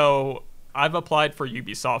 So I've applied for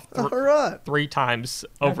Ubisoft 3 times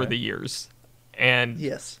over the years. And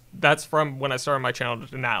that's from when I started my channel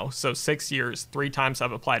to now. So 6 years, 3 times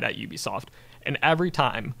I've applied at Ubisoft. And every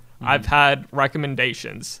time I've had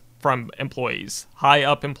recommendations from employees, high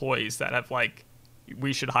up employees that have like,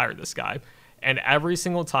 we should hire this guy. And every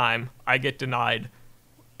single time I get denied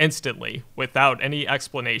instantly without any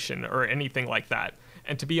explanation or anything like that.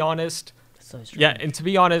 And to be honest,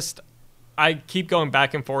 I keep going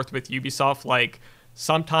back and forth with Ubisoft. Like,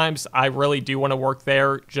 sometimes I really do want to work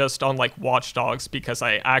there just on like Watch Dogs, because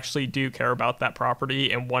I actually do care about that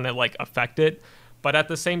property and want to like affect it. But at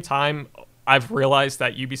the same time, I've realized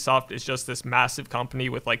that Ubisoft is just this massive company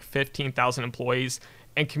with like 15,000 employees,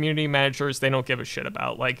 and community managers, they don't give a shit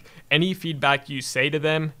about. Like, any feedback you say to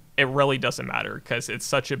them, it really doesn't matter because it's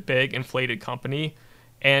such a big inflated company.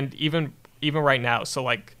 And even right now, so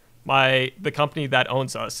like the company that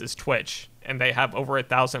owns us is Twitch, and they have over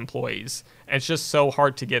 1,000 employees. And it's just so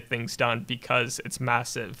hard to get things done because it's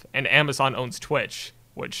massive. And Amazon owns Twitch,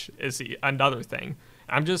 which is another thing.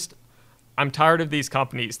 I'm tired of these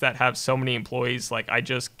companies that have so many employees. Like, I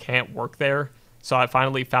just can't work there. So I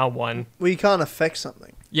finally found one. Well, you can't affect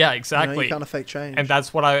something. Yeah, exactly. You can't affect change. And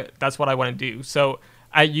that's what I want to do. So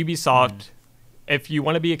at Ubisoft, if you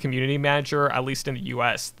want to be a community manager, at least in the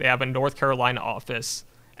US, they have a North Carolina office,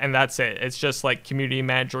 and that's it. It's just like community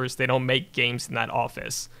managers. They don't make games in that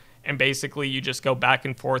office. And basically you just go back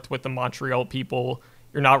and forth with the Montreal people.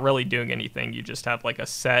 You're not really doing anything. You just have like a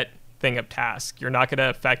set thing of tasks. You're not going to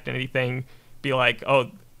affect anything. Be like, oh,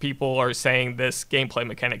 people are saying this gameplay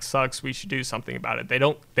mechanic sucks, we should do something about it.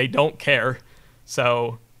 They don't care.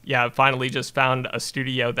 So yeah, I finally just found a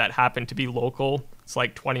studio that happened to be local. It's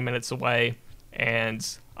like 20 minutes away, and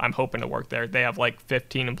I'm hoping to work there. They have like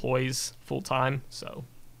 15 employees full time. So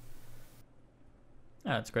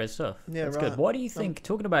yeah, that's great stuff. Yeah, that's right. good. Why do you think,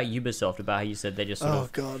 talking about Ubisoft, about how you said they just sort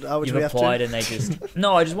of, God, you've applied and they just,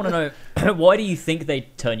 no, I just want to know, why do you think they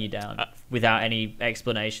turn you down without any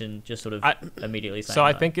explanation, just sort of immediately saying So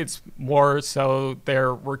I that? think it's more so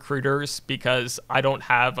they're recruiters because I don't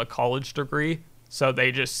have a college degree. So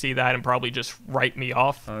they just see that and probably just write me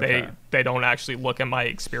off. Okay. They don't actually look at my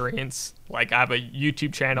experience. Like, I have a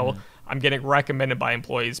YouTube channel. I'm getting recommended by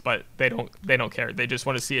employees, but they don't care. They just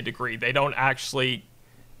want to see a degree. They don't actually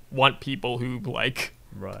want people who, like,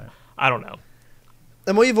 right. I don't know.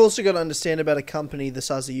 And what you've also got to understand about a company the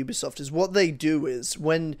size of Ubisoft is what they do is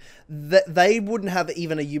when they wouldn't have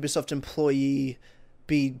even a Ubisoft employee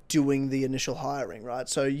be doing the initial hiring, right?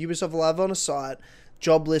 So Ubisoft will have on a site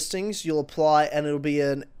job listings, you'll apply, and it'll be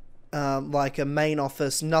like a main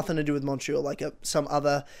office, nothing to do with Montreal, like some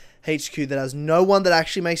other HQ that has no one that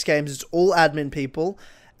actually makes games. It's all admin people,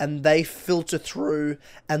 and they filter through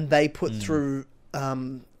and they put through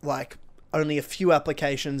like only a few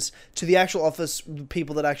applications to the actual office,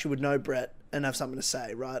 people that actually would know Brett and have something to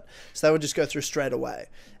say, right? So they would just go through straight away,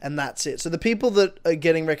 and that's it. So the people that are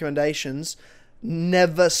getting recommendations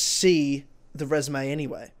never see the resume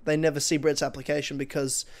anyway. They never see Brett's application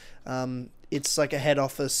because it's like a head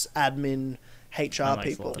office admin HR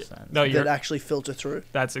people that actually filter through.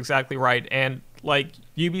 That's exactly right. And like,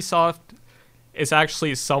 Ubisoft is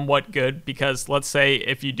actually somewhat good because let's say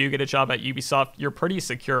if you do get a job at Ubisoft, you're pretty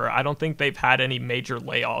secure. I don't think they've had any major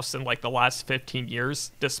layoffs in like the last 15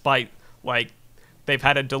 years, despite like they've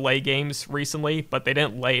had to delay games recently, but they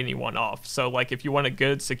didn't lay anyone off. So like, if you want a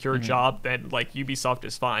good secure job, then like Ubisoft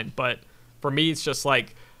is fine. But for me, it's just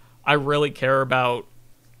like, I really care about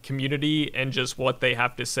community and just what they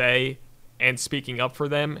have to say and speaking up for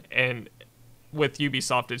them. And with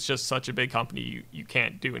Ubisoft, it's just such a big company, you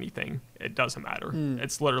can't do anything. It doesn't matter.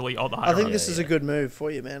 It's literally all the hierarchy. I think this is a good move for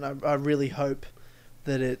you, man. I really hope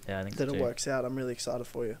that it it works out. I'm really excited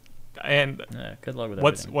for you. And good luck with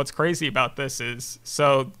everything. What's crazy about this is,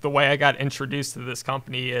 so the way I got introduced to this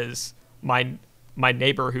company is my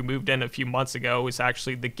neighbor who moved in a few months ago is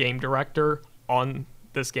actually the game director on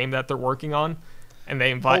this game that they're working on, and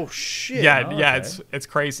they invite. Oh shit! Yeah, okay. It's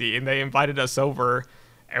crazy, and they invited us over,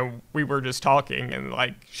 and we were just talking, and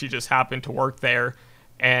like, she just happened to work there,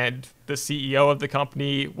 and the CEO of the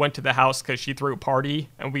company went to the house because she threw a party,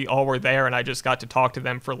 and we all were there, and I just got to talk to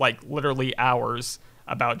them for like literally hours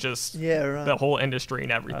about just the whole industry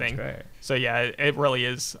and everything. That's great. So yeah, it really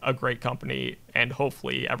is a great company, and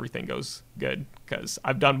hopefully everything goes good because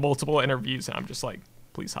I've done multiple interviews and I'm just like,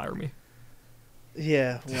 please hire me.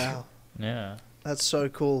 Yeah, wow. Yeah. That's so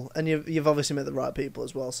cool. And you've obviously met the right people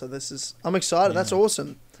as well. So I'm excited. Yeah. That's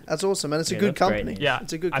awesome. And it's a good company. Yeah.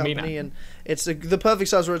 It's a good company, and it's the perfect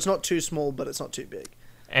size where it's not too small, but it's not too big.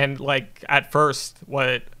 And like, at first,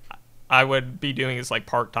 what I would be doing is like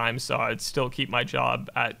part-time, so I'd still keep my job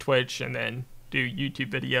at Twitch and then do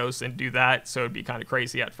YouTube videos and do that. So it'd be kind of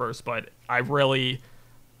crazy at first, but I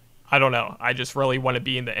don't know. I just really want to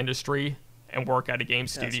be in the industry and work at a game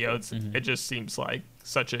studio. It just seems like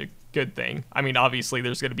such a good thing. I mean, obviously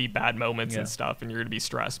there's going to be bad moments and stuff, and you're going to be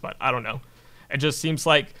stressed, but I don't know. It just seems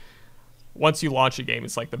like once you launch a game,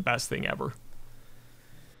 it's like the best thing ever.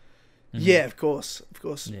 Yeah, of course.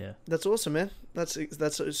 Yeah, that's awesome, man. That's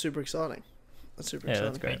super exciting. That's super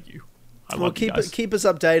exciting. That's great. Thank you. Keep us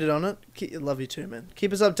updated on it. Love you too, man.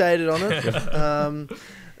 Keep us updated on it.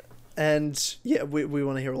 And yeah, we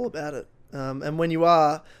want to hear all about it. And when you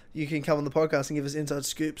are, you can come on the podcast and give us inside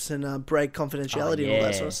scoops and break confidentiality and all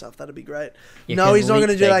that sort of stuff. That'd be great. You no, he's not going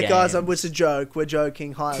to do that, games. guys. It's a joke. We're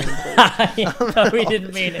joking. Hire him, please. No, we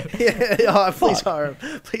didn't mean it. Please hire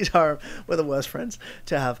him. Please hire him. We're the worst friends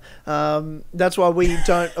to have. That's why we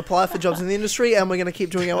don't apply for jobs in the industry, and we're going to keep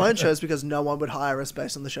doing our own shows because no one would hire us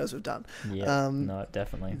based on the shows we've done. Yeah, no,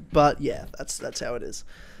 definitely. But yeah, that's how it is.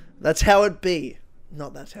 That's how it be.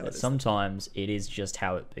 Not that's how it is. Sometimes it is just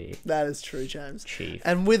how it be. That is true, James. Chief.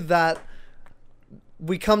 And with that,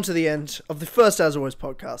 we come to the end of the first As Always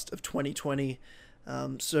podcast of 2020.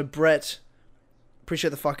 So Brett,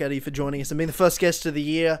 appreciate the fuck out of you for joining us and being the first guest of the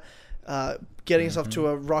year, getting us off to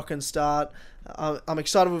a rockin' start. I'm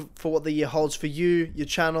excited for what the year holds for you, your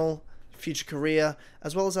channel, future career,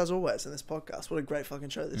 as well as Always in this podcast. What a great fucking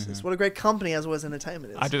show this is. What a great company As Always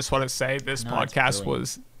Entertainment is. I just want to say this podcast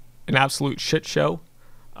was an absolute shit show.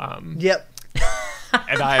 Yep.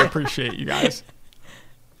 And I appreciate you guys.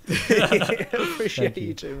 Appreciate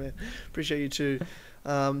you too, man. Appreciate you too.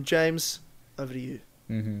 James, over to you.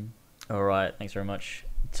 All right. Thanks very much,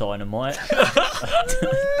 Dynamite.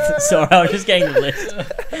 Sorry, I was just getting the list.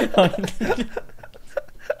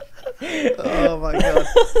 Oh my god.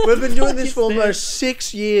 We've been doing this for almost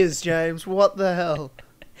 6 years, James. What the hell?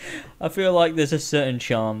 I feel like there's a certain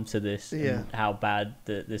charm to this, Yeah. and how bad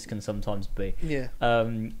this can sometimes be. Yeah.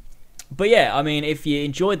 But yeah, I mean, if you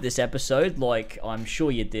enjoyed this episode, like I'm sure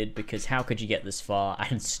you did, because how could you get this far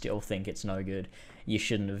and still think it's no good? You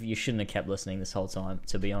shouldn't have kept listening this whole time,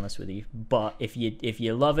 to be honest with you. But if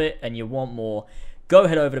you love it and you want more, go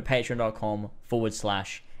head over to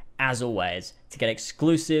patreon.com/as always to get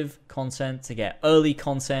exclusive content, to get early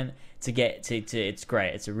content, to it's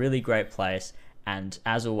great. It's a really great place. And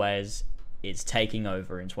as always, it's taking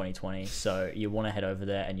over in 2020. So you want to head over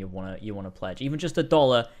there and you want to pledge even just $1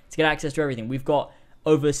 to get access to everything. We've got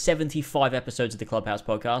over 75 episodes of the Clubhouse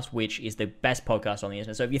podcast, which is the best podcast on the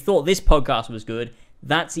internet. So if you thought this podcast was good,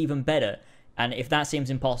 that's even better. And if that seems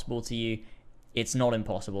impossible to you, it's not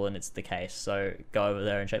impossible, and it's the case. So go over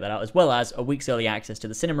there and check that out, as well as a week's early access to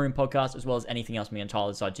the Cinema Room podcast, as well as anything else me and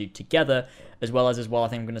Tyler decide to do together, as well. I think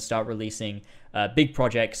I'm going to start releasing big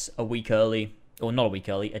projects a week early. Or not a week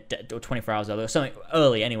early, or 24 hours early, or something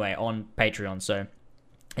early anyway on Patreon. So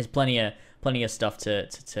there's plenty of stuff to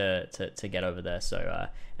get over there. So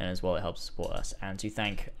and as well, it helps support us. And to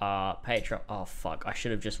thank our Patreon. Oh fuck! I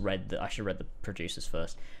should have read the producers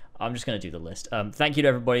first. I'm just gonna do the list. Thank you to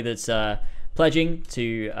everybody that's pledging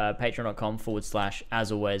to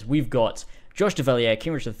patreon.com/as always. We've got Josh DeValier,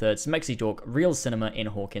 King Richard III, Smexy Dork, Real Cinema in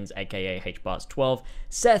Hawkins, aka HBars12,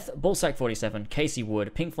 Seth, Ballsack47, Casey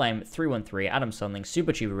Wood, Pink Flame 313, Adam Sunling,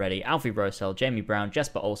 Super Tuber Ready, Alfie Rosell, Jamie Brown,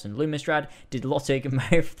 Jesper Olsen, Lumistrad, Didlotic,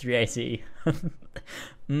 Mario for 380,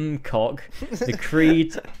 Cock, The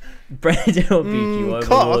Creed, Brendan will beat you,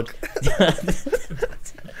 Overlord.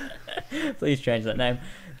 Please change that name.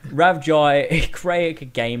 Ravjai,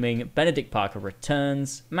 Craig Gaming, Benedict Parker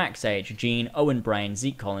Returns, Max H, Gene, Owen Brain,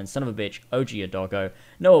 Zeke Collins, Son of a Bitch, OG Adogo,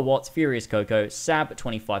 Noah Watts, Furious Coco,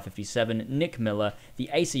 Sab2557, Nick Miller, the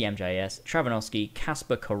ACMJS, Travanovsky,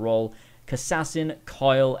 Casper Carroll, Kassassin,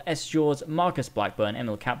 Kyle, S. Jaws, Marcus Blackburn,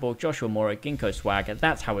 Emil Catborg, Joshua Mora, Ginkgo Swagger,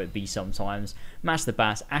 That's How It Be Sometimes, Mash the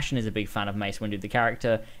Bass, Ashen is a big fan of Mace Windu the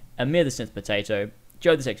character, Amir the Synth Potato,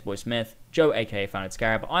 Joe the Sex Boy Smith, Joe aka Founded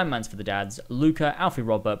Scarab, Iron Man's for the Dads, Luca, Alfie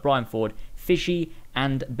Robert, Brian Ford, Fishy,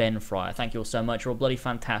 and Ben Fryer. Thank you all so much. You're all bloody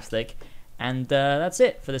fantastic. And that's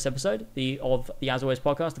it for this episode of the As Always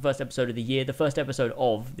podcast, the first episode of the year, the first episode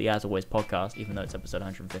of the As Always podcast, even though it's episode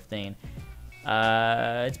 115.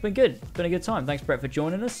 It's been good. It's been a good time. Thanks, Brett, for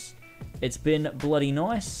joining us. It's been bloody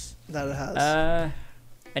nice. That it has.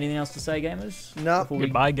 Anything else to say, gamers? No.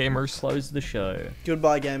 Goodbye, gamers. Close the show.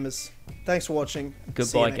 Goodbye, gamers. Thanks for watching.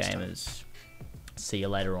 Goodbye, gamers. See you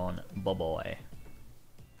later on. Bye-bye.